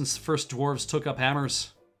delver since the first dwarves took up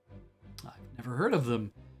hammers. I've never heard of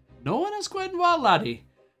them. No one has quite well, laddie.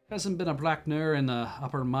 Hasn't been a Braknur in the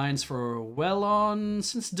upper mines for well on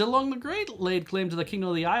since Delong the Great laid claim to the Kingdom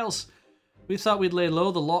of the Isles. We thought we'd lay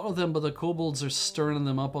low the lot of them, but the kobolds are stirring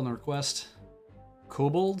them up on their quest.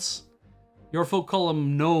 Kobolds? Your folk call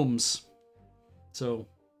them gnomes. So,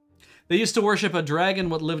 they used to worship a dragon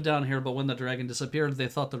what lived down here, but when the dragon disappeared, they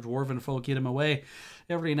thought the dwarven folk hid him away.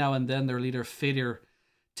 Every now and then, their leader, Fadir,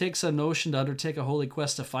 takes a notion to undertake a holy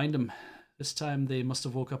quest to find him. This time, they must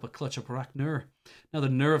have woke up a clutch of Braknur. Now the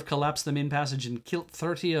Nur have collapsed the main passage and killed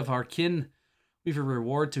 30 of our kin. We've a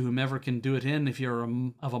reward to whomever can do it in, if you're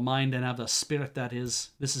of a mind and have the spirit that is.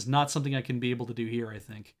 This is not something I can be able to do here, I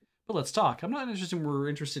think. But let's talk. I'm not interested we're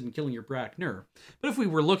interested in killing your Braknur. But if we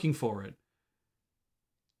were looking for it,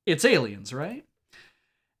 it's aliens, right?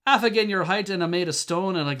 Half again your height and are made of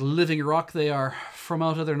stone, and like living rock they are. From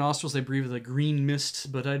out of their nostrils they breathe a green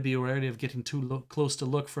mist, but I'd be wary of getting too close to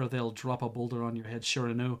look, for they'll drop a boulder on your head, sure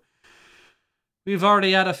to know. We've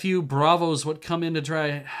already had a few bravos what come in to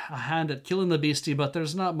try a hand at killing the beastie, but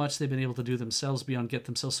there's not much they've been able to do themselves beyond get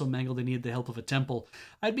themselves so mangled they need the help of a temple.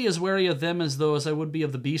 I'd be as wary of them as I would be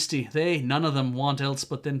of the beastie. They, none of them, want else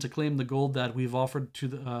but then to claim the gold that we've offered to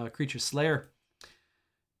the creature slayer.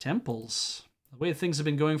 Temples? The way things have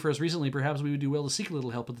been going for us recently, perhaps we would do well to seek a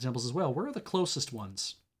little help at the temples as well. Where are the closest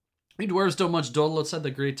ones? We dwarves don't much dawdle outside the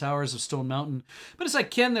great towers of Stone Mountain, but as I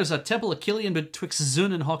ken, there's a temple of Killian betwixt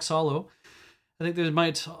Zun and Hawks Hollow. I think there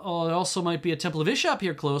also might be a temple of Ishap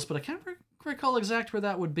here close, but I can't recall exact where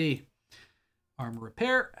that would be. Armor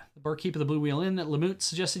repair. The barkeep of the Blue Wheel Inn at Lamut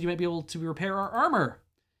suggested you might be able to repair our armor.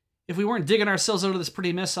 If we weren't digging ourselves out of this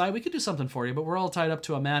pretty mess, we could do something for you, but we're all tied up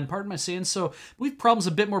to a man. Pardon my saying so. We've problems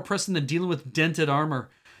a bit more pressing than dealing with dented armor.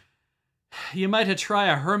 You might have tried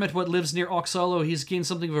a hermit what lives near Oxalo. He's gained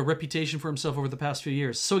something of a reputation for himself over the past few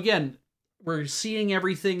years. So again, we're seeing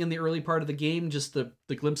everything in the early part of the game, just the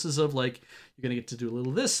glimpses of, like, you're going to get to do a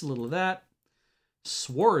little of this, a little of that.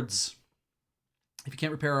 Swords. If you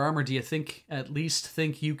can't repair our armor, do you at least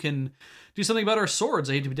think you can do something about our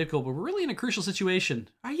swords? I hate to be difficult, but we're really in a crucial situation.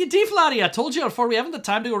 Are you deep, laddie? I told you before, we haven't the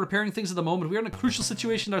time to go repairing things at the moment. We're in a crucial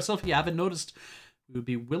situation ourselves if you haven't noticed. We would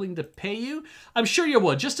be willing to pay you? I'm sure you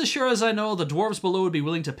would. Just as sure as I know the dwarves below would be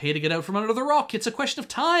willing to pay to get out from under the rock. It's a question of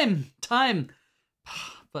time. Time.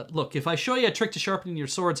 But look, if I show you a trick to sharpening your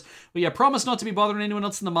swords, will you promise not to be bothering anyone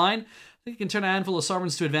else in the mine? I think you can turn a handful of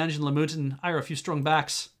sovereigns to advantage in Lamut and hire a few strong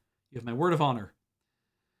backs. You have my word of honor.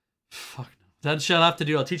 Fuck no. That shall have to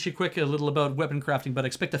do. I'll teach you quick a little about weapon crafting, but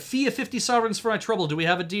expect a fee of 50 sovereigns for my trouble. Do we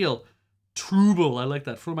have a deal? Trouble. I like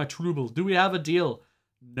that. For my trouble. Do we have a deal?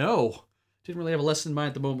 No. Didn't really have a lesson in mind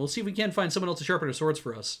at the moment. We'll see if we can find someone else to sharpen our swords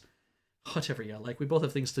for us. Whatever you like. We both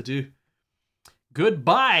have things to do.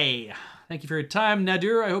 Goodbye. Thank you for your time,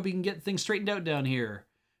 Nadur. I hope you can get things straightened out down here.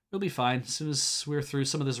 We'll be fine. As soon as we're through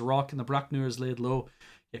some of this rock and the Braknur is laid low,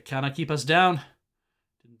 you cannot keep us down.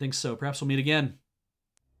 Didn't think so. Perhaps we'll meet again.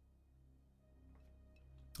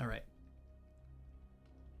 All right.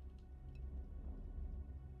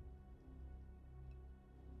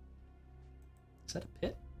 Is that a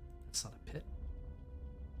pit? That's not a pit.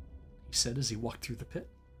 He said as he walked through the pit.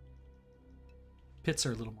 Pits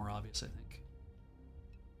are a little more obvious, I think.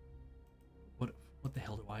 What the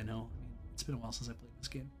hell do I know? I mean, it's been a while since I played this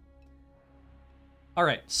game. All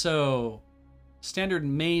right, so standard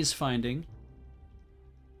maze finding.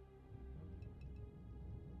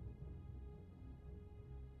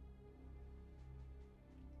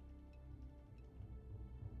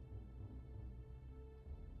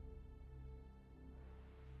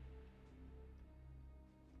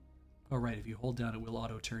 Oh, right, if you hold down, it will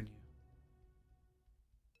auto-turn you.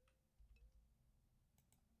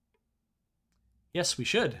 Yes, we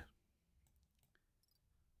should.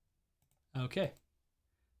 Okay.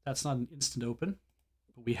 That's not an instant open,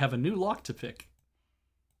 but we have a new lock to pick.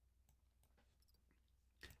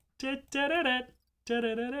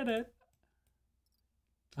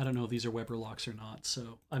 I don't know if these are Weber locks or not.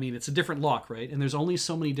 So, I mean, it's a different lock, right? And there's only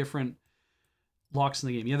so many different locks in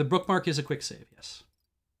the game. Yeah, the bookmark is a quick save, yes.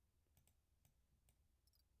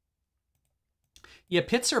 Yeah,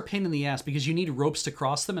 pits are a pain in the ass because you need ropes to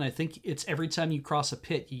cross them, and I think it's every time you cross a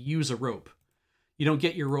pit, you use a rope. You don't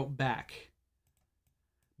get your rope back.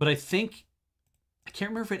 But I think, I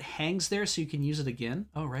can't remember if it hangs there so you can use it again.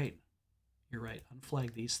 Oh, right. You're right.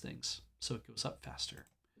 Unflag these things so it goes up faster.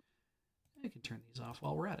 I can turn these off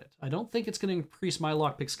while we're at it. I don't think it's going to increase my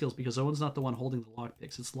lockpick skills because Owen's not the one holding the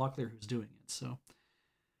lockpicks. It's Locklear who's doing it. So,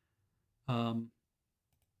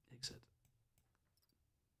 exit.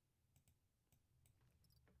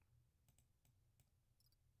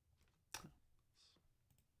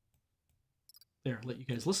 There, let you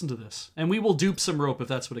guys listen to this. And we will dupe some rope if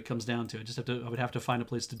that's what it comes down to. I would have to find a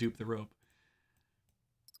place to dupe the rope.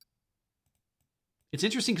 It's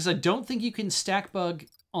interesting because I don't think you can stack bug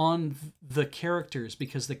on the characters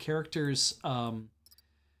because the characters,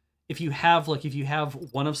 if you have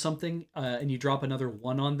one of something and you drop another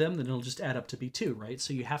one on them, then it'll just add up to be 2, right?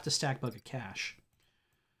 So you have to stack bug a cache.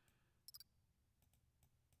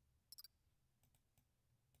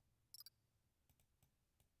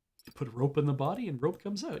 Put a rope in the body and rope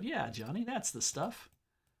comes out. Yeah, Johnny, that's the stuff.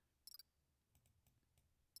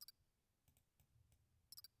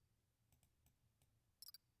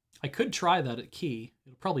 I could try that at key.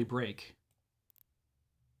 It'll probably break.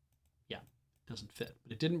 Yeah, it doesn't fit.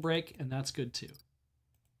 But it didn't break, and that's good too.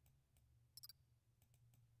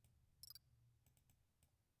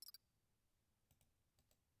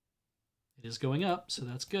 It is going up, so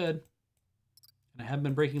that's good. And I haven't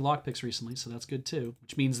been breaking lockpicks recently, so that's good too.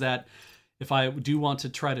 Which means that if I do want to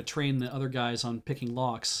try to train the other guys on picking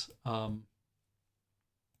locks, we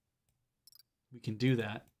can do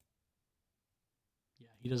that. Yeah,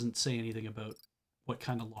 he doesn't say anything about what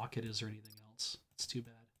kind of lock it is or anything else. It's too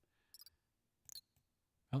bad.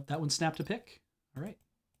 Oh, that one snapped a pick. All right.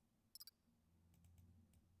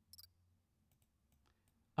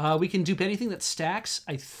 We can dupe anything that stacks.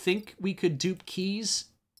 I think we could dupe keys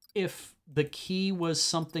if the key was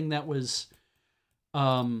something that was...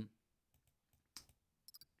 Yeah,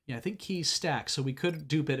 I think keys stack, so we could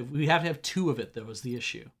dupe it. We have to have 2 of it, though, is the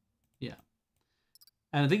issue. Yeah.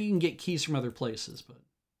 And I think you can get keys from other places, but...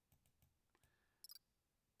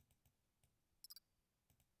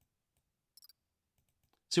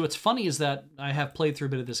 So what's funny is that I have played through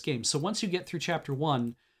a bit of this game. So once you get through Chapter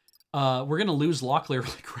 1, we're going to lose Locklear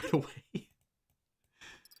like right away.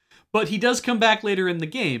 But he does come back later in the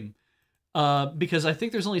game. Because I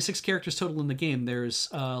think there's only 6 characters total in the game. There's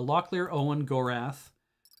Locklear, Owen, Gorath,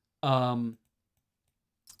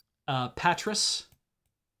 Patras,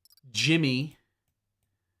 Jimmy.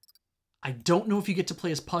 I don't know if you get to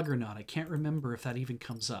play as Pug or not. I can't remember if that even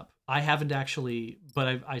comes up. I haven't actually,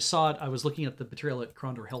 but I saw it. I was looking at the Betrayal at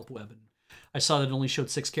Krondor help web, and I saw that it only showed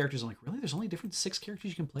 6 characters. I'm like, really? There's only different 6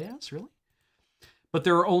 characters you can play as? Really? But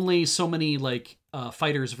there are only so many like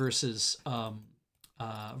fighters versus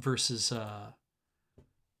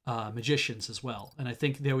magicians as well. And I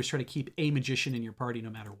think they always try to keep a magician in your party no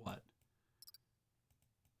matter what.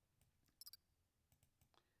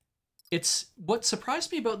 What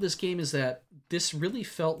surprised me about this game is that this really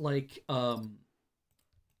felt like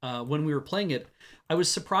when we were playing it, I was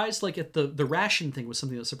surprised like at the ration thing was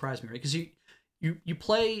something that surprised me, right? Because you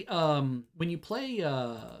play when you play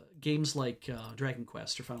games like Dragon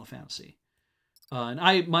Quest or Final Fantasy,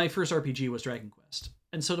 and my first RPG was Dragon Quest,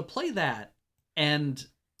 and so to play that and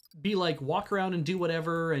be like walk around and do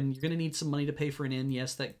whatever, and you're gonna need some money to pay for an inn,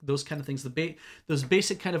 yes, those kind of things, those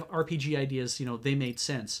basic kind of RPG ideas, they made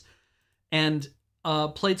sense. And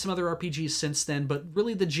played some other RPGs since then, but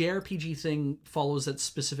really the JRPG thing follows that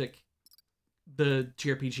specific, the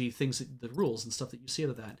JRPG things, the rules and stuff that you see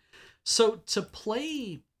out of that. So to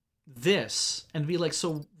play this and be like,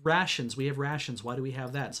 so rations, we have rations, why do we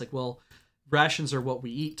have that? It's like, well, rations are what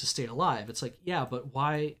we eat to stay alive. It's like, yeah, but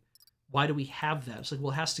why do we have that? It's like,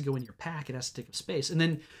 well, it has to go in your pack, it has to take up space. And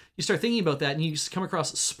then you start thinking about that and you just come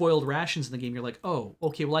across spoiled rations in the game. You're like, oh,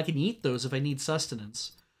 okay, well, I can eat those if I need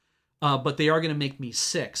sustenance. But they are going to make me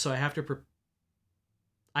sick, so I have to prepare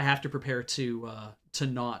to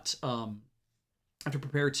not I have to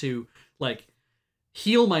prepare to like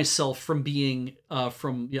heal myself from being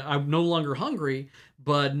I'm no longer hungry,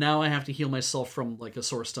 but now I have to heal myself from like a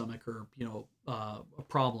sore stomach or a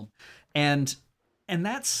problem, and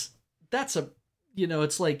that's a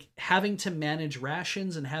it's like having to manage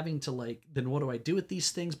rations and having to like, then what do I do with these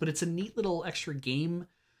things? But it's a neat little extra game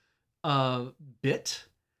bit.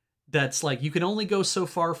 That's like, you can only go so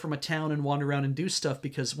far from a town and wander around and do stuff,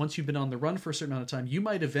 because once you've been on the run for a certain amount of time, you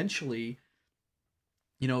might eventually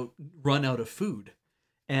you know, run out of food.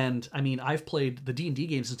 And I mean, I've played the D&D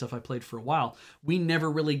games and stuff I played for a while. We never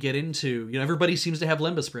really get into, you know, everybody seems to have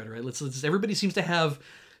Limba spread, right? Everybody seems to have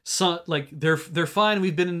some, like they're fine.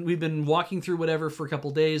 We've been walking through whatever for a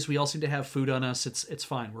couple days. We all seem to have food on us. It's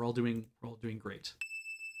fine. We're all doing great.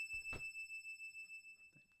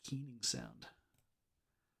 Keening sound.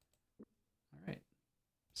 All right.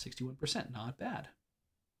 61%, not bad.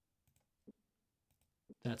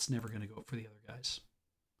 That's never going to go up for the other guys.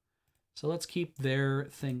 So let's keep their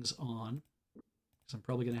things on, because I'm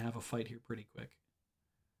probably going to have a fight here pretty quick.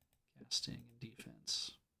 Casting and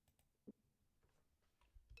defense.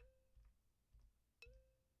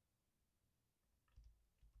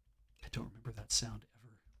 I don't remember that sound ever.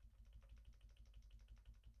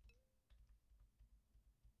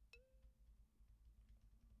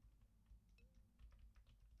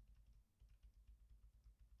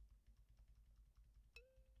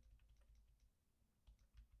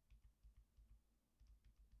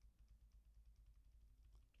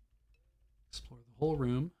 Explore the whole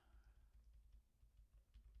room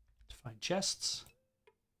to find chests.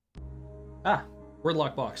 Ah, word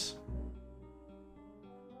lock box.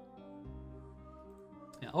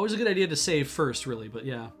 Yeah, always a good idea to save first, really, but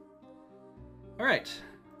yeah. All right.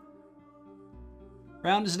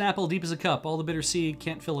 Round as an apple, deep as a cup. All the bitter seed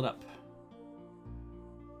can't fill it up.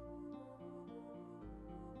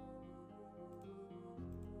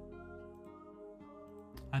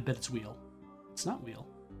 I bet it's wheel. It's not wheel.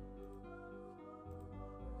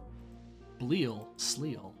 Bleal,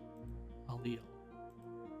 sleal, allele.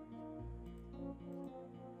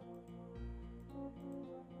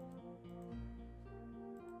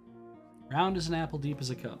 Round as an apple, deep as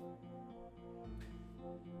a cup.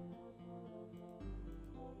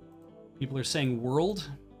 People are saying world.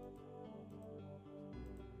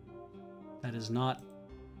 That is not.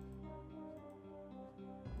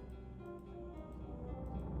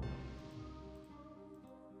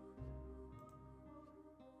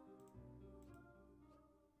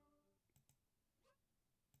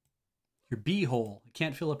 Your beehole. You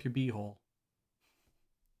can't fill up your beehole.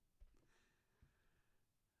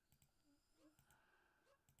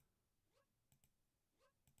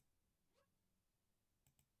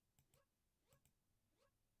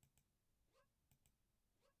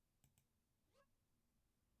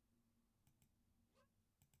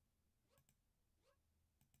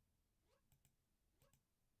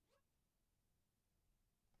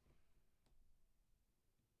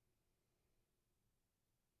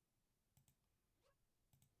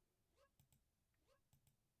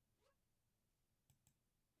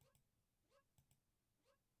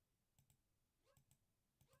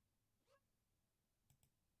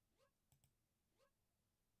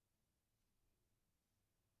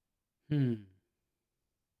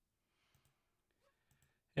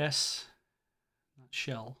 S, not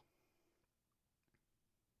shell.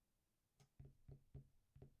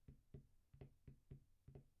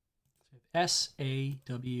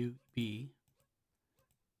 SAWB.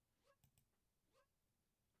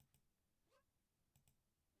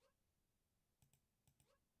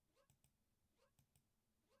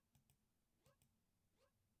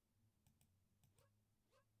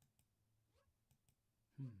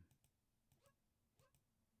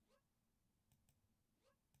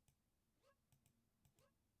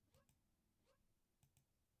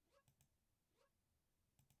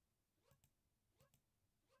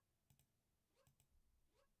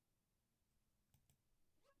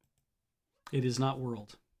 It is not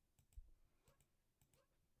world.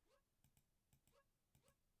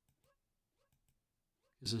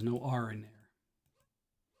 Because there's no R in there.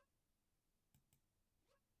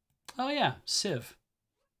 Oh yeah, Civ.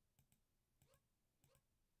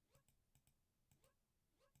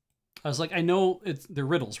 I was like, I know they're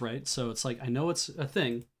riddles, right? So it's like, I know it's a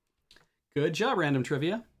thing. Good job, random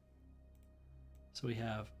trivia. So we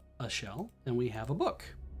have a shell, and we have a book.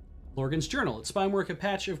 Lorgan's Journal. It's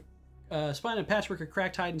spine and patchwork of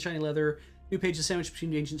cracked hide and shiny leather. New pages sandwiched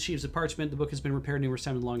between ancient sheaves of parchment. The book has been repaired numerous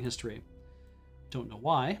times in long history. Don't know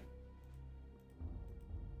why.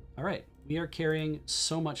 All right, we are carrying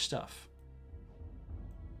so much stuff.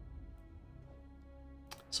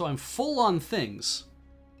 So I'm full on things.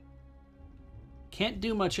 Can't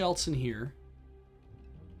do much else in here.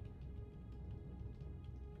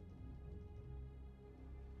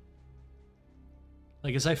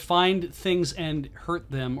 Like, as I find things and hurt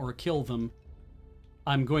them or kill them,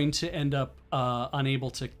 I'm going to end up unable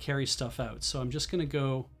to carry stuff out. So I'm just going to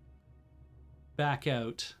go back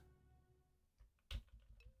out.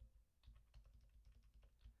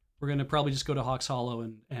 We're going to probably just go to Hawks Hollow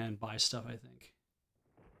and buy stuff, I think.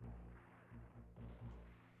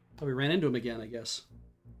 Oh, we ran into him again, I guess.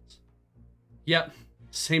 Yep,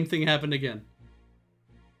 same thing happened again.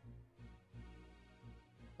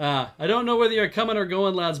 I don't know whether you're coming or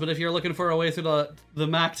going, lads, but if you're looking for a way through the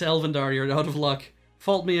Mac to Elvendar, you're out of luck.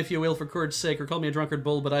 Fault me if you will for courage sake, or call me a drunkard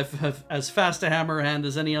bull, but I've as fast a hammer hand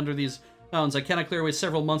as any under these mountains. I cannot clear away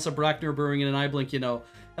several months of Bracknir brewing in an eye blink, you know.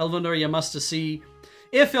 Elvendar you must to see.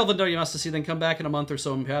 If Elvendar you must to see, then come back in a month or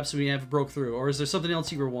so, and perhaps we have broke through. Or is there something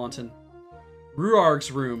else you were wanting?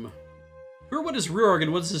 Ruarg's room. What is Ruarg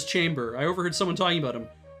and what is his chamber? I overheard someone talking about him.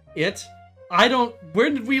 I don't... Where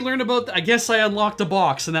did we learn about... I guess I unlocked a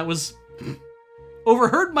box, and that was...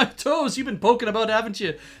 Overheard my toes. You've been poking about, haven't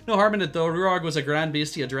you? No harm in it, though. Ruarg was a grand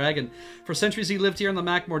beastie, a dragon. For centuries he lived here in the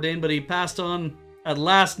Mac Mordain, but he passed on at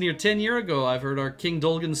last near 10 years ago. I've heard our King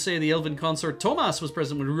Dolgan say the elven consort Tomas was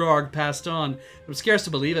present when Ruarg passed on. I'm scarce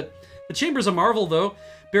to believe it. The chamber's a marvel, though.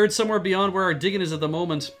 Buried somewhere beyond where our digging is at the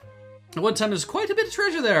moment. At one time, there's quite a bit of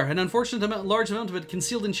treasure there, an unfortunate large amount of it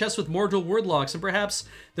concealed in chests with mortal word locks, and perhaps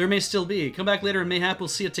there may still be. Come back later and mayhap we'll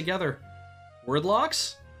see it together. Word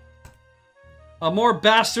locks? A more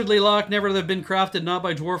bastardly lock never to have been crafted, not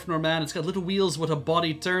by dwarf nor man. It's got little wheels what a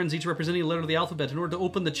body turns, each representing a letter of the alphabet. In order to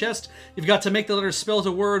open the chest, you've got to make the letters spell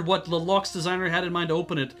to word what the lock's designer had in mind to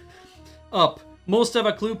open it up. Most have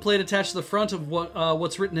a clue plate attached to the front of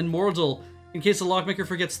what's written in mortal, in case the lockmaker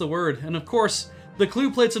forgets the word. And of course... the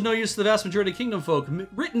clue plate's of no use to the vast majority of kingdom folk,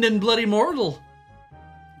 written in bloody mortal.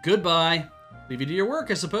 Goodbye. Leave you to your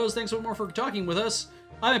work, I suppose. Thanks so much for talking with us.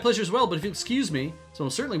 My pleasure as well, but if you excuse me, so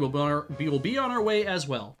certainly we'll be on our way as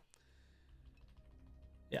well.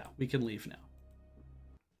 Yeah, we can leave now.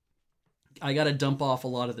 I gotta dump off a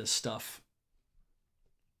lot of this stuff.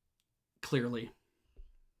 Clearly.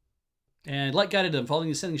 And like guided them, following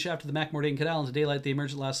the ascending shaft to the Mac Mordain Canal into daylight, they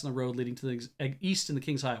emerged at last on the road leading to the east in the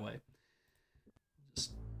King's Highway.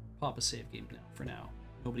 Just pop a save game now, for now.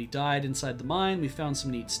 Nobody died inside the mine. We found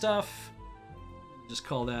some neat stuff. Just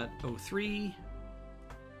call that 03.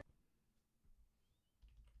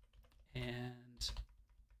 And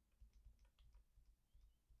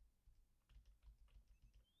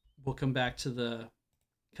we'll come back to the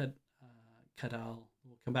Kadal.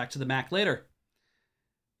 We'll come back to the Mac later.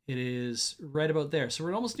 It is right about there. So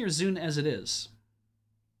we're almost near Zune as it is.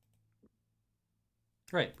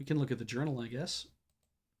 Right, we can look at the journal, I guess.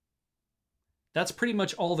 That's pretty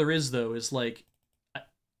much all there is, though, is like...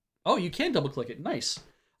 Oh, you can double-click it. Nice.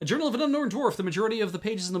 A journal of an unknown dwarf. The majority of the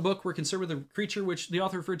pages in the book were concerned with a creature which the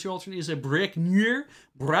author referred to alternately as a Bracknir,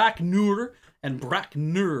 and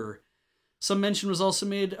Bracknir. Some mention was also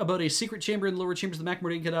made about a secret chamber in the lower chambers of the Mac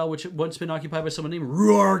Mordain Canal, which had once been occupied by someone named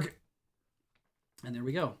Ruarg. And there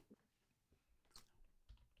we go.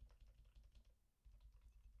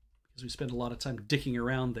 Because we spent a lot of time dicking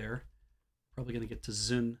around there. Probably going to get to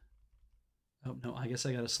Zun. Oh, no, I guess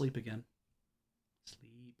I gotta sleep again.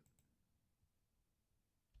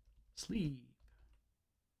 Sleep.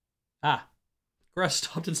 Ah. Grass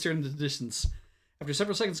stopped and stared into the distance. After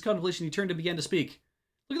several seconds of contemplation, he turned and began to speak.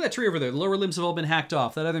 Look at that tree over there. The lower limbs have all been hacked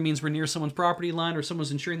off. That either means we're near someone's property line or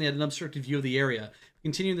someone's ensuring they had an unobstructed view of the area. If we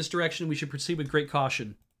continue in this direction, we should proceed with great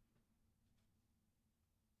caution.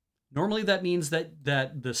 Normally that means that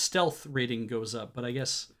the stealth rating goes up, but I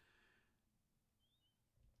guess...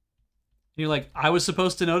 You're like, I was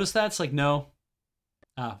supposed to notice that? It's like, no.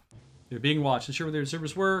 Ah, they're being watched. Unsure where their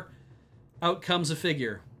observers were. Out comes a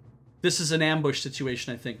figure. This is an ambush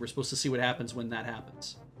situation, I think. We're supposed to see what happens when that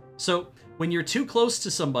happens. So, when you're too close to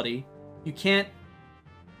somebody, you can't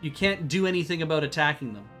do anything about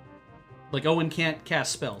attacking them. Like, Owen can't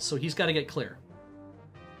cast spells, so he's got to get clear.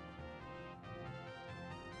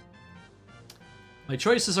 My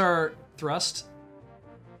choices are thrust.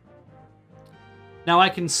 Now I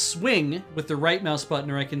can swing with the right mouse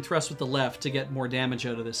button, or I can thrust with the left to get more damage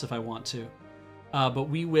out of this if I want to. But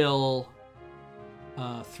we will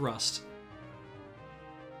thrust.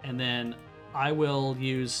 And then I will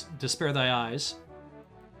use Despair Thy Eyes,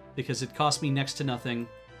 because it costs me next to nothing.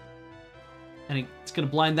 And it's going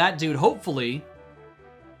to blind that dude, hopefully.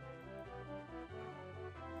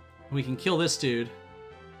 We can kill this dude.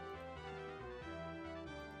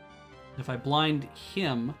 If I blind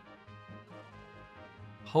him...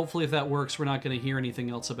 Hopefully, if that works, we're not going to hear anything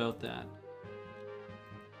else about that.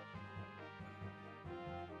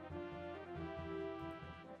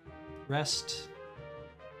 Rest.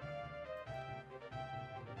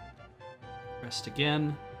 Rest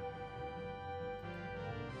again.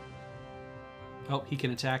 Oh, he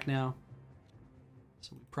can attack now.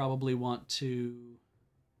 So we probably want to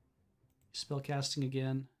spellcasting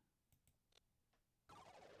again.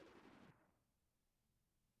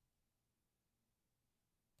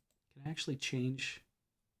 Can I actually change?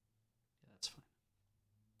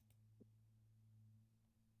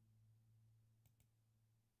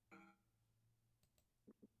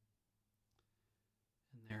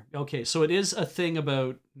 Okay, so it is a thing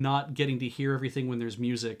about not getting to hear everything when there's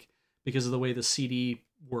music because of the way the CD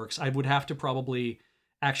works. I would have to probably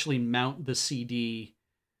actually mount the CD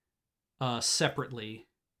separately.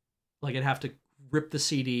 Like I'd have to rip the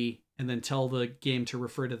CD and then tell the game to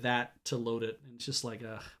refer to that to load it. And it's just like,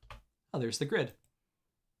 oh, there's the grid.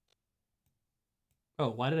 Oh,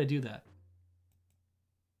 why did I do that?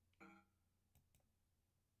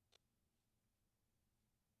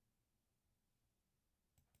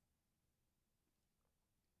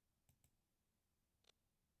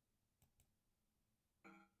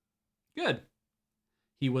 Good.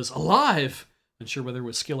 He was alive. Unsure whether it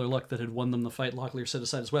was skill or luck that had won them the fight, Locklear set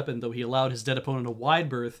aside his weapon, though he allowed his dead opponent a wide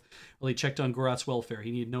berth while he checked on Gorath's welfare.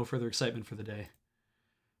 He needed no further excitement for the day.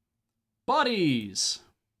 Bodies!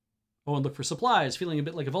 Owen looked for supplies. Feeling a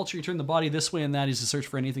bit like a vulture, he turned the body this way and that as to search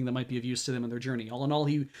for anything that might be of use to them on their journey. All in all,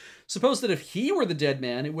 he supposed that if he were the dead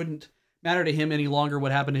man, it wouldn't matter to him any longer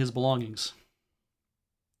what happened to his belongings.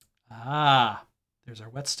 Ah, there's our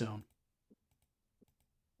whetstone.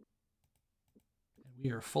 We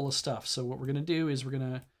are full of stuff. So what we're going to do is we're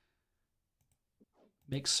going to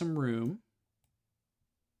make some room.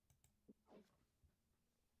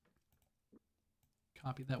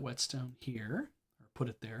 Copy that whetstone here, or put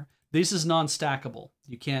it there. This is non-stackable.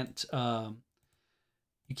 You can't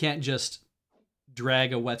just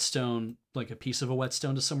drag a whetstone, like a piece of a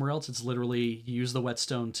whetstone, to somewhere else. It's literally use the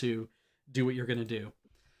whetstone to do what you're going to do.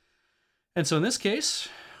 And so in this case,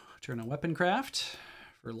 turn on weapon craft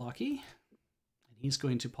for Lockie. He's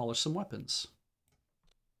going to polish some weapons.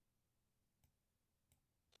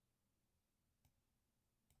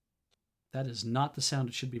 That is not the sound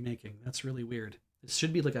it should be making. That's really weird. It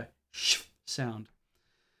should be like a sh sound.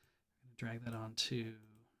 I'm going to drag that onto him.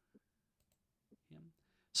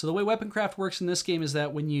 So the way weapon craft works in this game is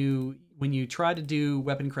that when you try to do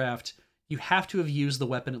weapon craft, you have to have used the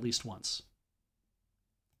weapon at least once.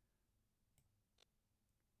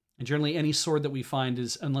 And generally any sword that we find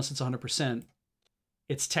is, unless it's 100%,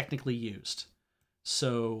 it's technically used.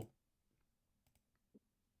 So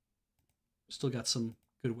still got some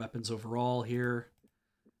good weapons overall here.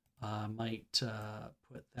 Might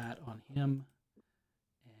put that on him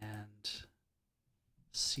and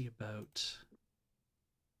see about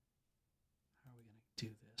how are we going to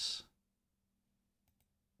do this.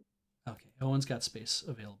 Okay, Owen's got space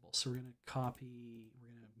available. So we're going to copy,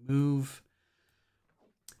 we're going to move.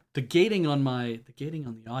 The gating on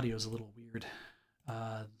the audio is a little weird.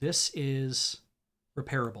 This is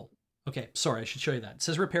repairable. Okay, sorry, I should show you that. It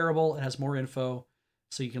says repairable. It has more info,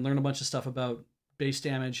 so you can learn a bunch of stuff about base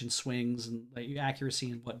damage and swings and like, accuracy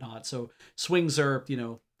and whatnot. So swings are,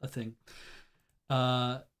 a thing.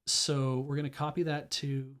 So we're going to copy that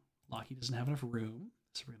to Lockie. Doesn't have enough room,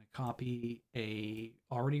 so we're going to copy a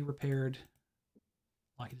already repaired.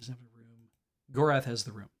 Lockie doesn't have enough room. Gorath has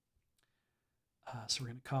the room. So we're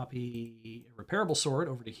going to copy a repairable sword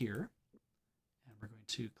over to here. We're going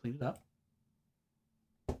to clean it up.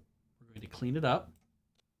 We're going to clean it up.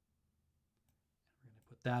 We're going to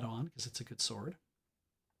put that on because it's a good sword.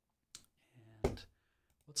 And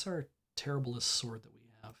what's our terriblest sword that we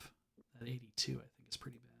have? That 82, I think, is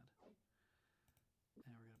pretty bad.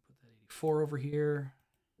 And we're going to put that 84 over here.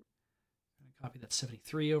 We're going to copy that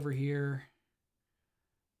 73 over here.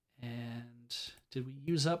 And did we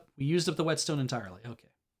use up? We used up the whetstone entirely. Okay.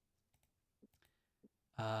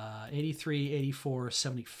 83, 84,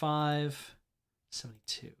 75,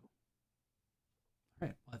 72. All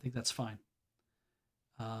right, well, I think that's fine.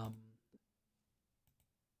 2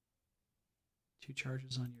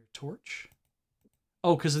 charges on your torch.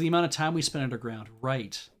 Oh, because of the amount of time we spent underground.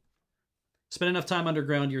 Right. Spend enough time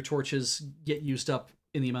underground, your torches get used up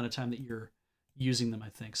in the amount of time that you're using them, I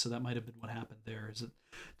think. So that might have been what happened there, is that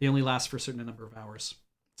they only last for a certain number of hours.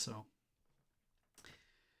 So,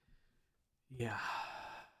 yeah.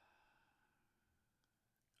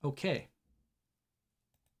 Okay.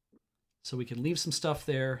 So we can leave some stuff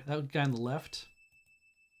there. That guy on the left.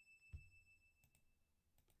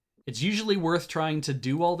 It's usually worth trying to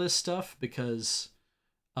do all this stuff because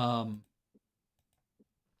the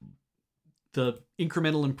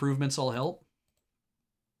incremental improvements all help.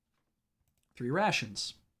 3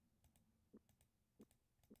 rations.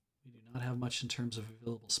 We do not have much in terms of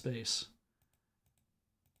available space.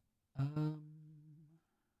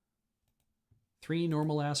 3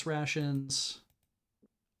 normal ass rations.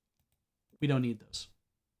 We don't need those.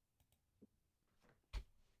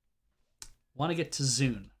 Want to get to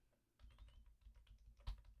Zune.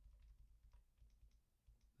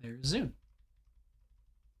 There's Zune.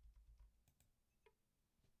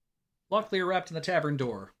 Locklear rapped in the tavern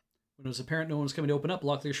door. When it was apparent no one was coming to open up,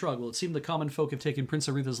 Locklear shrugged. Well, it seemed the common folk have taken Prince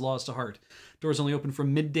Aretha's laws to heart. Doors only open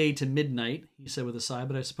from midday to midnight, he said with a sigh,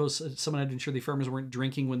 but I suppose someone had to ensure the farmers weren't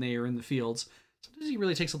drinking when they were in the fields. Sometimes he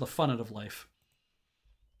really takes all the fun out of life.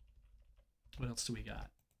 What else do we got?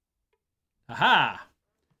 Aha!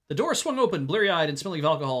 The door swung open, bleary-eyed and smelling of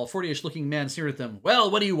alcohol. A 40-ish looking man sneered at them. Well,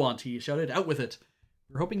 what do you want? He shouted. Out with it.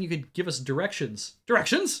 We're hoping you could give us directions.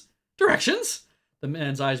 Directions? Directions? The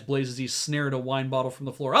man's eyes blazed as he snared a wine bottle from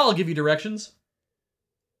the floor. I'll give you directions.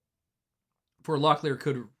 Before Locklear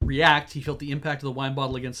could react, he felt the impact of the wine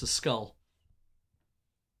bottle against his skull.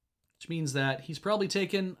 Which means that he's probably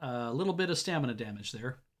taken a little bit of stamina damage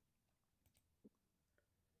there.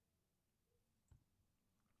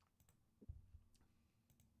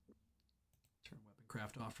 Turn weapon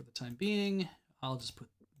craft off for the time being. I'll just put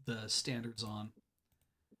the standards on.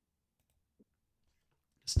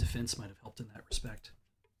 His defense might have helped in that respect.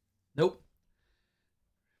 Nope.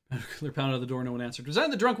 Clear pounded at the door, no one answered.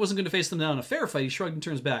 Resigned the drunk wasn't going to face them now in a fair fight. He shrugged and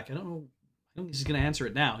turns back. I don't think he's going to answer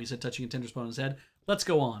it now, he said, touching a tender spot on his head. Let's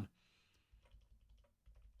go on.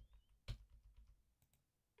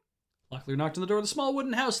 Locklear knocked on the door of the small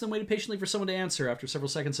wooden house, then waited patiently for someone to answer. After several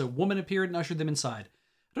seconds, a woman appeared and ushered them inside.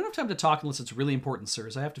 I don't have time to talk unless it's really important,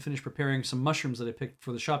 sirs. I have to finish preparing some mushrooms that I picked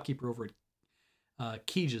for the shopkeeper over at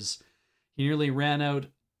Keege's. He nearly ran out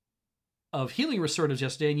of healing restoratives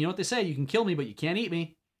yesterday, and you know what they say, you can kill me, but you can't eat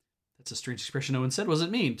me. That's a strange expression Owen said. What does it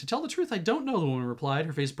mean? To tell the truth, I don't know, the woman replied,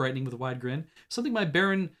 her face brightening with a wide grin. Something that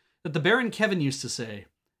the Baron Kevin used to say.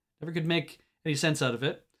 Never could make any sense out of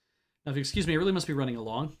it. Now, if you excuse me, I really must be running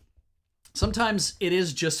along. Sometimes it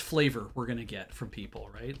is just flavor we're going to get from people,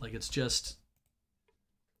 right? Like, it's just,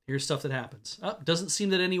 here's stuff that happens. Oh, doesn't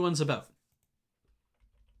seem that anyone's about.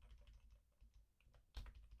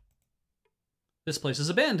 This place is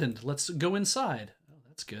abandoned. Let's go inside. Oh,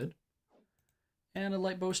 that's good. And a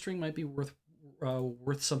light bowstring might be worth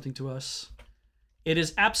something to us. It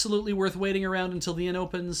is absolutely worth waiting around until the inn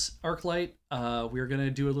opens. Arclight. We're going to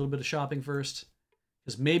do a little bit of shopping first.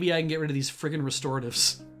 Because maybe I can get rid of these friggin'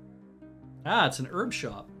 restoratives. Ah, it's an herb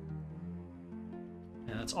shop.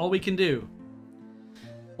 And that's all we can do.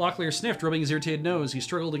 Locklear sniffed, rubbing his irritated nose. He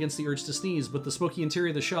struggled against the urge to sneeze, but the smoky interior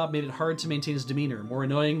of the shop made it hard to maintain his demeanor. More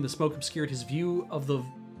annoying, the smoke obscured his view of the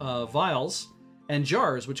vials and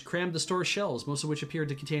jars, which crammed the store's shelves, most of which appeared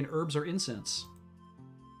to contain herbs or incense.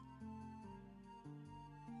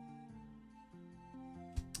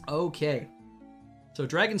 Okay. So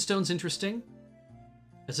Dragonstone's interesting.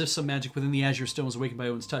 As if some magic within the azure stone was awakened by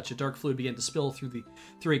Owen's touch, a dark fluid began to spill through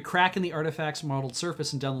a crack in the artifact's mottled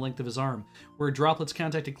surface and down the length of his arm. Where droplets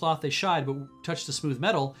contacted cloth, they shied, but touched the smooth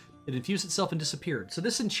metal, it infused itself and disappeared. So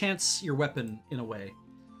this enchants your weapon in a way.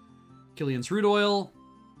 Killian's root oil.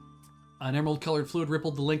 An emerald-colored fluid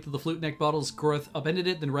rippled the length of the flute neck bottle's Goroth upended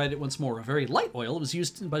it, then righted it once more. A very light oil. It was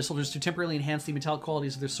used by soldiers to temporarily enhance the metallic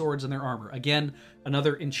qualities of their swords and their armor. Again,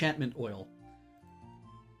 another enchantment oil.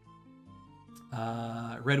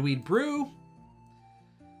 Redweed brew.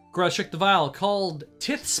 Goroth shook the vial, called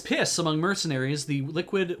Tith's Piss among mercenaries. The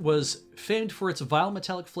liquid was famed for its vile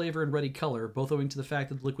metallic flavor and ruddy color, both owing to the fact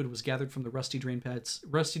that the liquid was gathered from the rusty drain pipes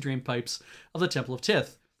of the Temple of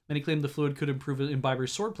Tith. Many claimed the fluid could improve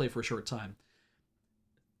imbiber's swordplay for a short time.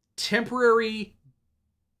 Temporary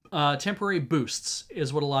boosts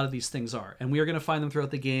is what a lot of these things are, and we are going to find them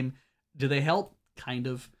throughout the game. Do they help? Kind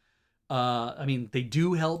of. I mean, they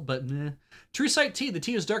do help, but meh. True Sight Tea. The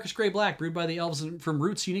tea is darkish gray-black, brewed by the elves from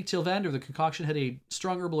roots unique to Ilvander. The concoction had a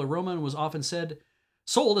strong herbal aroma and was often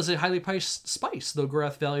sold as a highly priced spice, though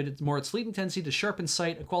Goroth valued it more its fleeting tendency to sharpen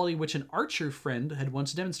sight, a quality which an archer friend had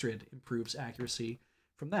once demonstrated. Improves accuracy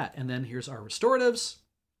from that. And then here's our restoratives.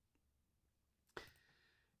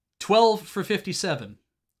 12 for 57.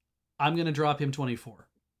 I'm going to drop him 24.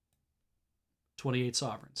 28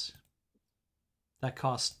 sovereigns.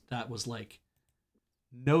 That was like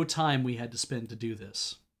no time we had to spend to do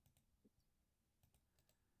this.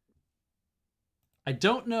 I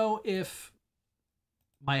don't know if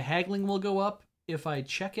my haggling will go up if I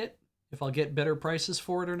check it, if I'll get better prices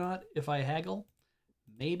for it or not, if I haggle.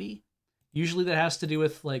 Maybe. Usually that has to do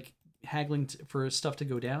with like haggling for stuff to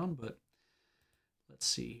go down, but let's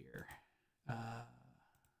see here.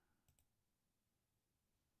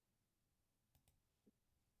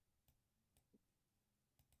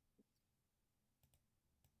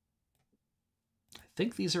 I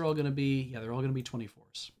think these are all going to be, yeah, they're all going to be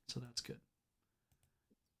 24s. So that's good.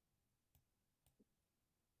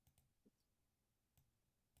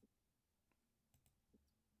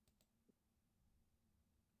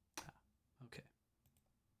 Okay.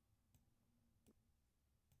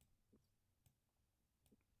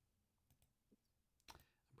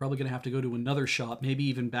 probably going to have to go to another shop, maybe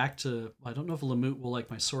even back to, I don't know if Lamut will like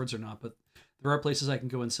my swords or not, but there are places I can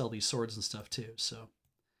go and sell these swords and stuff too, so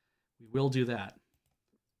we will do that.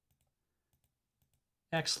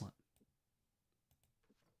 Excellent.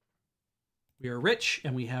 We are rich,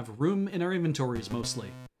 and we have room in our inventories, mostly.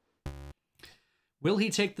 Will he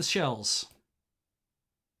take the shells?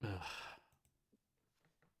 Ugh.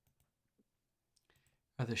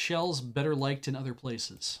 Are the shells better liked in other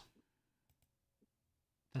places?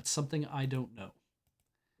 That's something I don't know.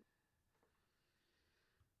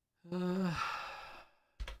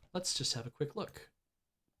 Let's just have a quick look.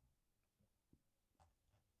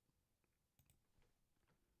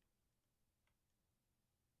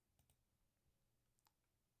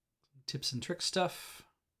 Tips and trick stuff.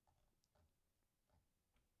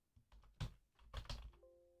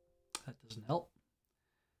 That doesn't help.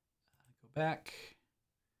 Go back.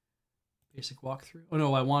 Basic walkthrough. Oh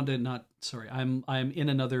no, I wanted to not. Sorry, I'm in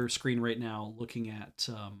another screen right now, looking at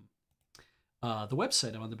the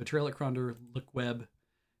website. I'm on the Betrayal at Krondor look web.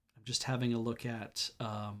 I'm just having a look at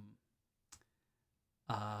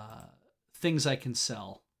things I can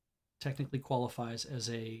sell. Technically qualifies as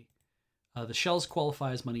a. The shells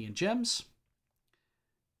qualify as money and gems.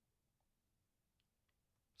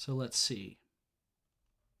 So let's see.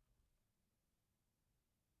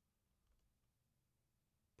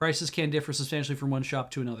 Prices can differ substantially from one shop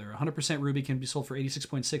to another. 100% ruby can be sold for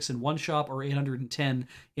 86.6 in one shop or 810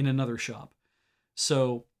 in another shop.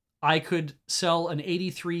 So I could sell an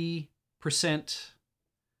 83%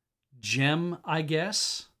 gem, I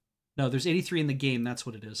guess. No, there's 83 in the game. That's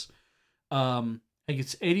what it is. I think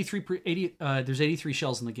it's 83. There's 83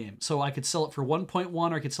 shells in the game, so I could sell it for 1.1,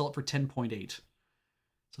 or I could sell it for 10.8. So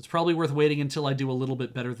it's probably worth waiting until I do a little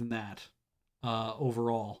bit better than that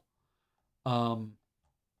overall.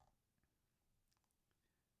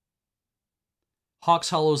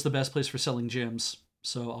 Hawks Hollow is the best place for selling gems,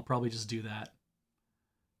 so I'll probably just do that.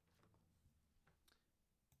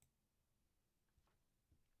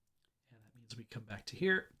 And that means we come back to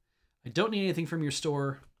here. I don't need anything from your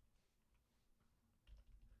store.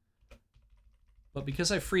 But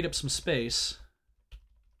because I've freed up some space,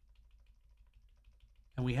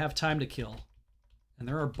 and we have time to kill, and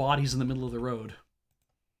there are bodies in the middle of the road,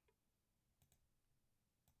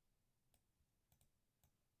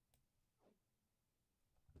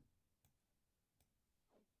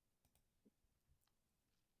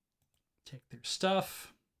 take their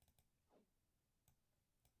stuff.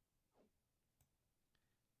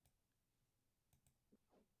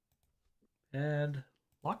 And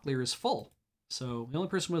Locklear is full. So the only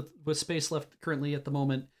person with space left currently at the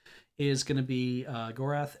moment is going to be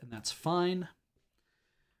Gorath, and that's fine.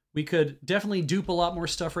 We could definitely dupe a lot more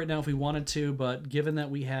stuff right now if we wanted to, but given that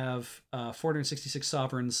we have 466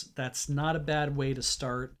 sovereigns, that's not a bad way to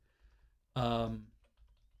start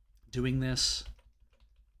doing this.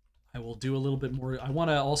 I will do a little bit more. I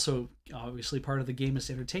want to also, obviously part of the game is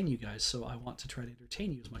to entertain you guys, so I want to try to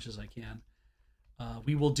entertain you as much as I can.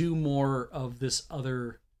 We will do more of this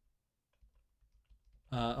other...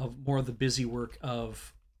 of more of the busy work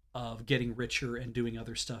of getting richer and doing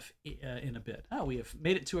other stuff in a bit. Oh, we have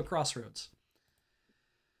made it to a crossroads.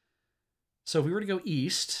 So if we were to go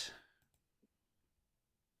east,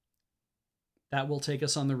 that will take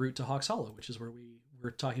us on the route to Hawks Hollow, which is where we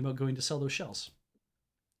were talking about going to sell those shells.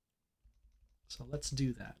 So let's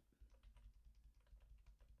do that.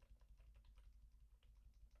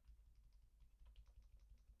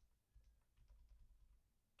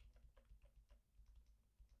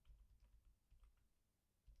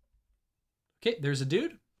 Okay, there's a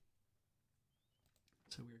dude.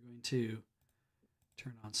 So we're going to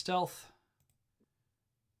turn on stealth.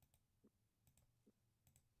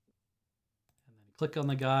 And then click on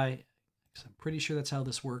the guy, because I'm pretty sure that's how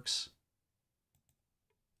this works.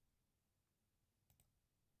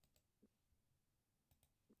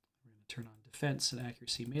 We're going to turn on defense and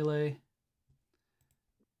accuracy melee.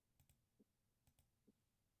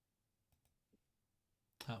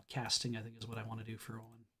 Oh, casting, I think, is what I want to do for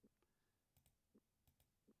Owen.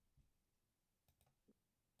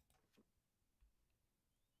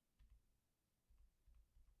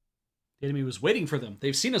 The enemy was waiting for them.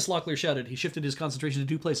 They've seen us, Locklear shouted. He shifted his concentration to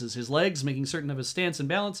two places, his legs, making certain of his stance and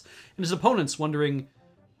balance, and his opponents wondering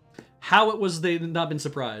how it was they had not been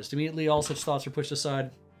surprised. Immediately, all such thoughts were pushed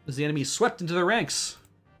aside as the enemy swept into their ranks.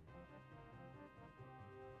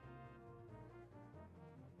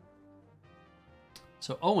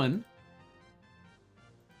 So Owen,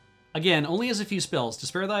 again, only has a few spells.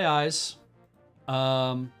 Despair Thy Eyes.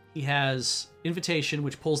 He has Invitation,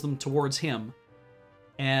 which pulls them towards him.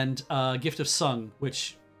 And Gift of Sung,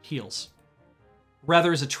 which heals.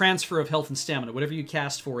 rather as a transfer of health and stamina. Whatever you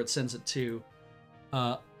cast for, it sends it to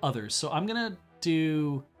others. So I'm going to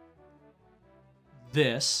do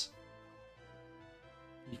this.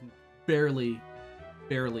 You can barely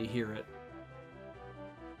hear it.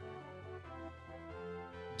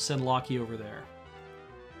 Send Lockie over there.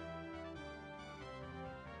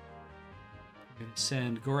 I'm going to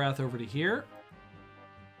send Gorath over to here.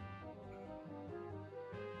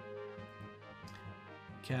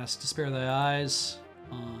 Cast Despair Thy Eyes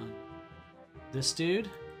on this dude.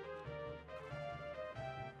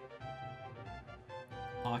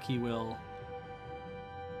 Lockie will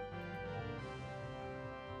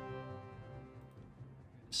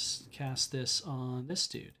cast this on this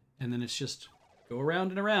dude. And then it's just go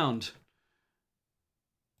around and around.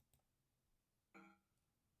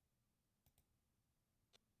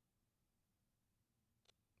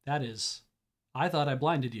 That is... I thought I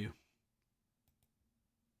blinded you.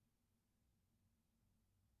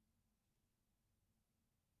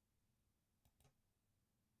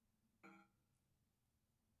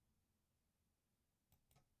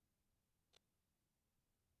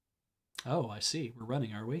 Oh, I see. We're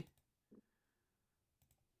running, are we?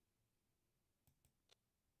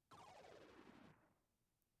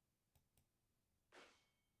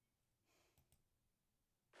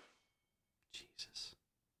 Jesus.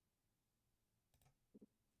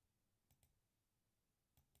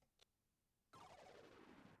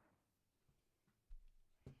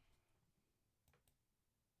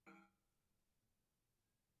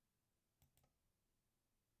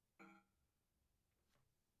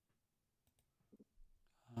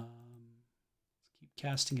 Let's keep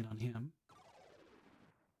casting it on him.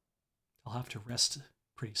 I'll have to rest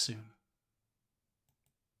pretty soon.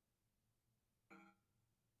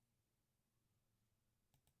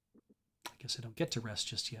 I guess I don't get to rest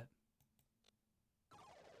just yet.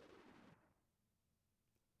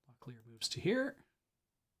 Locklear moves to here.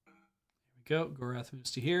 There we go. Gorath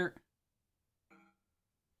moves to here.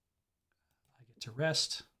 I get to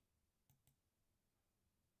rest.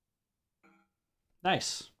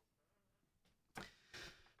 Nice.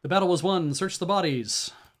 The battle was won. Search the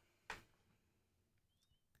bodies.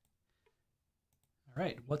 All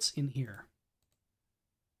right, what's in here?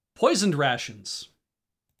 Poisoned rations.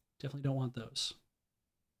 Definitely don't want those.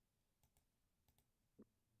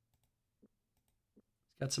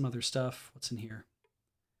 Got some other stuff. What's in here?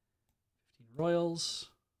 15 royals.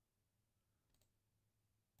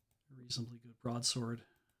 A reasonably good broadsword.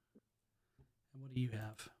 And what do you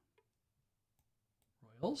have?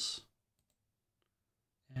 Royals.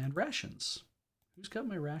 And rations. Who's got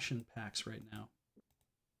my ration packs right now?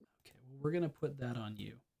 Okay, well, we're going to put that on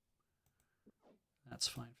you. That's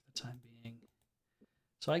fine for the time being.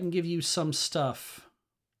 So I can give you some stuff.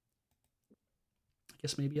 I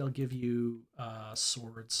guess maybe I'll give you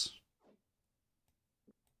swords.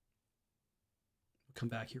 We'll come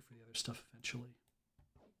back here for the other stuff eventually.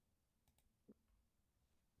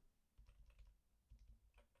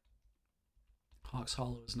 Hawk's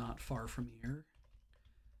Hollow is not far from here.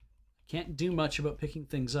 Can't do much about picking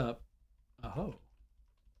things up. Oh.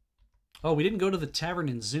 Oh, we didn't go to the tavern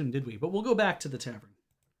in Zune, did we? But we'll go back to the tavern.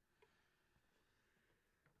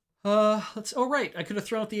 Oh, right. I could have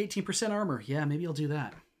thrown out the 18% armor. Yeah, maybe I'll do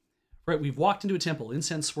that. Right, we've walked into a temple.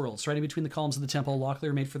 Incense swirled. Striding between the columns of the temple,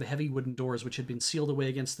 Locklear made for the heavy wooden doors, which had been sealed away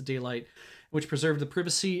against the daylight, which preserved the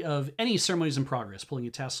privacy of any ceremonies in progress. Pulling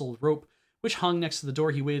a tasseled rope, which hung next to the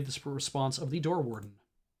door, he waited the response of the door warden.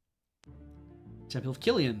 Temple of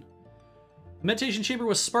Killian. The meditation chamber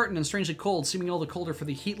was Spartan and strangely cold, seeming all the colder for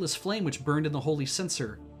the heatless flame which burned in the holy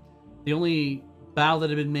censer. The only bow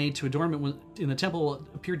that had been made to adornment in the temple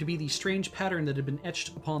appeared to be the strange pattern that had been etched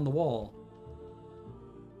upon the wall.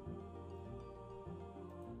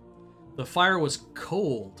 The fire was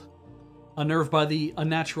cold. Unnerved by the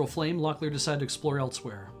unnatural flame, Locklear decided to explore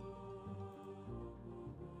elsewhere.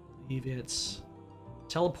 I believe it's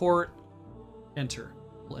teleport, enter.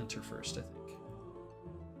 We'll enter first, I think.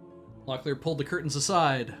 Locklear pulled the curtains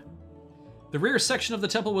aside. The rear section of the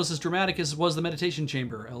temple was as dramatic as was the meditation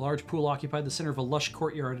chamber. A large pool occupied the center of a lush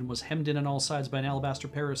courtyard and was hemmed in on all sides by an alabaster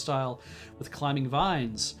peristyle with climbing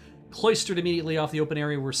vines. Cloistered immediately off the open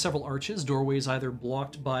area were several arches, doorways either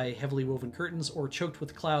blocked by heavily woven curtains or choked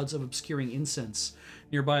with clouds of obscuring incense.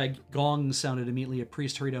 Nearby, a gong sounded immediately. A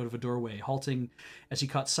priest hurried out of a doorway, halting as he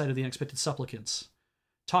caught sight of the unexpected supplicants.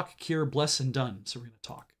 Talk, cure, bless, and done. So we're going to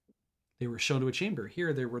talk. They were shown to a chamber.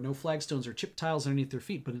 Here, there were no flagstones or chipped tiles underneath their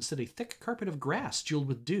feet, but instead a thick carpet of grass jeweled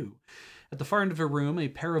with dew. At the far end of the room, a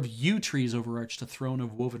pair of yew trees overarched a throne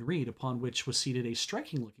of woven reed, upon which was seated a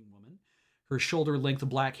striking-looking woman, her shoulder-length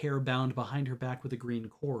black hair bound behind her back with a green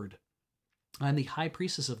cord. I'm the high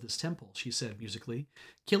priestess of this temple, she said musically.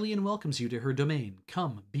 Killian welcomes you to her domain.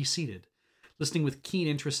 Come, be seated. Listening with keen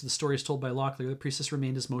interest to the stories told by Locklear, the priestess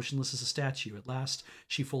remained as motionless as a statue. At last,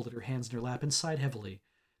 she folded her hands in her lap and sighed heavily.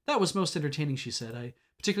 That was most entertaining, she said. I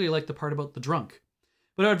particularly liked the part about the drunk.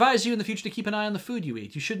 But I advise you in the future to keep an eye on the food you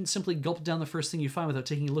eat. You shouldn't simply gulp down the first thing you find without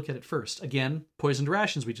taking a look at it first. Again, poisoned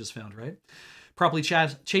rations we just found, right? Properly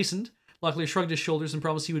chastened, Locklear shrugged his shoulders and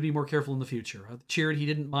promised he would be more careful in the future. Cheered he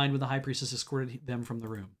didn't mind when the high priestess escorted them from the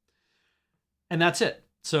room. And that's it.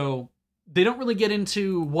 So they don't really get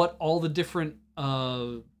into what all the different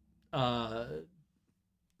all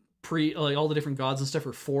the different gods and stuff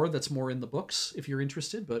are for. That's more in the books if you're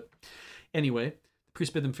interested. But anyway, the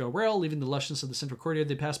priest bid them farewell, leaving the lushness of the central courtyard.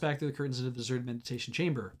 They passed back through the curtains into the deserted meditation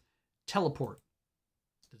chamber. Teleport.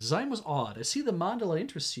 The design was odd. I see the mandala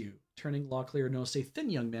interests you. Turning, Locklear noticed a thin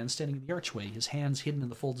young man standing in the archway, his hands hidden in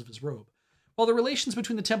the folds of his robe. While the relations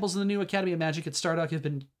between the temples and the new Academy of Magic at Stardock have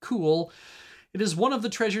been cool, it is one of the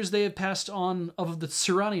treasures they have passed on of the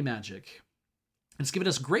Tsirani magic. It's given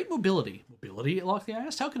us great mobility. Mobility? Locklear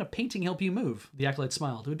asked. How can a painting help you move? The acolyte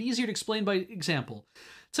smiled. It would be easier to explain by example.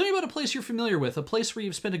 Tell me about a place you're familiar with, a place where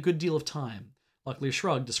you've spent a good deal of time. Locklear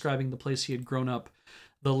shrugged, describing the place he had grown up,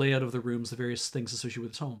 the layout of the rooms, the various things associated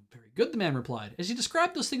with his home. Very good, the man replied. As you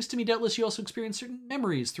described those things to me, doubtless you also experienced certain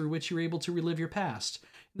memories through which you were able to relive your past.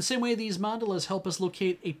 In the same way, these mandalas help us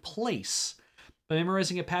locate a place. By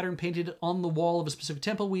memorizing a pattern painted on the wall of a specific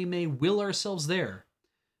temple, we may will ourselves there.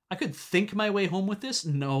 I could think my way home with this?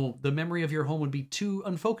 No, the memory of your home would be too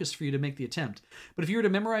unfocused for you to make the attempt. But if you were to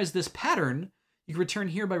memorize this pattern, you could return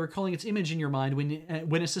here by recalling its image in your mind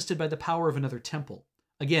when assisted by the power of another temple.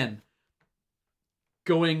 Again,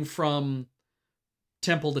 going from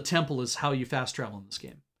temple to temple is how you fast travel in this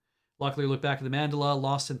game. Locklear looked back at the mandala,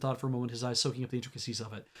 lost in thought for a moment, his eyes soaking up the intricacies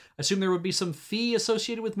of it. I assume there would be some fee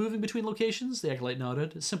associated with moving between locations? The acolyte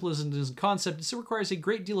nodded. As simple as it is in concept, it still requires a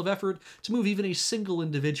great deal of effort to move even a single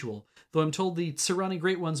individual, though I'm told the Tsirani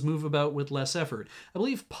Great Ones move about with less effort. I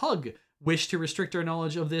believe Pug wished to restrict our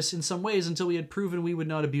knowledge of this in some ways until we had proven we would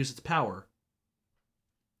not abuse its power.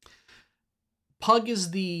 Pug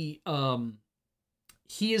is he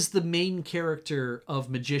is the main character of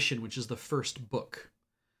Magician, which is the first book.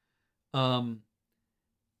 And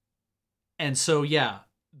so, yeah,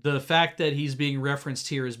 the fact that he's being referenced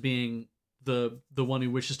here as being the one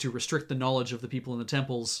who wishes to restrict the knowledge of the people in the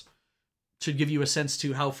temples should give you a sense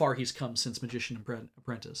to how far he's come since Magician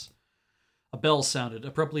Apprentice. A bell sounded.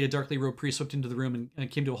 Abruptly, a darkly robed priest swept into the room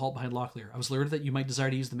and came to a halt behind Locklear. I was lured that you might desire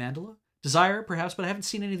to use the mandala? Desire, perhaps, but I haven't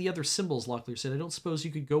seen any of the other symbols, Locklear said. I don't suppose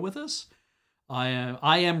you could go with us? I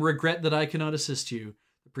am regret that I cannot assist you,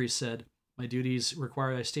 the priest said. My duties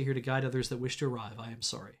require I stay here to guide others that wish to arrive. I am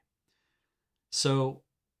sorry. So,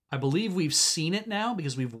 I believe we've seen it now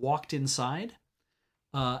because we've walked inside.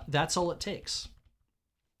 That's all it takes.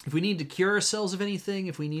 If we need to cure ourselves of anything,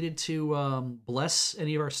 if we needed to bless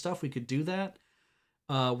any of our stuff, we could do that.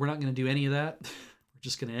 We're not going to do any of that. We're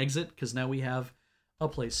just going to exit because now we have a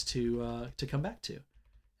place to come back to.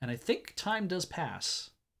 And I think time does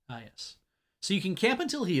pass. Ah, yes. So you can camp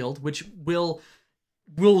until healed, which will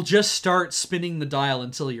just start spinning the dial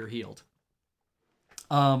until you're healed.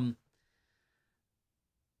 Not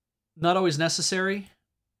always necessary.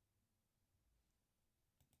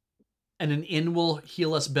 And an inn will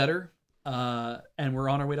heal us better. And we're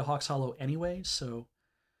on our way to Hawks Hollow anyway, so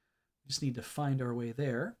we just need to find our way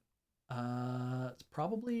there. It's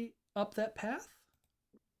probably up that path.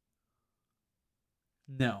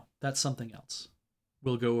 No, that's something else.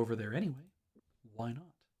 We'll go over there anyway. Why not?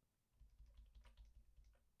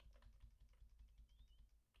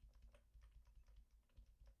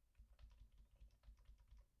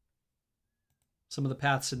 Some of the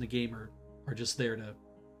paths in the game are just there to,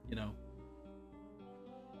 you know.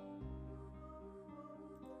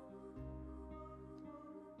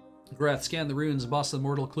 Grath scanned the runes and bossed the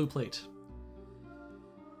mortal clue plate.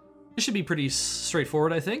 This should be pretty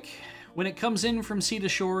straightforward, I think. When it comes in from sea to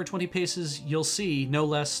shore, 20 paces, you'll see, no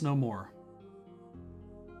less, no more.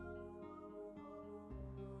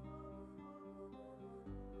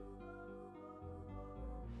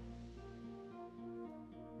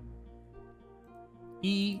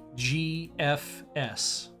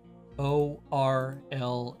 EGFS.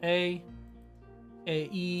 ORLA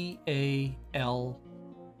EAL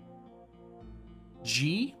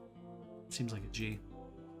G? Seems like a G.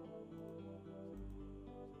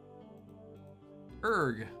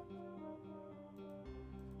 Erg.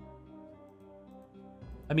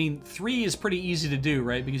 I mean, 3 is pretty easy to do,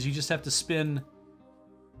 right? Because you just have to spin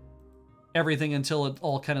everything until it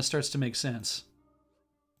all kind of starts to make sense.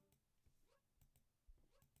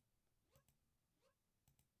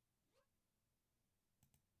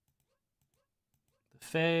 the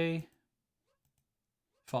Fae.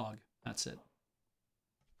 Fog. That's it.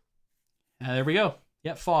 There we go.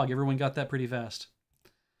 Yeah, fog. Everyone got that pretty fast.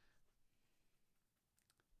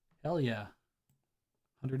 Hell yeah.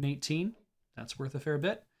 118. That's worth a fair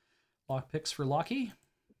bit. Lock picks for Lockie.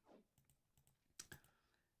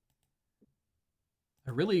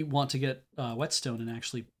 I really want to get Whetstone and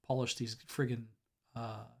actually polish these friggin'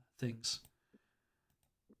 things.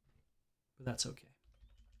 But that's okay.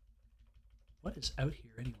 What is out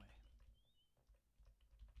here anyway?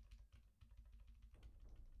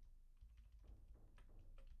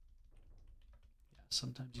 Yeah,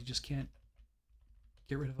 sometimes you just can't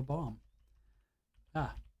get rid of a bomb.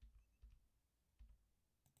 Ah.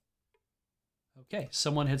 Okay,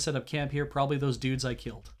 someone had set up camp here. Probably those dudes I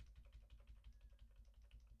killed.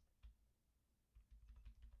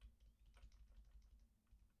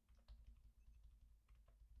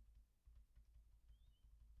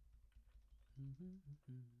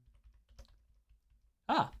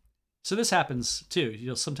 Ah, so this happens too.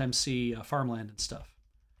 You'll sometimes see farmland and stuff,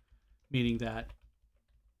 meaning that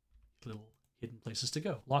little hidden places to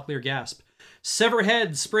go. Locklear gasp. Sever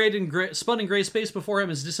head sprayed in spun in gray space before him.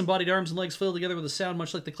 His disembodied arms and legs filled together with a sound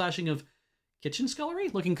much like the clashing of kitchen scullery.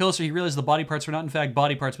 Looking closer, he realized the body parts were not in fact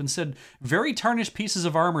body parts, but instead very tarnished pieces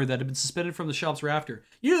of armor that had been suspended from the shop's rafter.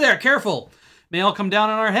 You there, careful! May all come down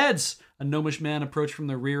on our heads! A gnomish man approached from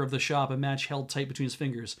the rear of the shop, a match held tight between his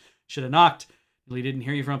fingers. Should have knocked. Really didn't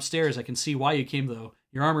hear you from upstairs. I can see why you came, though.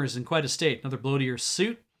 Your armor is in quite a state. Another blow to your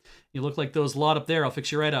suit? You look like those lot up there. I'll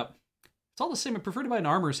fix you right up. It's all the same. I prefer to buy an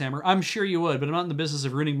armorer's hammer. I'm sure you would, but I'm not in the business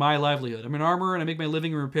of ruining my livelihood. I'm an armorer and I make my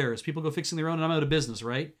living in repairs. People go fixing their own and I'm out of business,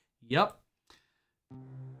 right? Yep.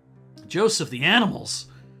 Joseph, the animals.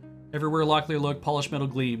 Everywhere Locklear looked, polished metal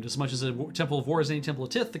gleamed. As much as a temple of war as any temple of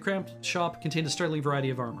Tith, the cramped shop contained a startling variety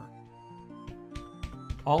of armor.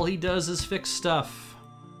 All he does is fix stuff.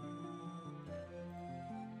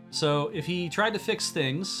 So if he tried to fix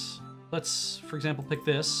things, let's, for example, pick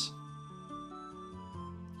this.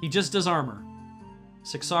 He just does armor.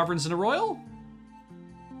 6 sovereigns and a royal?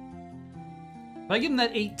 If I give him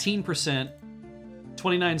that 18%,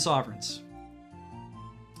 29 sovereigns.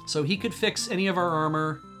 So he could fix any of our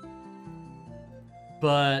armor,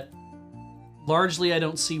 but largely I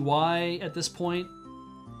don't see why at this point.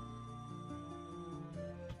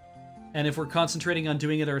 And if we're concentrating on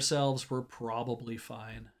doing it ourselves, we're probably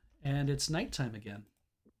fine. And it's nighttime again.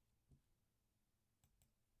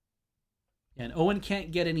 And Owen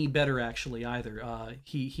can't get any better, actually, either.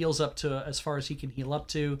 He heals up to as far as he can heal up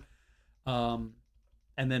to. And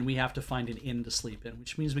then we have to find an inn to sleep in,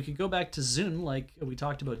 which means we could go back to Zun, like we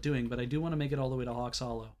talked about doing, but I do want to make it all the way to Hawks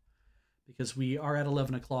Hollow. Because we are at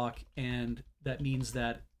 11 o'clock, and that means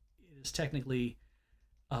that it is technically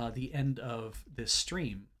the end of this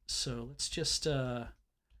stream. So let's just... God,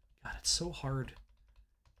 it's so hard.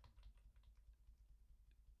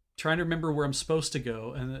 Trying to remember where I'm supposed to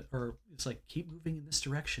go, or it's like, keep moving in this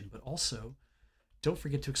direction, but also don't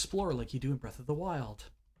forget to explore like you do in Breath of the Wild.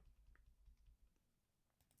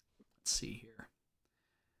 Let's see here.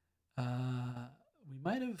 We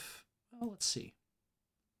might have... Oh, let's see.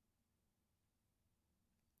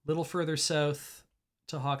 A little further south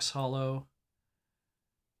to Hawks Hollow.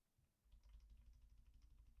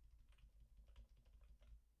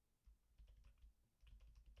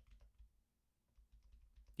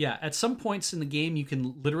 Yeah, at some points in the game, you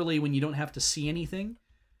can literally, when you don't have to see anything,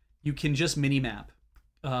 you can just mini-map.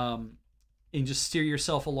 And just steer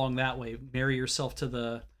yourself along that way. Marry yourself to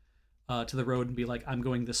the road and be like, I'm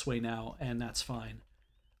going this way now, and that's fine.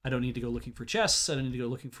 I don't need to go looking for chests. I don't need to go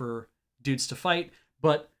looking for dudes to fight.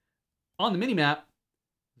 But on the minimap,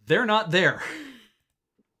 they're not there.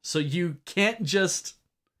 So you can't just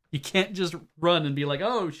run and be like,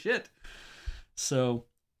 oh shit. So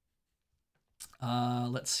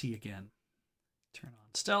let's see again. Turn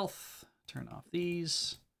on stealth, turn off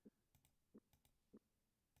these.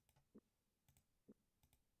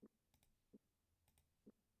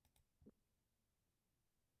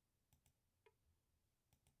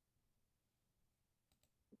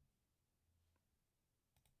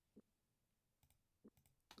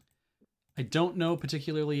 I don't know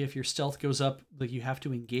particularly if your stealth goes up, like you have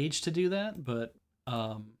to engage to do that, but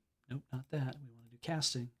nope, not that. We want to do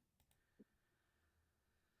casting.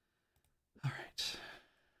 All right.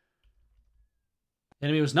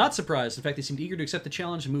 Enemy was not surprised. In fact, they seemed eager to accept the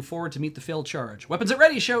challenge and move forward to meet the failed charge. Weapons at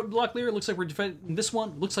ready, shout Locklear. Looks like we're fighting this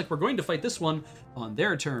one. Looks like we're going to fight this one on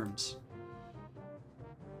their terms.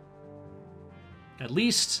 At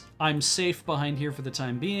least I'm safe behind here for the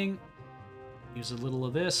time being. Use a little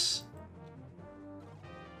of this.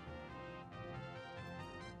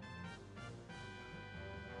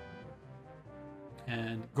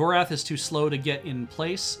 And Gorath is too slow to get in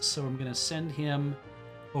place, so I'm going to send him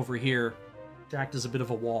over here to act as a bit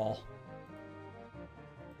of a wall.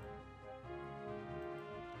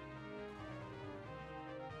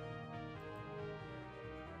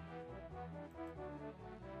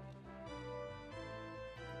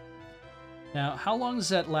 Now, how long does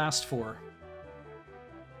that last for?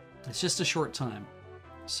 It's just a short time.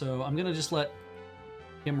 So I'm going to just let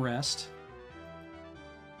him rest.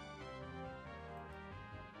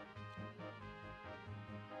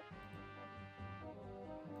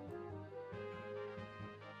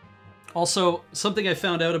 Also, something I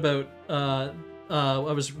found out about, I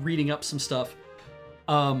was reading up some stuff.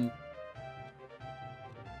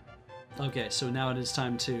 Okay, so now it is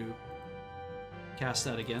time to cast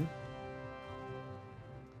that again.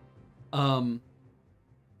 There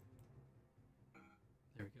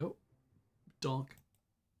we go. Donk.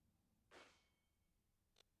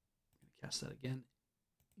 Cast that again.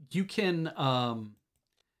 You can,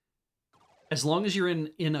 as long as you're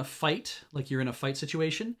in a fight, like you're in a fight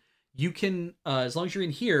situation, you can, as long as you're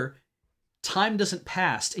in here, time doesn't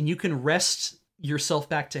pass, and you can rest yourself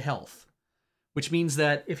back to health. Which means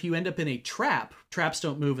that if you end up in a trap, traps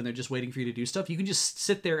don't move and they're just waiting for you to do stuff, you can just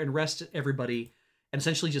sit there and rest everybody and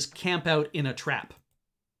essentially just camp out in a trap.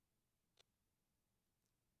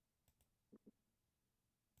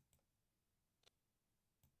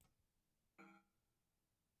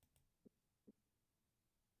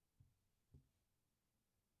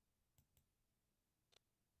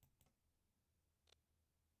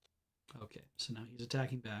 Okay, so now he's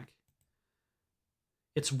attacking back.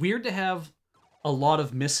 It's weird to have a lot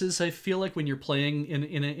of misses, I feel like, when you're playing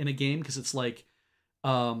in a game, because it's like,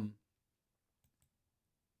 because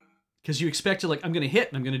you expect to, like, I'm going to hit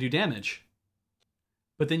and I'm going to do damage.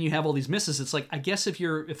 But then you have all these misses. It's like, I guess if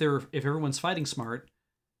everyone's fighting smart,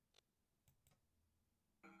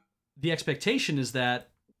 the expectation is that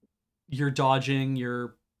you're dodging,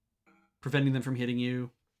 you're preventing them from hitting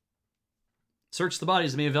you. Search the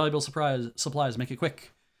bodies, may have valuable supplies. Make it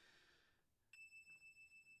quick.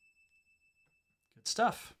 Good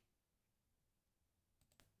stuff.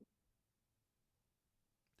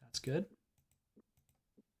 That's good.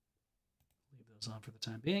 Leave those on for the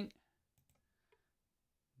time being.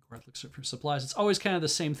 Gorath looks for supplies. It's always kind of the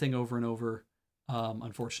same thing over and over,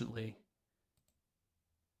 unfortunately.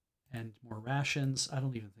 And more rations. I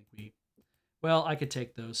don't even think we... Well, I could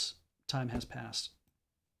take those. Time has passed.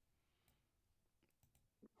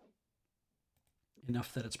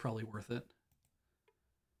 Enough that it's probably worth it.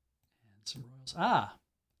 And some royals. Ah!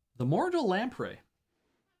 The Mortal Lamprey.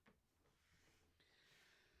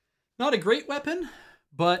 Not a great weapon,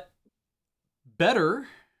 but better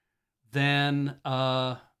than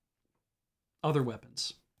other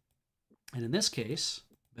weapons. And in this case,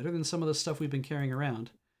 better than some of the stuff we've been carrying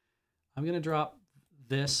around. I'm going to drop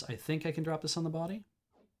this. I think I can drop this on the body.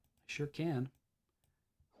 I sure can.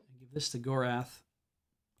 Give this to Gorath.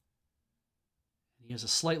 He has a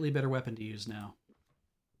slightly better weapon to use now.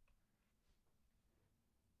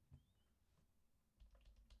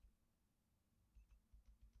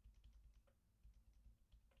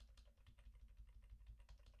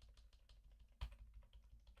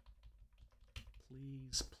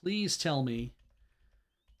 Please tell me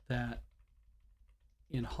that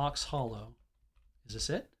in Hawk's Hollow, is this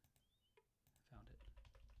it? Found it.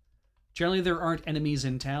 Generally, there aren't enemies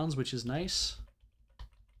in towns, which is nice.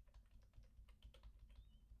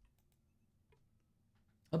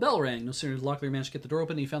 A bell rang. No sooner did Locklear manage to get the door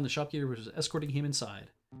open, he found the shopkeeper was escorting him inside.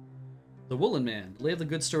 The Woolen Man. The lay of the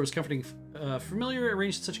goods store was comforting, familiar,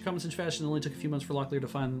 arranged in such a common sense fashion. It only took a few months for Locklear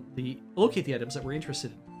to locate the items that were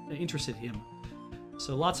interested him.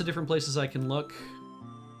 So lots of different places I can look.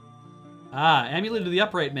 Ah, Amulet of the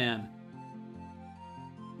Upright Man.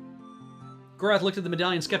 Gorath looked at the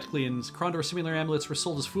medallion skeptically, and Krondor similar amulets were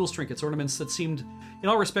sold as fool's trinkets, ornaments that seemed, in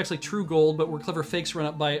all respects, like true gold, but were clever fakes run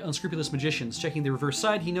up by unscrupulous magicians. Checking the reverse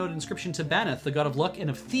side, he noted an inscription to Baneth, the god of luck and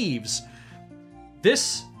of thieves.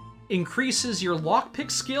 This increases your lockpick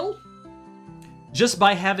skill just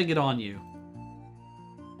by having it on you.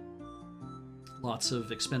 Lots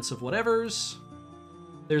of expensive whatevers.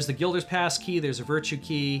 There's the Gilder's Pass key, there's a Virtue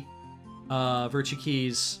key. Virtue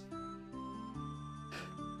keys.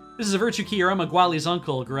 This is a Virtue key, or I'm a Gwali's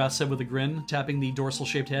uncle, Gorath said with a grin, tapping the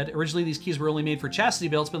dorsal-shaped head. Originally, these keys were only made for chastity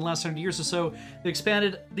belts, but in the last 100 years or so, they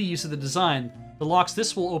expanded the use of the design. The locks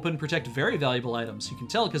this will open protect very valuable items. You can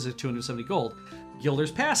tell because it's 270 gold.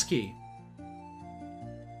 Gilder's Pass key.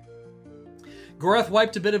 Gorath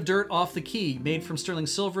wiped a bit of dirt off the key. Made from sterling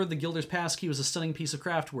silver, the Gilder's Pass key was a stunning piece of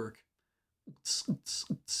craftwork.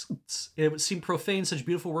 It would seem profane, such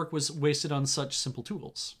beautiful work was wasted on such simple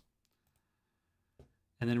tools.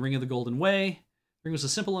 And then Ring of the Golden Way. Ring was a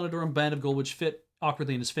simple, unadorned band of gold which fit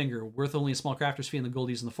awkwardly in his finger, worth only a small crafter's fee, and the gold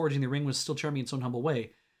used in the forging. The ring was still charming in its own humble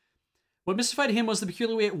way. What mystified him was the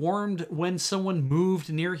peculiar way it warmed when someone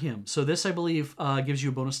moved near him. So this, I believe, gives you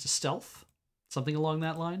a bonus to stealth. Something along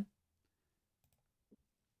that line.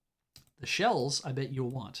 The shells, I bet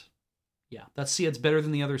you'll want. Yeah, it's better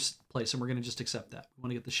than the other place, and we're going to just accept that. We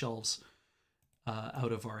want to get the shelves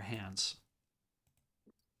out of our hands.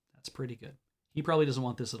 That's pretty good. He probably doesn't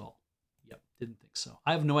want this at all. Yep, didn't think so.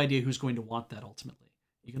 I have no idea who's going to want that ultimately.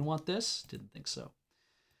 You going to want this? Didn't think so.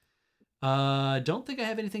 Don't think I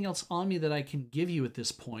have anything else on me that I can give you at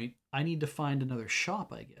this point. I need to find another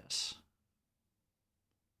shop, I guess.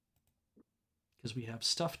 Because we have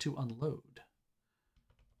stuff to unload.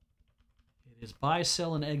 It is buy,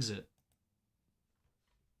 sell, and exit.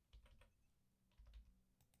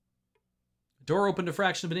 Door opened a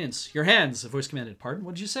fraction of an inch. Your hands, a voice commanded. Pardon,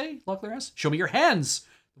 what did you say? Locklear asked. Show me your hands,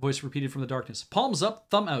 the voice repeated from the darkness. Palms up,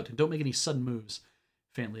 thumb out, and don't make any sudden moves.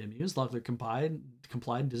 Faintly amused, Locklear complied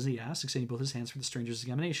and dizzy asked, extending both his hands for the stranger's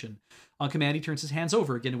examination. On command, he turns his hands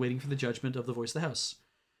over, again waiting for the judgment of the voice of the house.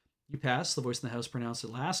 You pass, the voice in the house pronounced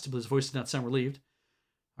at last, but his voice did not sound relieved.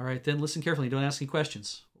 All right, then, listen carefully. Don't ask any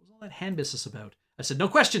questions. What was all that hand business about? I said, no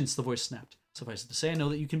questions, the voice snapped. Suffice it to say, I know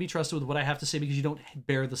that you can be trusted with what I have to say because you don't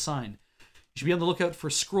bear the sign. You should be on the lookout for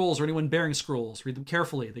scrolls or anyone bearing scrolls. Read them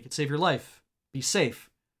carefully. They could save your life. Be safe.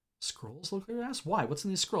 Scrolls? Looklear asked. Why? What's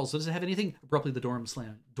in these scrolls? Does it have anything? Abruptly, the door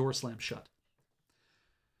slammed shut.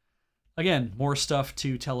 Again, more stuff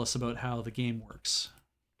to tell us about how the game works.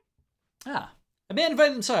 A man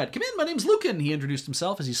invited inside. Come in, my name's Lucan, he introduced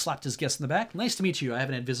himself as he slapped his guest in the back. Nice to meet you. I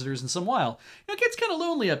haven't had visitors in some while. You know, it gets kind of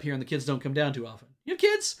lonely up here and the kids don't come down too often. You have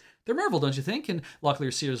kids? They're Marvel, don't you think? And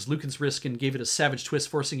Locklear seized Lucan's wrist and gave it a savage twist,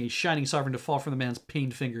 forcing a shining sovereign to fall from the man's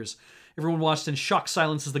pained fingers. Everyone watched in shocked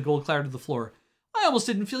silence as the gold clattered to the floor. I almost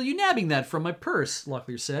didn't feel you nabbing that from my purse,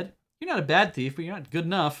 Locklear said. You're not a bad thief, but you're not good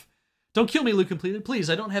enough. Don't kill me, Lucan pleaded. Please,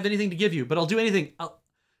 I don't have anything to give you, but I'll do anything.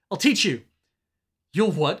 I'll teach you.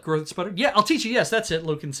 You'll what? Groth sputtered. Yeah, I'll teach you. Yes, that's it,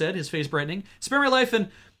 Lucan said, his face brightening. Spare my life and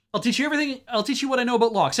I'll teach you everything. I'll teach you what I know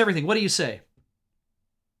about locks. Everything. What do you say?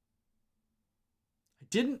 I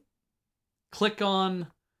didn't click on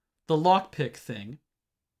the lockpick thing.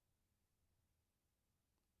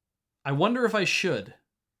 I wonder if I should.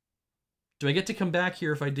 Do I get to come back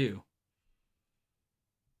here if I do?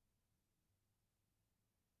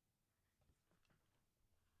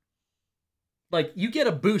 Like, you get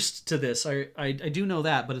a boost to this. I do know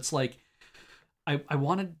that, but it's like, I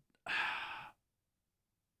wanted...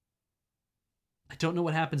 I don't know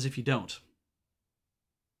what happens if you don't.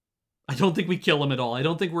 I don't think we kill him at all. I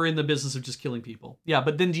don't think we're in the business of just killing people. Yeah,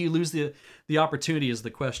 but then do you lose the opportunity is the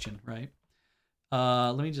question, right?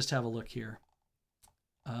 Let me just have a look here.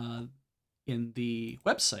 In the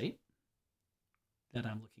website that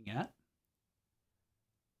I'm looking at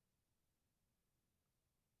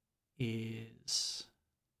is...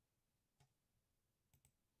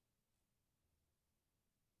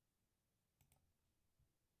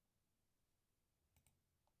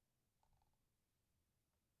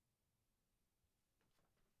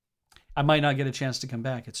 I might not get a chance to come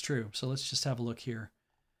back. It's true. So let's just have a look here.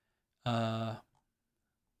 Oh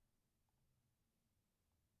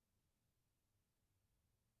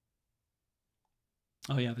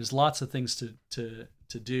yeah, there's lots of things to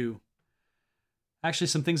do. Actually,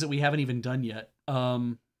 some things that we haven't even done yet.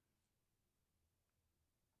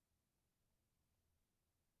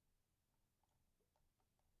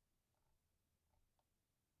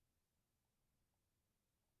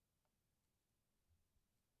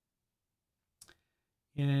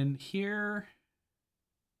 And here,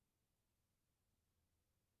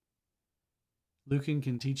 Lucan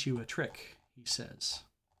can teach you a trick, he says.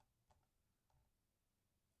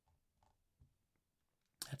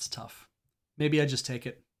 That's tough. Maybe I just take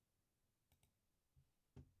it.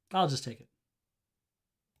 I'll just take it.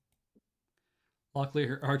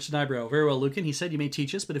 Locklear arched an eyebrow. Very well, Lucan. He said you may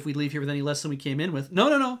teach us, but if we leave here with any less than we came in with...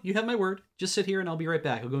 No. You have my word. Just sit here and I'll be right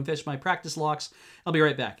back. I'll go and fetch my practice locks. I'll be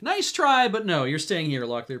right back. Nice try, but no. You're staying here,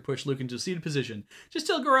 Locklear pushed Lucan to a seated position. Just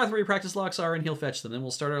tell Gorath where your practice locks are and he'll fetch them. Then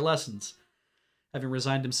we'll start our lessons. Having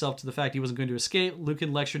resigned himself to the fact he wasn't going to escape,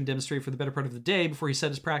 Lucan lectured and demonstrated for the better part of the day before he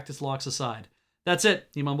set his practice locks aside. That's it,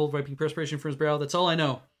 he mumbled, wiping perspiration from his brow. That's all I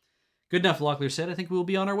know. Good enough, Locklear said. I think we will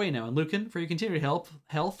be on our way now. And Lucan, for your continued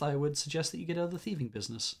health, I would suggest that you get out of the thieving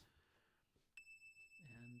business.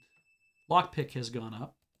 And lockpick has gone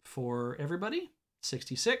up for everybody.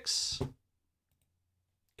 66.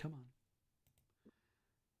 Come on.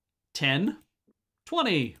 10,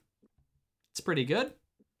 20. It's pretty good.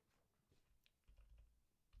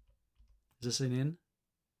 Is this an inn?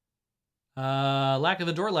 Lack of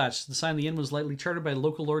a door latch. The sign the inn was lightly chartered by a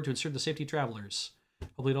local lord to ensure the safety of travelers.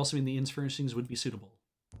 Hopefully it also means the inn's furnishings would be suitable.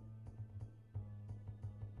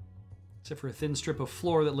 Except for a thin strip of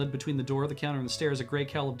floor that led between the door, the counter, and the stairs, a grey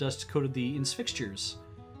cowl of dust coated the inn's fixtures.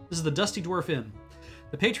 This is the Dusty Dwarf Inn.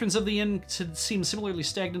 The patrons of the inn seemed similarly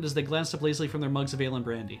stagnant as they glanced up lazily from their mugs of ale and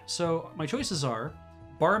brandy. So my choices are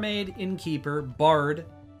barmaid, innkeeper, bard,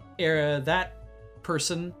 that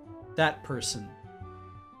person, that person.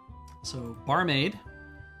 So barmaid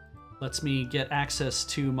lets me get access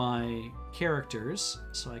to my characters,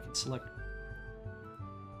 so I can select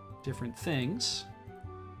different things.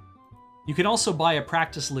 You can also buy a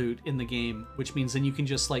practice loot in the game, which means then you can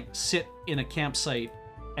just like sit in a campsite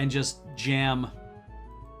and just jam.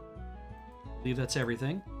 I believe that's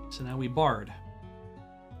everything. So now we bard.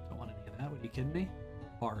 Don't want any of that. What are you kidding me?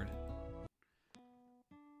 Bard.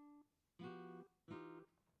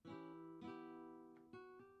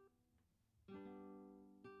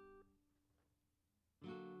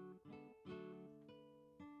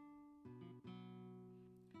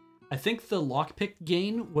 I think the lockpick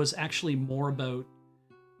gain was actually more about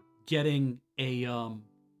getting a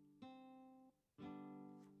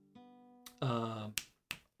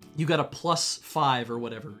you got a +5 or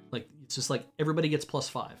whatever. Like it's just like everybody gets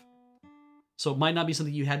 +5. So it might not be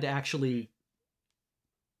something you had to actually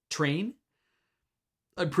train.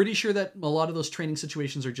 I'm pretty sure that a lot of those training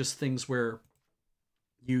situations are just things where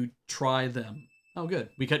you try them. Oh good.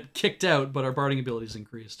 We got kicked out, but our barding abilities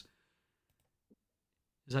increased.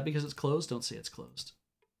 Is that because it's closed? Don't say it's closed.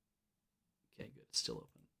 Okay, good. It's still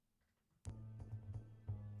open.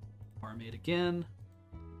 Barmaid again.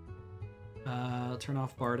 Turn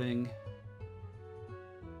off barding.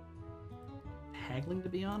 Haggling to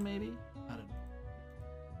be on, maybe? I don't know.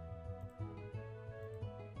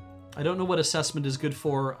 I don't know what assessment is good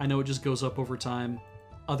for. I know it just goes up over time.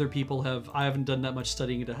 Other people have... I haven't done that much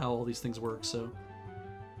studying into how all these things work, so...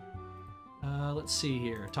 let's see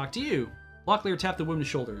here. Talk to you. Locklear tapped the woman's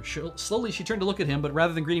shoulder. Slowly, she turned to look at him, but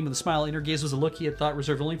rather than greeting him with a smile, in her gaze was a look he had thought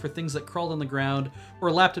reserved only for things that crawled on the ground or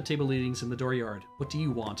a laptop table leanings in the dooryard. What do you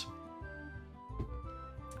want?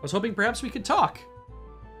 I was hoping perhaps we could talk.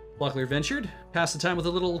 Locklear ventured. Pass the time with a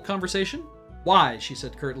little conversation. Why? She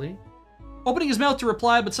said curtly. Opening his mouth to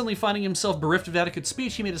reply, but suddenly finding himself bereft of adequate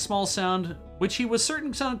speech, he made a small sound, which he was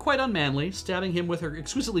certain sounded quite unmanly. Stabbing him with her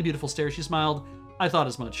exquisitely beautiful stare, she smiled. I thought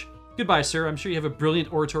as much. Goodbye, sir. I'm sure you have a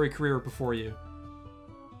brilliant oratory career before you.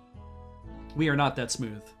 We are not that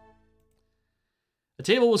smooth. A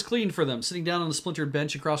table was cleaned for them. Sitting down on a splintered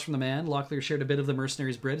bench across from the man, Locklear shared a bit of the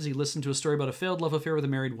mercenary's bread as he listened to a story about a failed love affair with a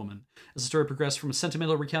married woman. As the story progressed from a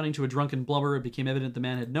sentimental recounting to a drunken blubber, it became evident the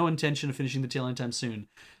man had no intention of finishing the tale anytime soon.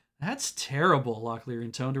 That's terrible, Locklear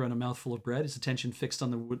intoned around a mouthful of bread, his attention fixed on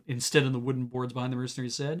the instead on the wooden boards behind the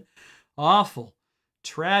mercenary's head. Awful.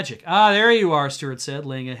 Tragic. Ah, there you are, Stuart said,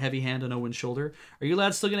 laying a heavy hand on Owen's shoulder. Are you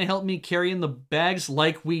lads still going to help me carry in the bags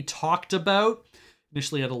like we talked about?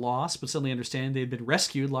 Initially at a loss, but suddenly understanding they had been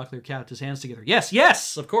rescued, Locklear clapped his hands together. Yes,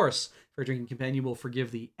 yes, of course. Fair drinking companion will forgive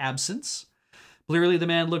the absence. Blearily, the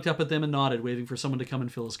man looked up at them and nodded, waving for someone to come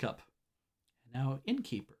and fill his cup. And now,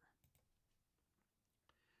 innkeeper.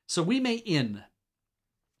 So we may inn.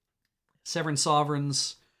 Severn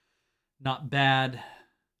Sovereigns, not bad.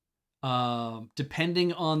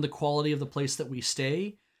 Depending on the quality of the place that we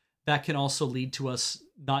stay, that can also lead to us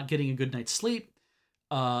not getting a good night's sleep,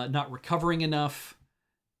 not recovering enough,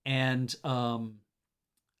 and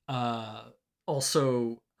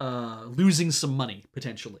also losing some money,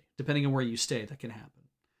 potentially. Depending on where you stay, that can happen.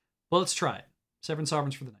 Well, let's try it. Severn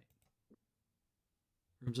Sovereigns for the night.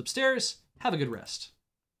 Rooms upstairs. Have a good rest.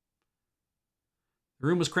 The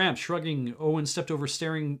room was cramped. Shrugging, Owen stepped over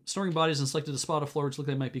snoring bodies and selected a spot of floor which looked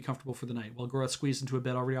like it might be comfortable for the night, while Gorath squeezed into a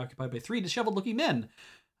bed already occupied by 3 disheveled-looking men.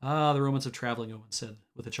 Ah, the romance of traveling, Owen said,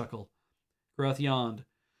 with a chuckle. Gorath yawned.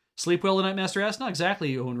 Sleep well tonight, Master asked. Not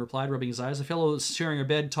exactly, Owen replied, rubbing his eyes. The fellow sharing our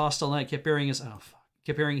bed tossed all night, kept burying his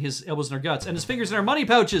elbows in our guts, and his fingers in our money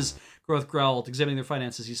pouches, Gorath growled, examining their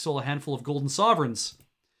finances. He stole a handful of golden sovereigns.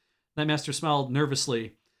 Nightmaster smiled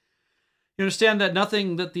nervously. You understand that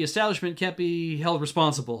nothing that the establishment can't be held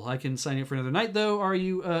responsible. I can sign you up for another night, though. Are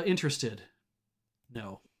you interested?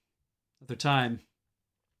 No. Another time.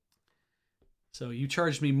 So you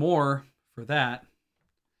charged me more for that.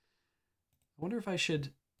 I wonder if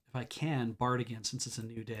I can bard again since it's a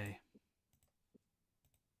new day.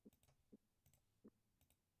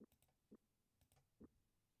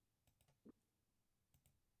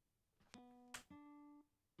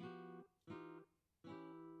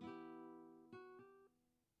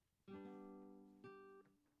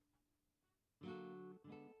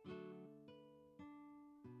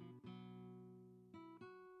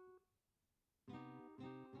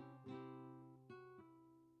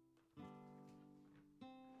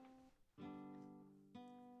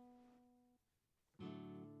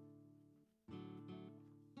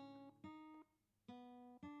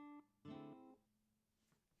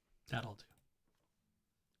 That'll do.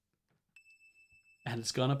 And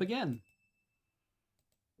it's gone up again.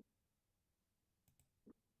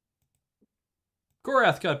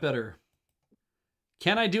 Gorath got better.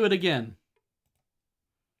 Can I do it again?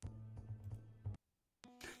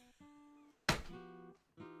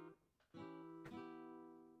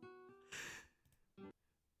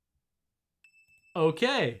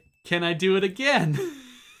 Okay. Can I do it again?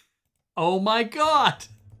 Oh my god!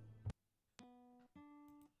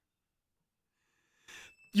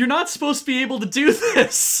 You're not supposed to be able to do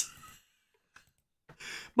this!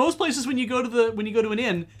 Most places when you go to an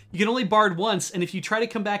inn, you can only bard once, and if you try to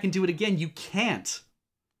come back and do it again, you can't.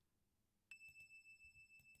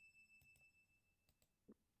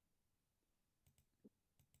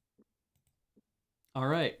 All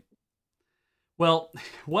right. Well,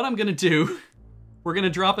 what I'm gonna do, we're gonna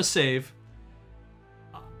drop a save.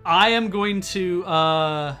 I am going to,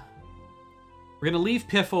 we're gonna leave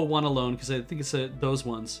Piffo 1 alone, because I think it's those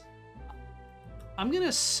ones. I'm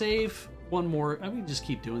gonna save one more. I mean, just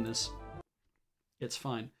keep doing this. It's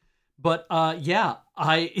fine. But, yeah,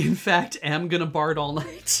 I, in fact, am gonna bard all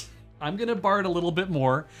night. I'm gonna bard a little bit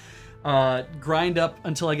more, grind up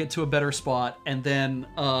until I get to a better spot, and then,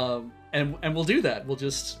 and we'll do that. We'll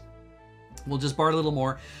just bard a little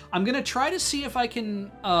more. I'm gonna try to see if I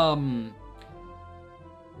can,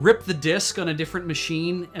 rip the disc on a different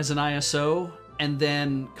machine as an ISO, and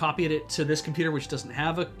then copy it to this computer, which doesn't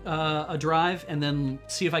have a drive, and then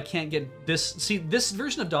see if I can't get this. See, this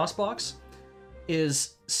version of DOSBox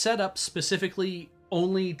is set up specifically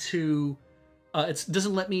only to, it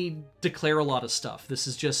doesn't let me declare a lot of stuff. This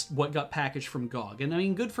is just what got packaged from GOG. And I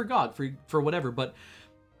mean, good for GOG, for whatever, but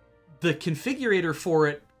the configurator for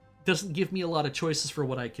it doesn't give me a lot of choices for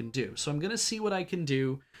what I can do. So I'm going to see what I can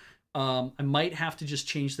do. I might have to just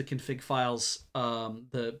change the config files,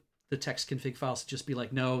 the text config files to just be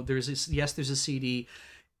like, no, there's a CD,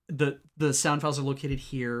 the sound files are located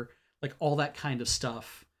here, like all that kind of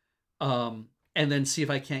stuff. And then see if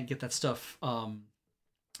I can't get that stuff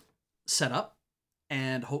set up,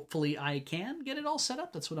 and hopefully I can get it all set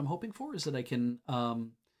up. That's what I'm hoping for, is that I can.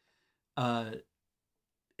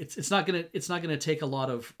 It's not gonna take a lot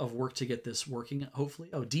of work to get this working. Hopefully,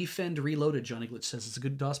 Defend Reloaded. Johnny Glitch says it's a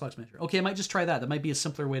good DOSBox manager. Okay, I might just try that. That might be a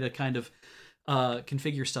simpler way to kind of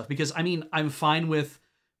configure stuff, because I mean, I'm fine with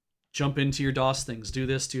jump into your DOS things, do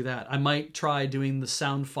this, do that. I might try doing the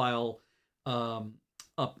sound file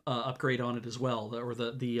upgrade on it as well, or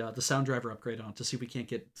the sound driver upgrade on it, to see if we can't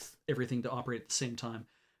get everything to operate at the same time.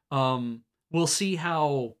 We'll see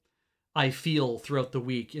how I feel throughout the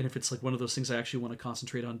week, and if it's like one of those things I actually want to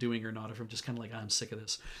concentrate on doing or not, if I'm just kind of like, I'm sick of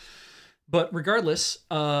this. But regardless,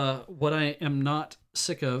 what I am not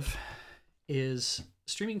sick of is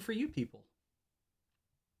streaming for you people.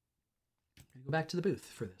 I'm gonna go back to the booth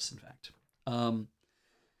for this, in fact.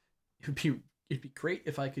 It'd be great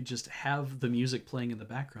if I could just have the music playing in the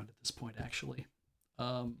background at this point, actually.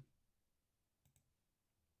 Hang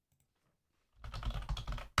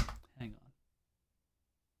on.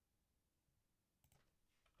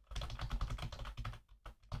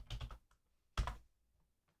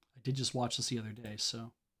 I did just watch this the other day,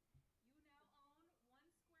 so.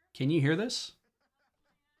 Can you hear this?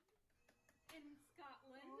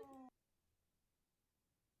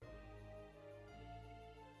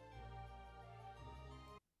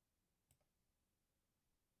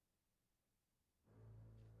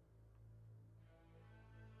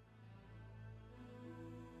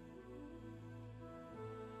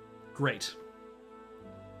 Great.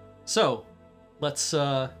 So, let's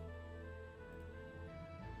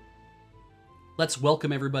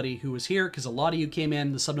welcome everybody who was here, because a lot of you came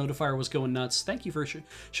in. The sub notifier was going nuts. Thank you for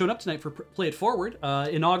showing up tonight for Play It Forward. The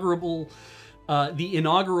inaugural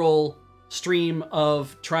stream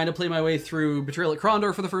of trying to play my way through Betrayal at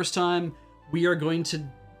Krondor for the first time. We're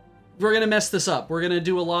gonna mess this up. We're gonna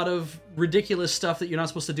do a lot of ridiculous stuff that you're not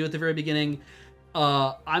supposed to do at the very beginning.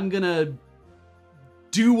 I'm gonna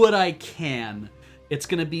do what I can. It's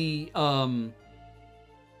gonna be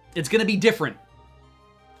different.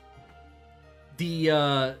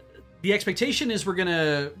 The expectation is we're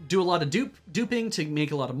gonna do a lot of duping to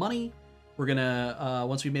make a lot of money. We're gonna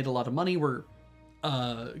once we've made a lot of money, we're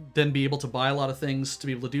then be able to buy a lot of things to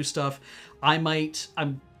be able to do stuff. I might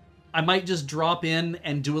just drop in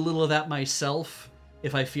and do a little of that myself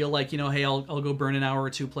if I feel like, hey, I'll go burn an hour or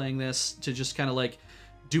two playing this to just kind of like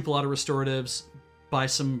dupe a lot of restoratives, buy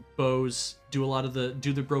some bows, do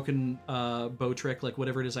the broken bow trick, like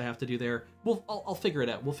whatever it is I have to do there. I'll figure it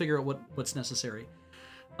out. We'll figure out what's necessary,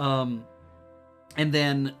 and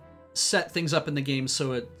then set things up in the game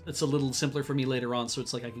so it's a little simpler for me later on. So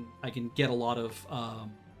it's like I can get a lot of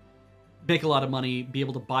make a lot of money, be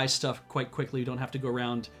able to buy stuff quite quickly. You don't have to go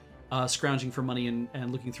around scrounging for money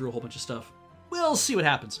and looking through a whole bunch of stuff. We'll see what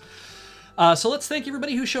happens. So let's thank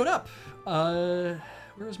everybody who showed up.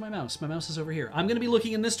 Where is my mouse? My mouse is over here. I'm going to be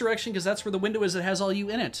looking in this direction because that's where the window is that has all you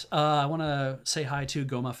in it. I want to say hi to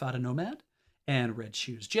Goma Fata Nomad and Red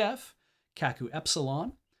Shoes Jeff, Kaku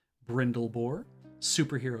Epsilon, Brindlebore,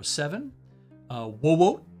 Superhero 7,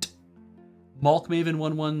 Wowot, Malk Maven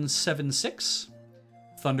 1176,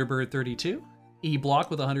 Thunderbird 32, E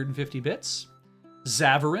Block with 150 bits,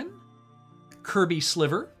 Zavarin, Kirby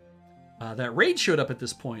Sliver. That raid showed up at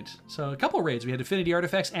this point. So a couple raids. We had Affinity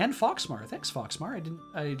Artifacts and Foxmar. Thanks, Foxmar.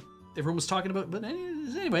 Everyone was talking about, but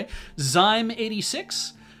anyway. Zyme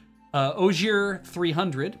 86, Ogier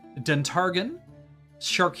 300, Dentargan,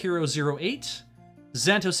 Shark Hero 08,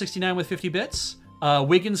 Xanto 69 with 50 bits.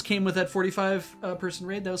 Wiggins came with that 45 person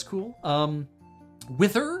raid. That was cool.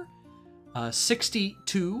 Wither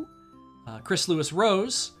 62, Chris Lewis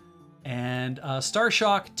Rose, and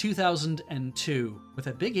Starshock 2002 with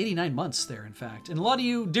that big 89 months there, in fact. And a lot of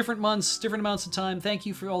you, different months, different amounts of time. Thank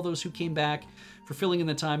you for all those who came back, for filling in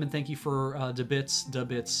the time, and thank you for the bits.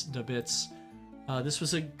 This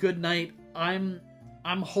was a good night. I'm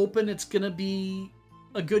hoping it's gonna be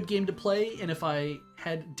a good game to play, and if I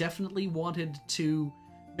had definitely wanted to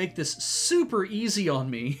make this super easy on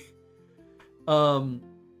me,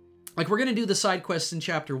 like, we're going to do the side quests in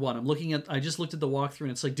Chapter 1. I just looked at the walkthrough,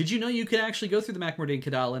 and it's like, did you know you could actually go through the Makmordain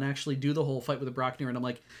Kadal and actually do the whole fight with the Brocknir? And I'm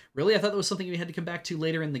like, really? I thought that was something we had to come back to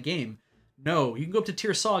later in the game. No, you can go up to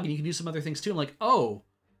Tir Sog, and you can do some other things too. I'm like, oh,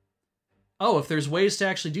 if there's ways to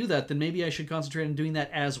actually do that, then maybe I should concentrate on doing that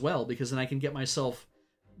as well, because then I can get myself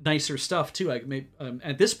nicer stuff too.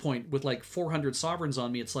 At this point, with like 400 sovereigns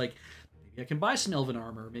on me, it's like, maybe I can buy some Elven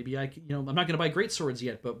armor. Maybe I can, I'm not going to buy great swords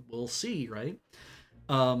yet, but we'll see, right?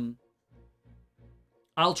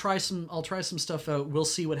 I'll try some stuff out. We'll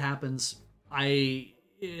see what happens. I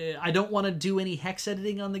don't want to do any hex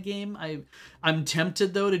editing on the game. I'm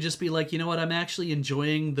tempted though to just be like, you know what? I'm actually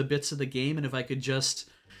enjoying the bits of the game, and if I could just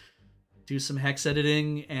do some hex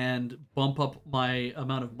editing and bump up my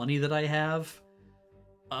amount of money that I have,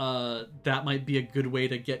 that might be a good way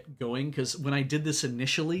to get going. Because when I did this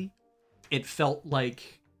initially, it felt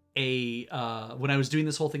like when I was doing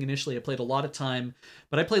this whole thing initially, I played a lot of time,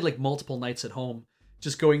 but I played like multiple nights at home,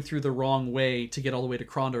 just going through the wrong way to get all the way to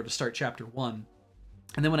Krondor to start Chapter 1.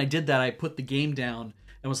 And then when I did that, I put the game down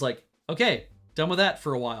and was like, okay, done with that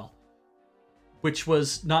for a while. Which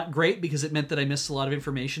was not great because it meant that I missed a lot of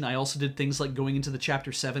information. I also did things like going into the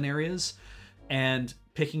Chapter 7 areas and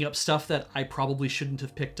picking up stuff that I probably shouldn't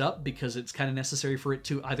have picked up because it's kind of necessary for it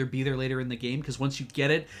to either be there later in the game, because once you get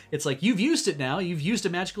it, it's like, you've used it now. You've used a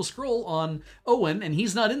magical scroll on Owen, and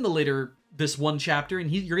he's not in the later this one chapter, and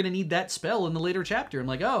you're going to need that spell in the later chapter. I'm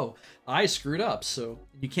like, oh, I screwed up. So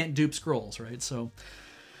you can't dupe scrolls, right? So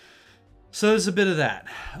there's a bit of that.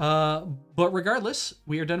 But regardless,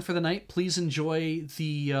 we are done for the night. Please enjoy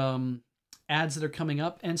the ads that are coming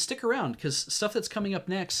up, and stick around, because stuff that's coming up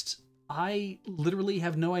next, I literally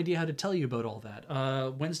have no idea how to tell you about all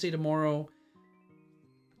that. Wednesday tomorrow.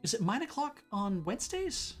 Is it 9 o'clock on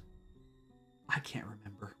Wednesdays? I can't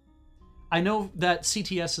remember. I know that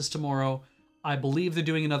CTS is tomorrow. I believe they're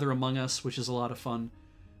doing another Among Us, which is a lot of fun.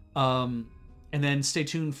 And then stay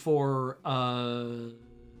tuned for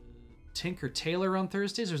Tinker Tailor on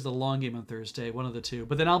Thursdays, or is the long game on Thursday? One of the two.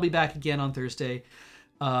 But then I'll be back again on Thursday.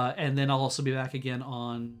 And then I'll also be back again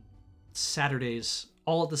on Saturdays,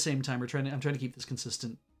 all at the same time. I'm trying to keep this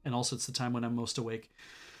consistent, and also it's the time when I'm most awake.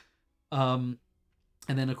 And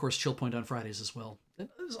then of course Chill Point on Fridays as well.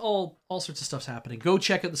 There's all sorts of stuff's happening. Go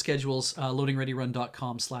check out the schedules.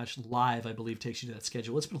 loadingreadyrun.com/live, I believe, takes you to that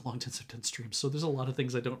schedule. It's been a long time since I've done streams, so there's a lot of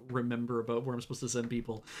things I don't remember about where I'm supposed to send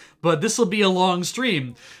people. But this will be a long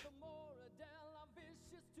stream.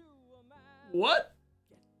 What?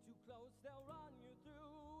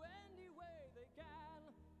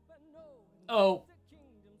 Oh.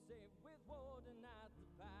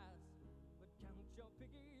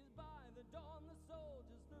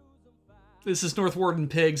 This is North Warden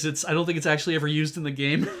Pigs. I don't think it's actually ever used in the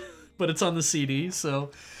game, but it's on the CD, so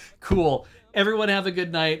cool. Everyone have a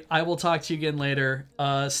good night. I will talk to you again later.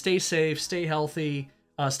 Stay safe, stay healthy,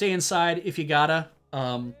 stay inside if you gotta.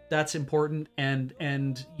 That's important, and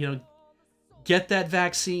get that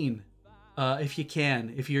vaccine if you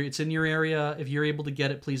can. If it's in your area, if you're able to get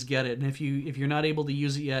it, please get it. And if you're not able to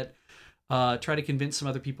use it yet, try to convince some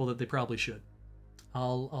other people that they probably should.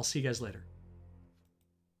 I'll see you guys later.